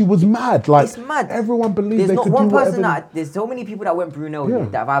the energy was mad. Like, it's mad. Everyone believed there's they not could one do person whatever. There's so many people that went Brunel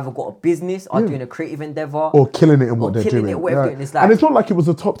that have either got a business or doing a creative endeavour or killing it in what they're doing. It's like, and it's not like it was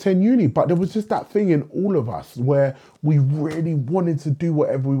a top 10 uni, but there was just that thing in all of us where we really wanted to do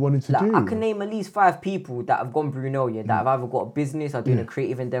whatever we wanted to do. I can name at least 5 people that have gone Brunel, that have either got a business or doing a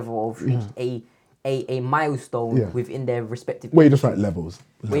creative endeavour or reached a milestone within their respective. Where you're just like levels.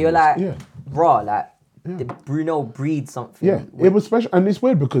 Where you're like, bro, like the Brunel breeds something. Yeah, it was special, and it's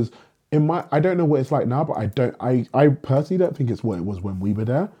weird because I don't know what it's like now, but I personally don't think it's what it was when we were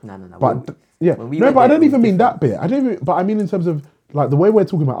there. No. But yeah, when we no, went but I there, don't it was even mean different. that bit. I don't even, but I mean in terms of like the way we're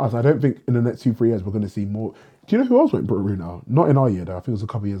talking about us. I don't think in the next 2-3 years we're going to see more. Do you know who else went Bruno? Not in our year though. I think it was a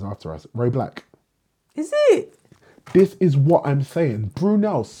couple of years after us. Ray Black. Is it? This is what I'm saying.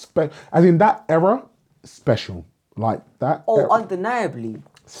 Brunel, as in that era, special. Like that. Oh, era, undeniably.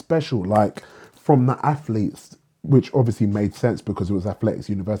 special. Like from the athletes, which obviously made sense because it was athletics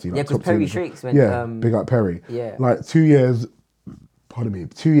university. Like Yeah, because top Perry tier. Shakes went. Yeah, big up Perry. Yeah. Like 2 years. Pardon me.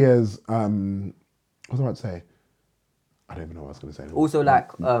 2 years. What was I about to say? I don't even know what I was going to say. Also,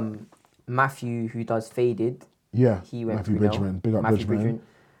 like Matthew, who does Faded. Yeah, He went Matthew Brunel. Bridgman. Big up Matthew Bridgman.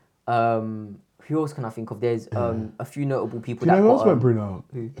 Who else can I think of? There's a few notable people. Do you know that who got, else went Brunel?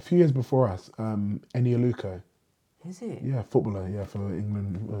 who? A few years before us. Eni Aluko. Is it? Yeah, footballer. Yeah, for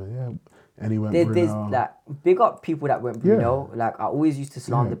England. Yeah, Eni went There's Brunel. like big up people that went Brunel. Like I always used to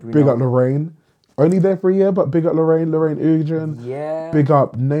slander Brunel. Big up Lorraine. Only there for a year, but big up Lorraine Ugen. Yeah. Big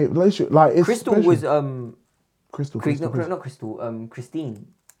up Nate. Like it's Crystal special. was Christine.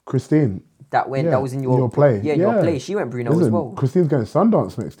 Christine. That went. Yeah, That was in your play. Yeah, in your play. She went Brunel Listen, as well. Christine's going to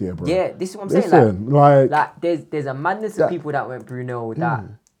Sundance next year, bro. Yeah, this is what I'm saying. Listen, like there's a madness of people that went Brunel that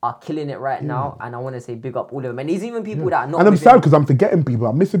are killing it right now, and I want to say big up all of them. And there's even people that are not. And I'm within- sad because I'm forgetting people.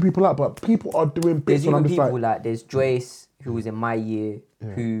 I'm missing people out, but people are doing bits. There's And I'm even just people like, like there's Joyce who was in my year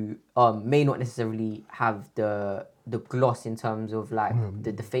who may not necessarily have the gloss in terms of like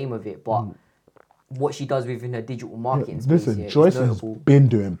the fame of it, but what she does within her digital marketing space. listen, Yeah, is Joyce has notable. been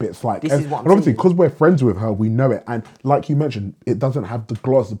doing bits like, This is what I'm and obviously saying. because we're friends with her, we know it. And like you mentioned, it doesn't have the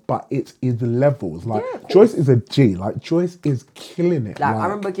gloss, but it is levels. Like Yeah, of course. Joyce is a G. Like Joyce is killing it. Like I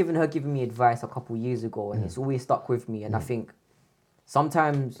remember giving me advice a couple years ago, and it's always stuck with me. And I think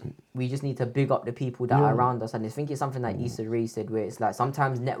sometimes we just need to big up the people that are around us. And I think it's something that Issa Rae said, where it's like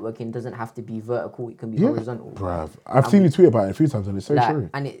sometimes networking doesn't have to be vertical; it can be horizontal. bruv. I've seen you tweet about it a few times, and it's so Like, true.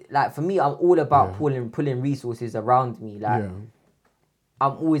 and it like for me, I'm all about pulling resources around me. Like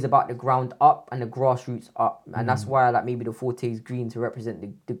I'm always about the ground up and the grassroots up, and that's why like maybe the Forte is green to represent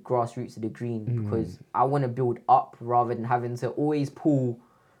the grassroots of the green, because I want to build up rather than having to always pull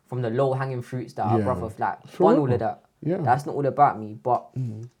from the low hanging fruits that are rough. Like fun all of that. Yeah. That's not all about me. But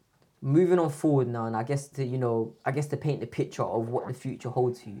moving on forward now, and I guess to paint the picture of what the future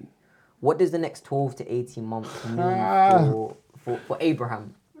holds for you. What does the next 12 to 18 months mean for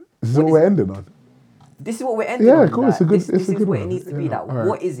Abraham? This is what we're ending on. This is what we're ending Yeah, on. cool. Like, It's a good. This It's a is good what one. it needs to be. Yeah, Like, alright.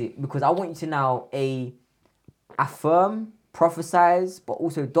 what is it? Because I want you to now affirm, prophesize, but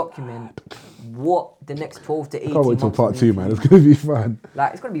also document what the next 12 to 18 Can't wait months till part will 2, mean for man. you. It's gonna be fun.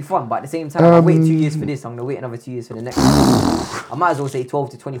 Like, it's gonna be fun, but at the same time, I waited 2 years for this. I'm gonna wait another 2 years for the next one. I might as well say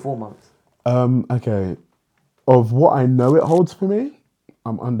 12 to 24 months. Okay. Of what I know it holds for me,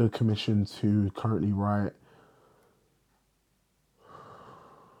 I'm under commission to currently write,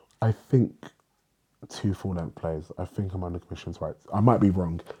 I think, 2 full-length plays. I think I'm under commission to write. I might be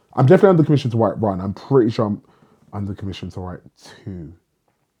wrong. I'm definitely under commission to write one. I'm pretty sure I'm under commission to write 2.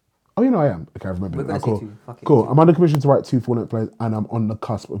 Oh, I am. Okay, I remember. We're gonna say Cool. 2. Fuck it. Cool. I'm under commission to write 2 full-length plays, and I'm on the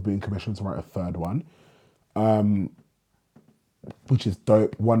cusp of being commissioned to write a 3rd one. Which is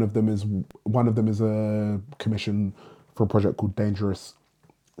dope. One of them is a commission for a project called Dangerous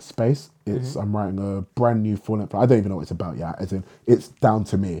Space. It's I'm writing a brand new full length. I don't even know what it's about yet. As in, it's down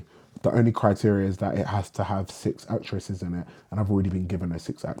to me. The only criteria is that it has to have 6 actresses in it, and I've already been given those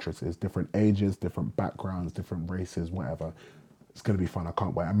 6 actresses, different ages, different backgrounds, different races, whatever. It's gonna be fun. I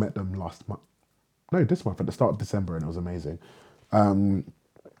can't wait. I met them this month at the start of December, and it was amazing. The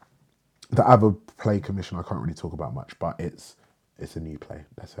other play commission I can't really talk about much, but it's a new play.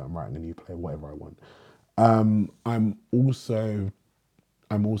 That's it. I'm writing a new play, whatever I want. I've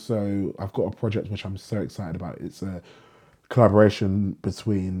got a project which I'm so excited about. It's a collaboration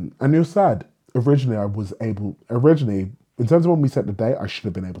between, and you're sad. Originally, in terms of when we set the date, I should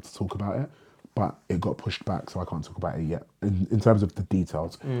have been able to talk about it, but it got pushed back, so I can't talk about it yet in terms of the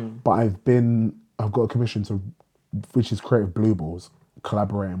details. But I've got a commission which is Creative Blue Balls,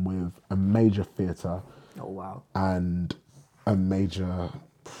 collaborating with a major theatre. Oh wow. And a major,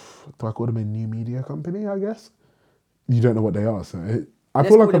 do I call them a new media company, I guess? You don't know what they are, so I Let's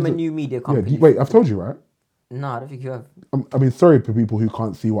feel call like them I'm a new media company. Yeah, wait, I've told you, right? No, I don't think you have. I mean, sorry for people who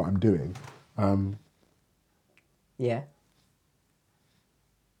can't see what I'm doing. Yeah.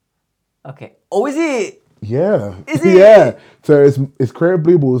 Okay. Oh, is it? Yeah. Is it? Yeah. So it's Creative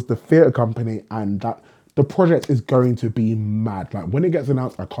Blue Balls, the theatre company, and that the project is going to be mad. Like when it gets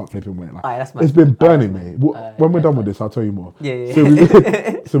announced, I can't flip and wait. Like Alright, that's mad. it's been burning Alright, me. When we're that's done with fine. this, I'll tell you more.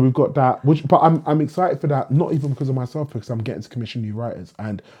 Yeah. So we've got that. But I'm excited for that. Not even because of myself, because I'm getting to commission new writers,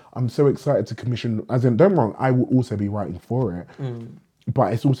 and I'm so excited to commission. As in, don't get me wrong, I will also be writing for it.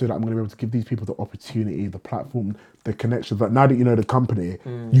 But it's also that I'm going to be able to give these people the opportunity, the platform, the connections. Like now that you know the company,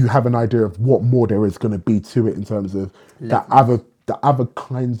 you have an idea of what more there is going to be to it in terms of the other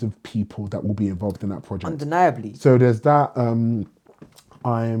kinds of people that will be involved in that project. Undeniably. So there's that.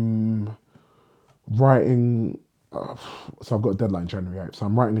 I'm writing. So I've got a deadline January 8th. So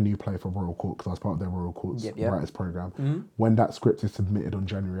I'm writing a new play for Royal Court because I was part of their Royal Court's writers program. When that script is submitted on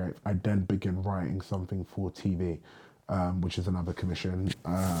January 8th, I then begin writing something for TV. Which is another commission.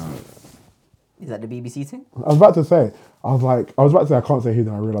 Is that the BBC thing? I was about to say I can't say who,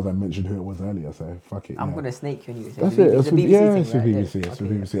 then I realised I mentioned who it was earlier, so fuck it. I'm gonna snake you anyway. That's it. It's a BBC thing, it's a right? BBC. Yeah. It's a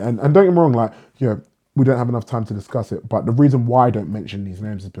BBC. And don't get me wrong, like, we don't have enough time to discuss it, but the reason why I don't mention these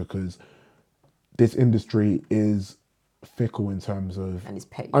names is because this industry is fickle in terms of... And it's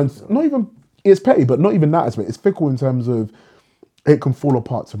petty. Not even... It's petty, but not even that aspect. It's fickle in terms of it can fall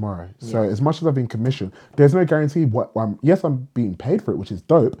apart tomorrow. So as much as I've been commissioned, there's no guarantee yes, I'm being paid for it, which is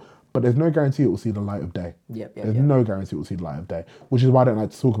dope, but there's no guarantee it will see the light of day. There's no guarantee it will see the light of day, which is why I don't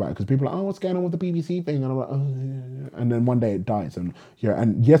like to talk about it, because people are like, oh, what's going on with the BBC thing? And I'm like, oh, yeah. And then one day it dies. And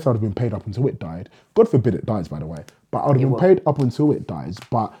yes, I'd have been paid up until it died. God forbid it dies, by the way. But I would have been paid up until it dies,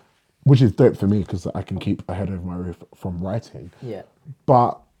 but which is dope for me because I can keep a head over my roof from writing. Yeah.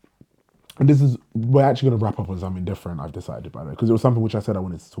 But... And we're actually going to wrap up on something different, I've decided, by the way, because it was something which I said I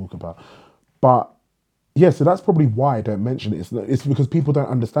wanted to talk about. But yeah, so that's probably why I don't mention it. It's because people don't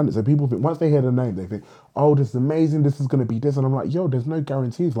understand it. So people think, once they hear the name, they think, oh, this is amazing, this is going to be this. And I'm like, there's no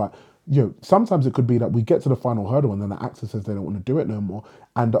guarantees. Like, sometimes it could be that we get to the final hurdle and then the actor says they don't want to do it no more.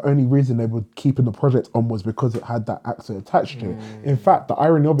 And the only reason they were keeping the project on was because it had that actor attached to it. In fact, the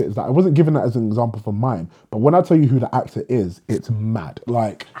irony of it is that I wasn't given that as an example for mine, but when I tell you who the actor is, it's mad.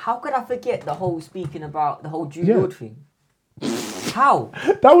 Like, how could I forget the whole Jude Law thing? How?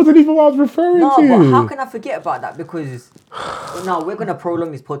 That wasn't even what I was referring to. No, but how can I forget about that? Because we're gonna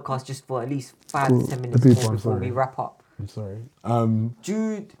prolong this podcast just for at least 5 to 10 minutes before we wrap up. I'm sorry.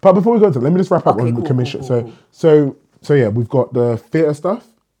 Jude. But before we go into it, let me just wrap up on the commission. Cool. So yeah, we've got the theatre stuff,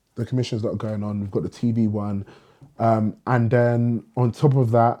 the commissions that are going on. We've got the TV one, and then on top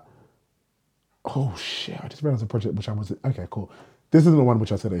of that, oh shit! I just realised a project which I was okay. Cool. This isn't the one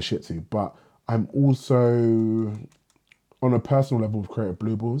which I said I shit to, but I'm also on a personal level with Creative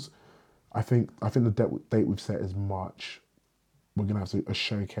Blue Balls. I think the date we've set is March. We're gonna have a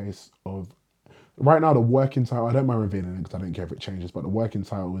showcase of. Right now, the working title, I don't mind revealing it because I don't care if it changes, but the working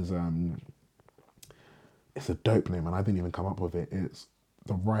title is, it's a dope name and I didn't even come up with it. It's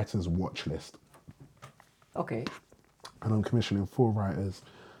the Writer's Watch List. Okay. And I'm commissioning 4 writers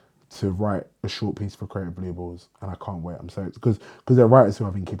to write a short piece for Creative Blue Balls, and I can't wait. I'm so, because they're writers who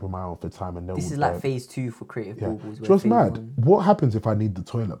I've been keeping my eye on for time, and this is like phase 2 for Creative Blue Balls. Just mad. What happens if I need the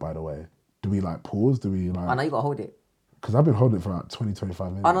toilet, by the way? Do we like pause? Do we like... I know you gotta hold it. Because I've been holding it for like 20, 25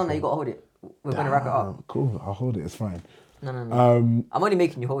 minutes. Oh, no, you gotta hold it. We're going to wrap it up. Cool, I'll hold it, it's fine. No. I'm only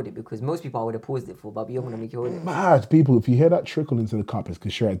making you hold it because most people I would have paused it for, but you're going to make you hold it. Mad people, if you hear that trickle into the cup, it's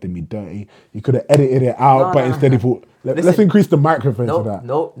because Sherrod did me dirty. You could have edited it out, instead he thought, let's increase the microphone to that.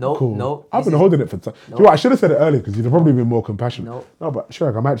 No. I've been holding it for time. You know what, I should have said it earlier because you'd have probably been more compassionate. No, but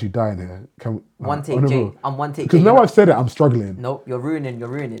Sherrod, I'm actually dying here. One take, Jay. I'm one take. Because now I've said it, I'm struggling. No, you're ruining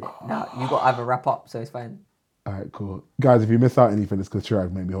it. Now you got to either wrap up, so it's fine. Alright, cool. Guys, if you miss out anything, it's because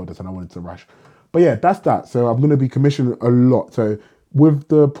Sherrod made me hold this and I wanted to rush. But yeah, that's that. So I'm going to be commissioning a lot. So with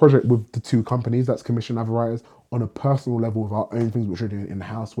the project with the 2 companies, that's commission other writers. On a personal level with our own things which we're doing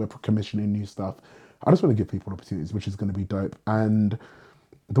in-house, we're commissioning new stuff. I just want to give people opportunities, which is going to be dope. And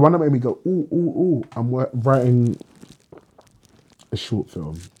the one that made me go, ooh, I'm writing a short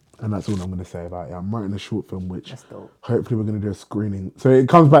film. And that's all I'm going to say about it. I'm writing a short film, which hopefully we're going to do a screening. So it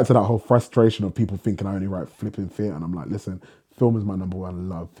comes back to that whole frustration of people thinking I only write flipping theatre. And I'm like, listen, film is my number 1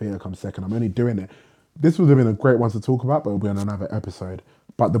 love. Theatre comes second. I'm only doing it. This would have been a great one to talk about, but it'll be on another episode.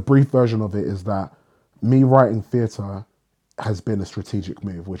 But the brief version of it is that me writing theatre has been a strategic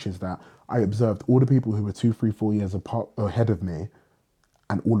move, which is that I observed all the people who were 2, 3, 4 years ahead of me,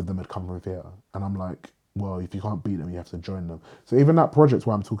 and all of them had come from theatre. And I'm like, well, if you can't beat them, you have to join them. So even that project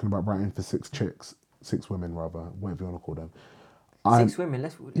where I'm talking about writing for 6 women, whatever you want to call them. 6 women,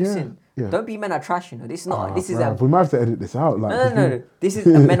 listen. Yeah. Don't be men are trash, This is not. This is we might have to edit this out. Like, no. This is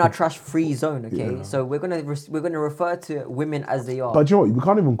a men are trash free zone. Okay, so we're gonna refer to women as they are. But you know what? We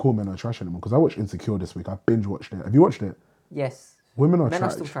can't even call men are trash anymore because I watched Insecure this week. I binge watched it. Have you watched it? Yes, Women are Men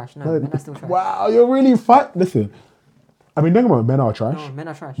trash. are still trash. No, men are still trash. Wow, you're really fat. Listen, I mean, don't get me wrong, men are trash. No, men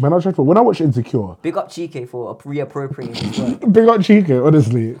are trash. Men are trash, but when I watch Insecure, Big up Chike for reappropriating his word. big up Chica,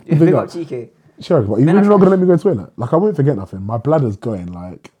 honestly. Yeah, big up Chike. Sure, but you're Men really are not gonna trash. let me go to toilet. Like I won't forget nothing. My bladder's going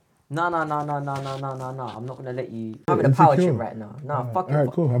like. No. I'm not gonna let you. I'm having a power Insecure. trip right now. No, fuck it.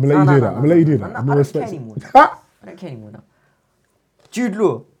 Alright, cool. I'm gonna let you do that. I'm gonna let you do that. I'm I gonna don't care respect anymore. it. I don't care anymore now. Jude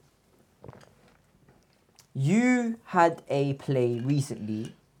Law. You had a play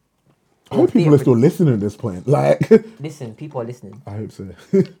recently. I hope people are still listening at this point. Like, Listen, people are listening. I hope so.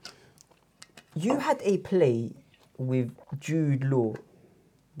 You had a play with Jude Law.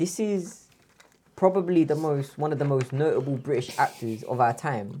 This is probably one of the most notable British actors of our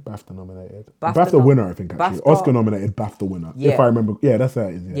time. BAFTA nominated. BAFTA BAFTA winner, I think, actually. BAFTA Oscar nominated, BAFTA winner. Yeah. If I remember. Yeah, that's how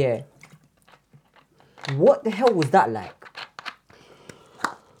it is. Yeah. What the hell was that like?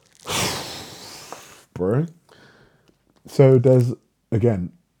 Bro. So there's,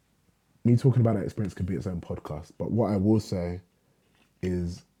 again, me talking about that experience could be its own podcast. But what I will say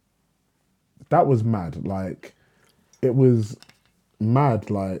is that was mad. Like, it was mad.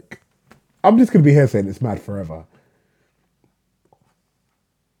 Like, I'm just going to be here saying it's mad forever.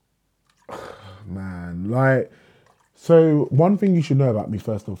 Man, like, so one thing you should know about me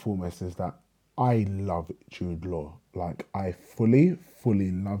first and foremost is that I love Jude Law. Like, I fully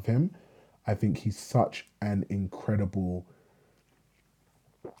love him. I think he's such an incredible,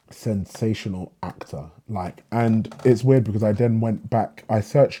 sensational actor. Like, and it's weird because I then went back, I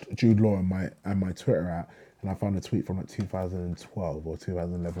searched Jude Law on my Twitter app, and I found a tweet from like 2012 or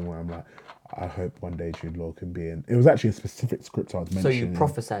 2011 where I'm like, I hope one day Jude Law can be in. It was actually a specific script I was So mentioning. you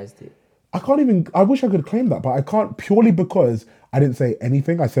prophesized it. I wish I could claim that, but I can't, purely because I didn't say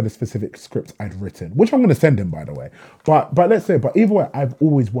anything. I said a specific script I'd written, which I'm going to send him, by the way. But let's say, but either way, I've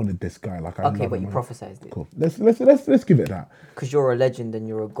always wanted this guy. Like, I Okay, love but him. you prophesized it. Cool. Let's give it that. Because you're a legend and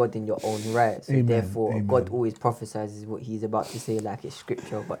you're a god in your own right. So Amen, therefore, amen. God always prophesizes what he's about to say like it's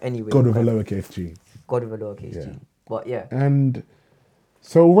scripture. But anyway. God with a lowercase g. God with a lowercase g. But yeah. And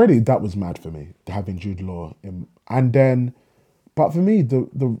so already that was mad for me, having Jude Law in, and then, but for me,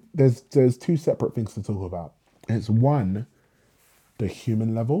 there's two separate things to talk about. It's one, the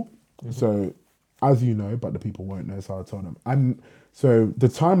human level. Mm-hmm. So, as you know, but the people won't know, so I'll tell them. So the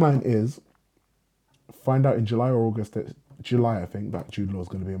timeline is, find out in July or August, July I think, that Jude Law is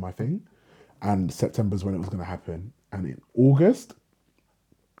going to be in my thing, and September's when it was going to happen. And in August,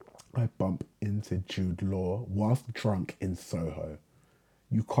 I bump into Jude Law whilst drunk in Soho.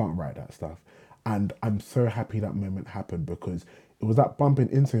 You can't write that stuff. And I'm so happy that moment happened because it was that bumping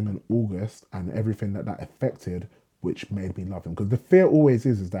into him in August and everything that affected, which made me love him. Because the fear always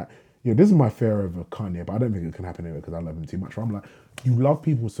is that, this is my fear over Kanye, but I don't think it can happen anyway because I love him too much. I'm like, you love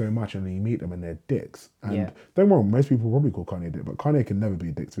people so much and then you meet them and they're dicks. And don't get me wrong, most people probably call Kanye a dick, but Kanye can never be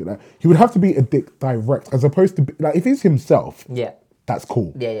a dick to me. Like, he would have to be a dick direct as opposed to, like, if he's himself. Yeah. That's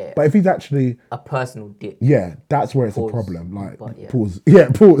cool. Yeah. But if he's actually a personal dick. Yeah, that's where it's Pause. a problem. Like, But, pause. Yeah,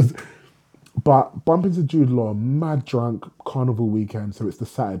 pause. But bump into Jude Law, mad drunk, carnival weekend. So it's the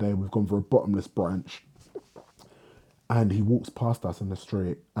Saturday. We've gone for a bottomless brunch. And he walks past us in the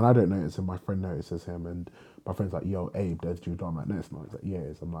street. And I don't notice him. My friend notices him. And my friend's like, yo, Abe, there's Jude Law. I'm like, no, it's not. He's like, yeah,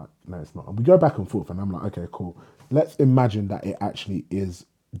 it is. I'm like, no, it's not. And we go back and forth. And I'm like, okay, cool. Let's imagine that it actually is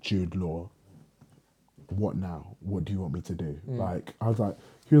Jude Law. What now? What do you want me to do? Like,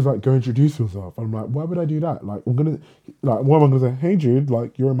 he was like, go introduce yourself. And I'm like, why would I do that? Like, what am I gonna say? Hey Jude,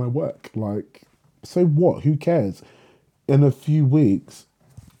 like, you're in my work. Like, so what? Who cares? In a few weeks,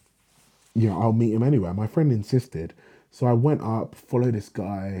 I'll meet him anyway. My friend insisted. So I went up, followed this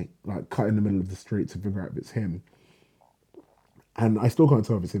guy, like, cut in the middle of the street to figure out if it's him. And I still can't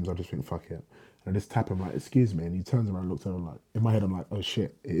tell if it's him, so I just think, fuck it. And I just tap him, like, excuse me. And he turns around and looks at him, like, in my head, I'm like, oh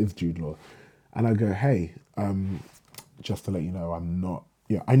shit, it is Jude Law. And I go, hey, just to let you know, I'm not,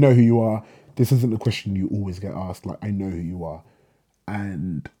 I know who you are. This isn't a question you always get asked. Like, I know who you are.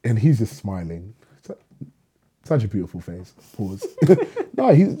 And he's just smiling. Such a beautiful face. Pause.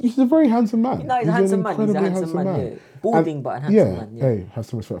 No, he's a very handsome man. No, he's a handsome man. He's a handsome man. Yeah. Balding, but a handsome man. Yeah. Hey, have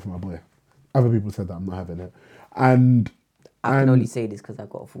some respect for my boy. Other people said that, I'm not having it. And I can only say this because I've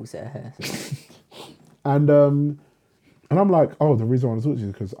got a full set of hair. So. And I'm like, oh, the reason I want to talk to you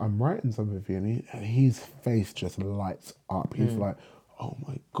is because I'm writing something for you, and his face just lights up. He's like, oh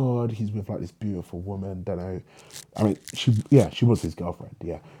my God, he's with like this beautiful woman. Don't know. I mean, she was his girlfriend,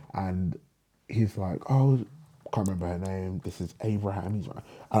 yeah. And he's like, oh, can't remember her name. This is Abraham. He's right.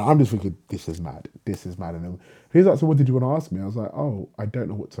 And I'm just thinking, this is mad. This is mad. And then he's like, so what did you want to ask me? I was like, oh, I don't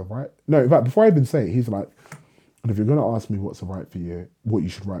know what to write. No, in fact, before I even say it, he's like, and if you're going to ask me what to write for you, what you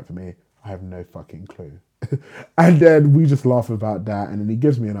should write for me, I have no fucking clue. And then we just laugh about that. And then he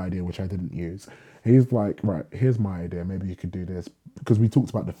gives me an idea, which I didn't use. He's like, right, here's my idea. Maybe you could do this. Because we talked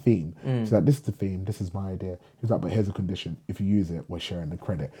about the theme. So like, this is the theme. This is my idea. He's like, but here's a condition. If you use it, we're sharing the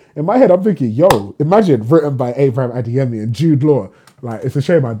credit. In my head, I'm thinking, yo, imagine written by Abraham Adeyemi and Jude Law. Like, it's a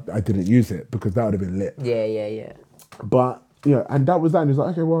shame I didn't use it because that would have been lit. Yeah. But yeah, and that was that. And he's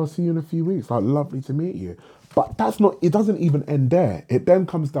like, okay, well, I'll see you in a few weeks. Like, lovely to meet you. But that's not, it doesn't even end there. It then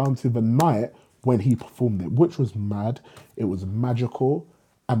comes down to the night when he performed it, which was mad. It was magical.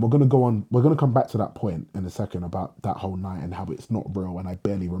 And we're going to come back to that point in a second about that whole night and how it's not real. And I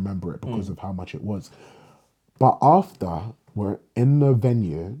barely remember it because of how much it was. But after, we're in the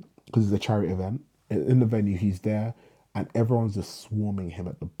venue, because it's a charity event, in the venue, he's there and everyone's just swarming him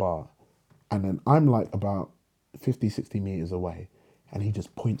at the bar. And then I'm like about 50, 60 meters away. And he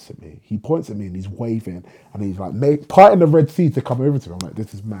just points at me. He points at me and he's waving. And he's like, parting the Red Sea to come over to me. I'm like,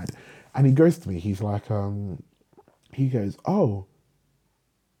 this is mad. And he goes to me. He's like, he goes, oh,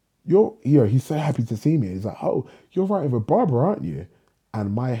 he's so happy to see me. He's like, oh, you're writing with Barbara, aren't you?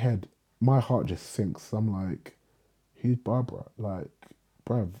 And my heart just sinks. I'm like, who's Barbara? Like,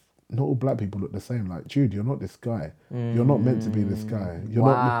 bruv, not all black people look the same. Like, Jude, you're not this guy. You're not meant to be this guy. You're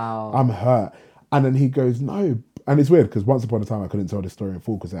Wow. not. I'm hurt. And then he goes, no. And it's weird because once upon a time I couldn't tell the story in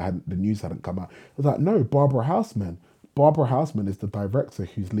full because the news hadn't come out. I was like, no, Barbara Houseman. Barbara Houseman is the director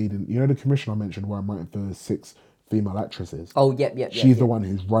who's leading. You know the commission I mentioned where I'm writing for 6 female actresses. Oh, yep. She's the one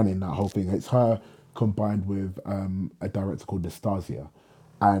who's running that whole thing. It's her combined with a director called Nastasia,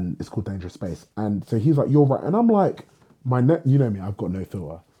 and it's called Dangerous Space. And so he's like, you're right. And I'm like, you know me, I've got no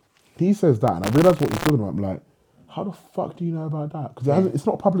filter. He says that, and I realize what he's talking about. I'm like, how the fuck do you know about that? Because it's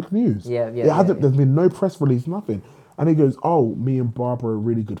not public news. There's been no press release, nothing. And he goes, oh, me and Barbara are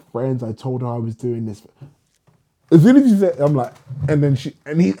really good friends. I told her I was doing this. As soon as he said, I'm like, and then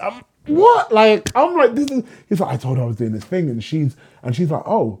what? Like, I'm like, he's like, I told her I was doing this thing. And she's like,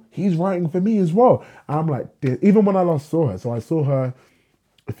 oh, he's writing for me as well. And I'm like, even when I last saw her, so I saw her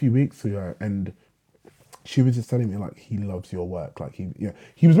a few weeks ago and she was just telling me like, he loves your work. Like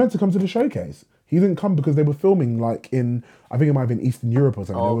he was meant to come to the showcase. He didn't come because they were filming like I think it might have been Eastern Europe or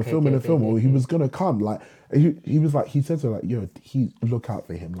something. They were filming a film or he was going to come. Like, he was like, he said to her like, yo, look out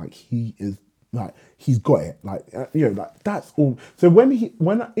for him. Like he is, like, he's got it. Like, like that's all. So when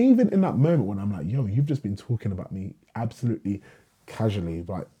even in that moment when I'm like, yo, you've just been talking about me absolutely casually,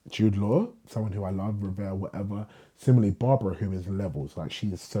 like Jude Law, someone who I love, revere, whatever. Similarly, Barbara, who is levels, like she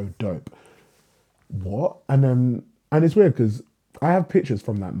is so dope. What? And it's weird because I have pictures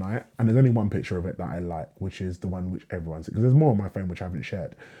from that night and there's only one picture of it that I like, which is the one which everyone's, because there's more on my phone which I haven't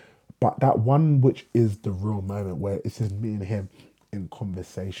shared. But that one which is the real moment where it's just me and him in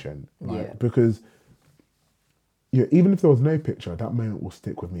conversation, like, because even if there was no picture, that moment will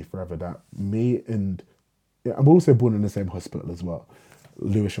stick with me forever. That me and I'm also born in the same hospital as well,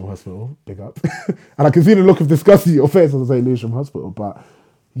 Lewisham Hospital, big up. And I can see the look of disgust in your face as I say Lewisham Hospital. But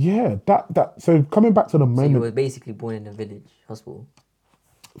yeah, that. So coming back to the moment, so you were basically born in a village hospital.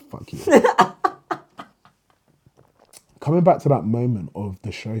 Fuck you. Coming back to that moment of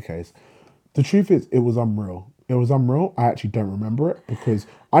the showcase, the truth is, it was unreal. It was unreal. I actually don't remember it because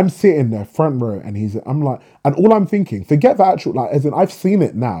I'm sitting there front row and I'm like, and all I'm thinking, forget the actual, like, as in I've seen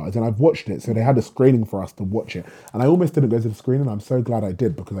it now, as in I've watched it. So they had a screening for us to watch it. And I almost didn't go to the screening. I'm so glad I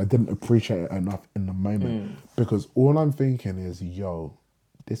did because I didn't appreciate it enough in the moment. Because all I'm thinking is, yo,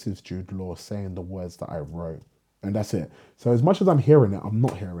 this is Jude Law saying the words that I wrote. And that's it. So as much as I'm hearing it, I'm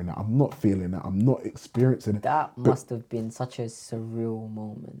not hearing it. I'm not feeling it. I'm not experiencing it. That must have been such a surreal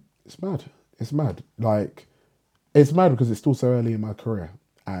moment. It's mad. It's mad. Like, it's mad because it's still so early in my career.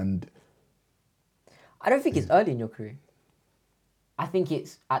 And I don't think it's early in your career. I think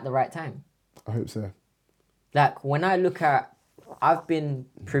it's at the right time. I hope so. Like, when I look at, I've been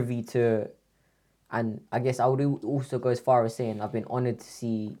privy to, and I guess I would also go as far as saying I've been honoured to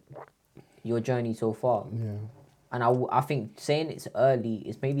see your journey so far. Yeah. And I think saying it's early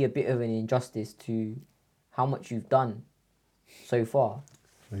is maybe a bit of an injustice to how much you've done so far.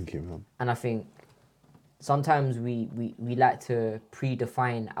 Thank you, man. And I think sometimes we like to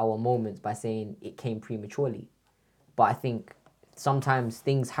predefine our moments by saying it came prematurely. But I think sometimes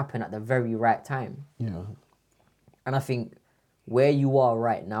things happen at the very right time. Yeah. And I think where you are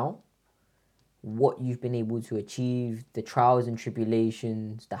right now, what you've been able to achieve, the trials and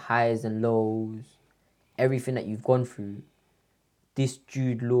tribulations, the highs and lows, everything that you've gone through, this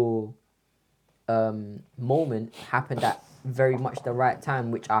Jude Law moment happened at very much the right time,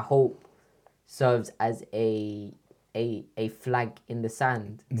 which I hope serves as a flag in the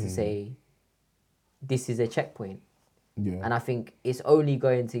sand to say this is a checkpoint. Yeah. And I think it's only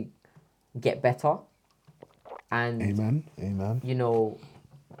going to get better And Amen. you know,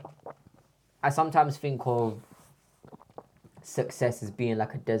 I sometimes think of success as being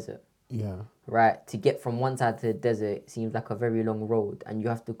like a desert. Yeah. Right? To get from one side to the desert seems like a very long road, and you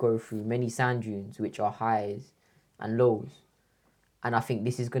have to go through many sand dunes, which are highs and lows. And I think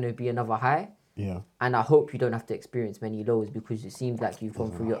this is going to be another high. Yeah. And I hope you don't have to experience many lows, because it seems like you've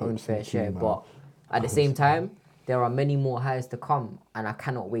gone through your own fair share. But at the same time, there are many more highs to come, and I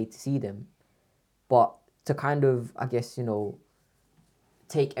cannot wait to see them. But to kind of, I guess, you know,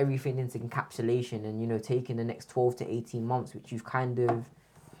 take everything into encapsulation and, you know, take in the next 12 to 18 months, which you've kind of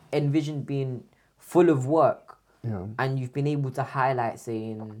envisioned being full of work. Yeah. And you've been able to highlight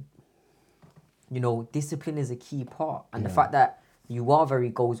saying, you know, discipline is a key part. And the fact that you are very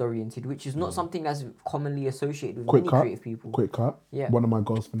goals oriented, which is not something that's commonly associated with many creative people. Quick cut. Yeah. One of my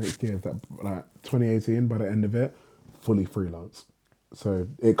goals for next year is that, like, 2018, by the end of it, fully freelance. So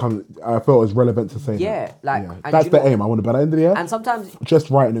it comes. I felt it was relevant to say that. And that's the aim. I want to, by the end of the year, and sometimes just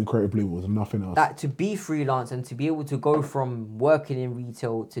writing in creative blue balls and nothing else. That to be freelance and to be able to go from working in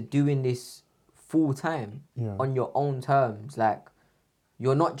retail to doing this full time on your own terms, like,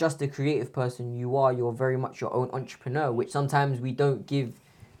 you're not just a creative person, you're very much your own entrepreneur, which sometimes we don't give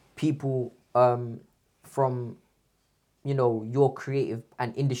people from, you know, your creative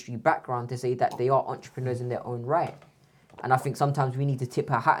and industry background to say that they are entrepreneurs in their own right. And I think sometimes we need to tip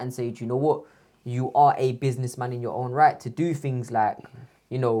our hat and say, do you know what? You are a businessman in your own right to do things like,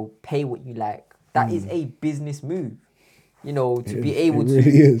 you know, pay what you like. That is a business move, you know, to be able to. It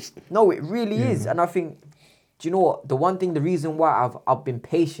really is. No, it really is. And I think, do you know what? The reason why I've been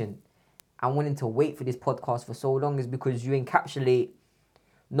patient and wanting to wait for this podcast for so long is because you encapsulate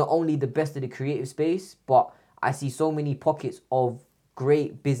not only the best of the creative space, but I see so many pockets of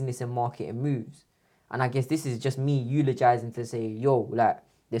great business and marketing moves. And I guess this is just me eulogizing to say, yo, like,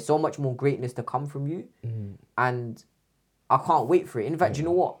 there's so much more greatness to come from you. And I can't wait for it. In fact, you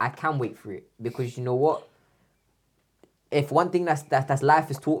know what? I can wait for it. Because you know what? If one thing that's life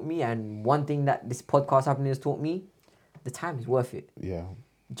has taught me, and one thing that this podcast happening has taught me, the time is worth it. Yeah. Do you know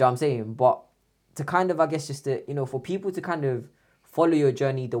what I'm saying? But to kind of, I guess, just to, you know, for people to kind of follow your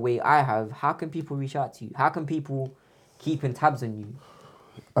journey the way I have, how can people reach out to you? How can people keep in tabs on you?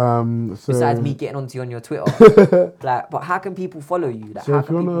 Besides me getting onto you on your Twitter, like, but how can people follow you? Like, So how if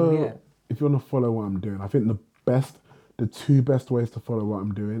can if you wanna follow what I'm doing, I think the two best ways to follow what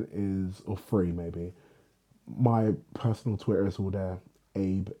I'm doing is, or three maybe. My personal Twitter is all there.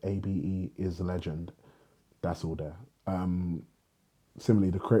 Abe is a legend. That's all there.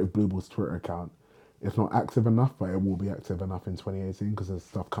 Similarly, the Creative Blue Balls Twitter account, it's not active enough, but it will be active enough in 2018 because there's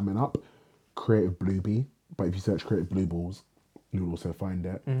stuff coming up. Creative Bluebee, but if you search Creative Blue Balls, you'll also find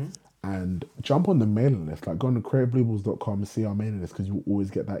it. And jump on the mailing list. Like, go on to creativeblueballs.com and see our mailing list, because you'll always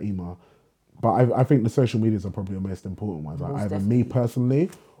get that email. But I think the social medias are probably the most important ones. Like, either me personally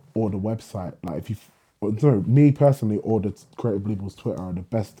or the website. Like, me personally or the Creative Blue Balls Twitter are the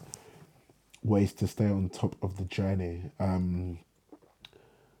best ways to stay on top of the journey.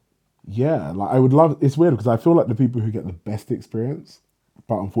 Like, I would love. It's weird because I feel like the people who get the best experience,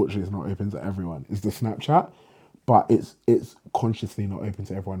 but unfortunately it's not open to everyone, is the Snapchat. But it's consciously not open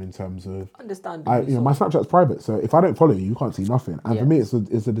to everyone in terms of. Understandably. My Snapchat's private, so if I don't follow you, you can't see nothing. And for me, it's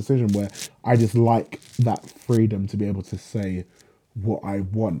a decision where I just like that freedom to be able to say what I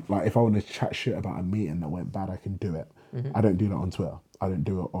want. Like, if I want to chat shit about a meeting that went bad, I can do it. I don't do that on Twitter. I don't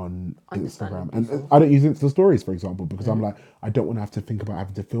do it on Instagram. And I don't use Insta stories, for example, because I'm like, I don't want to have to think about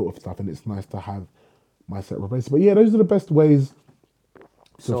having to filter stuff, and it's nice to have my separate places. But yeah, those are the best ways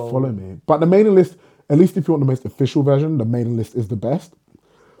to follow me. But the mailing list, at least if you want the most official version, the mailing list is the best.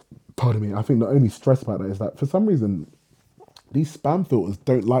 Pardon me. I think the only stress about that is that for some reason, these spam filters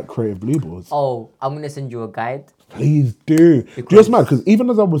don't like Creative Blue Balls. Oh, I'm going to send you a guide. Please do. Just mad, because even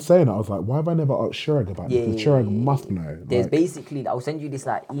as I was saying it, I was like, why have I never asked Shirag about this? Because Shirag must know. There's basically, I'll send you this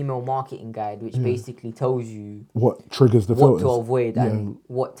like email marketing guide, which basically tells you what triggers the filters. What to avoid and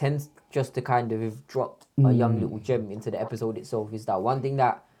what tends just to kind of have dropped a young little gem into the episode itself is that one thing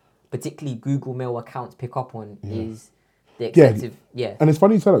that particularly Google Mail accounts pick up on is the excessive. And it's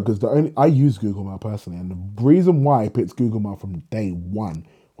funny you say that because I use Google Mail personally, and the reason why I picked Google Mail from day one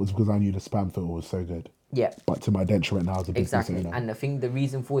was because I knew the spam filter was so good. Yeah. But to my detriment now as a business owner. And I think the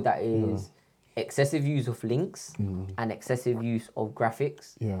reason for that is excessive use of links and excessive use of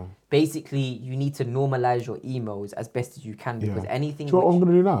graphics. Yeah. Basically, you need to normalize your emails as best as you can because anything. Do you know what I'm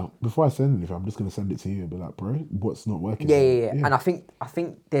going to do now? Before I send anything, I'm just going to send it to you and be like, bro, what's not working? Yeah. And I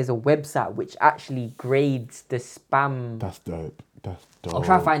think there's a website which actually grades the spam. That's dope. I'll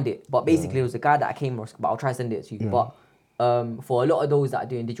try to find it. But basically, it was a guy that I came across, but I'll try to send it to you. Yeah. But for a lot of those that are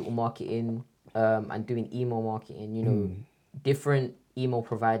doing digital marketing, and doing email marketing, you know, different email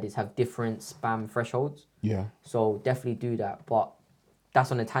providers have different spam thresholds. Yeah. So definitely do that. But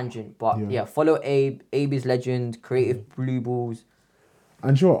that's on a tangent. But Yeah. yeah, follow Abe. Abe is legend. Creative Blue Balls.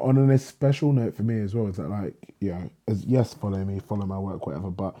 And sure, on a special note for me as well is that, like, yes, follow me, follow my work,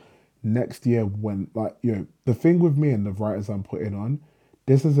 whatever. But next year, when, like, the thing with me and the writers I'm putting on,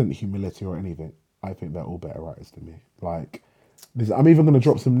 this isn't humility or anything. I think they're all better writers than me. Like, I'm even going to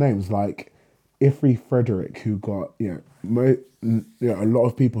drop some names, like Ifri Frederick, who got, a lot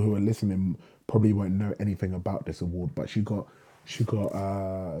of people who are listening probably won't know anything about this award, but she got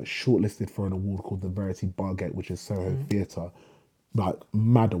shortlisted for an award called the Verity Bargate, which is Soho Theatre. Like,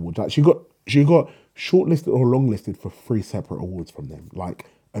 mad awards. Like, she got shortlisted or longlisted for 3 separate awards from them. Like,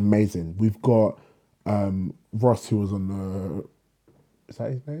 amazing. We've got Ross, who was on the... Is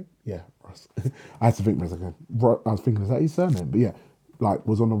that his name? Yeah, Ross. I had to think for a second. I was thinking, is that his surname? But yeah, like,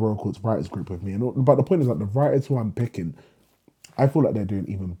 was on the Royal Courts Writers Group with me. But the point is, like, the writers who I'm picking, I feel like they're doing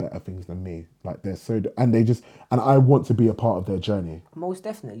even better things than me. Like, they're so... And I want to be a part of their journey. Most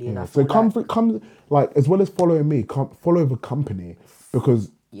definitely. And Yeah. I So feel come, like, as well as following me, follow the company,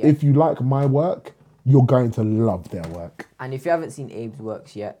 because if you like my work, you're going to love their work. And if you haven't seen Abe's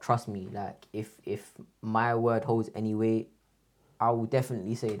works yet, trust me, like, if my word holds any weight, I will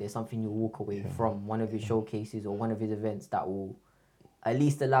definitely say there's something you'll walk away from one of his showcases or one of his events that will at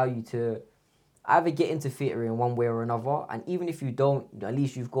least allow you to either get into theatre in one way or another. And even if you don't, at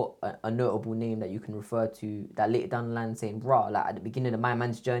least you've got a notable name that you can refer to that later down the line saying, bruh, like, at the beginning of my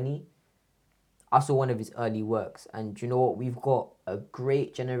man's journey, I saw one of his early works. And do you know what? We've got a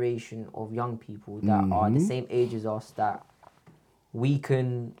great generation of young people that are the same age as us, that we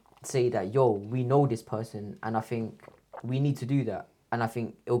can say that, yo, we know this person. And I think we need to do that. And I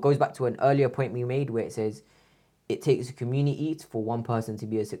think it goes back to an earlier point we made where it says it takes a community for one person to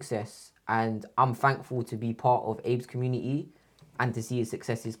be a success. And I'm thankful to be part of Abe's community and to see his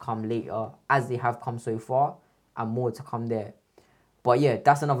successes come later, as they have come so far, and more to come there. But yeah,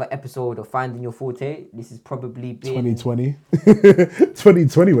 that's another episode of Finding Your Forte. This has probably been... 2020.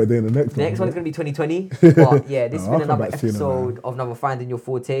 2020, we're doing the next one. The next one's going to be 2020. But yeah, this has been another episode of another Finding Your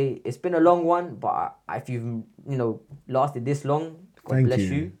Forte. It's been a long one, but if you've, lasted this long, God bless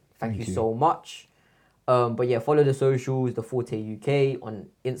you. Thank you so much. But yeah, follow the socials, the Forte UK, on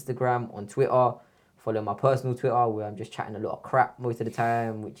Instagram, on Twitter. Follow my personal Twitter, where I'm just chatting a lot of crap most of the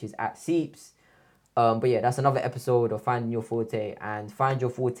time, which is @Seeps. But yeah, that's another episode of Finding Your Forte. And find your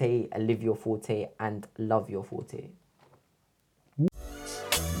forte, and live your forte, and love your forte.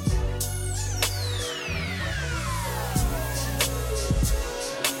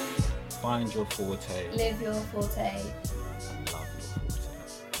 Find your forte. Live your forte.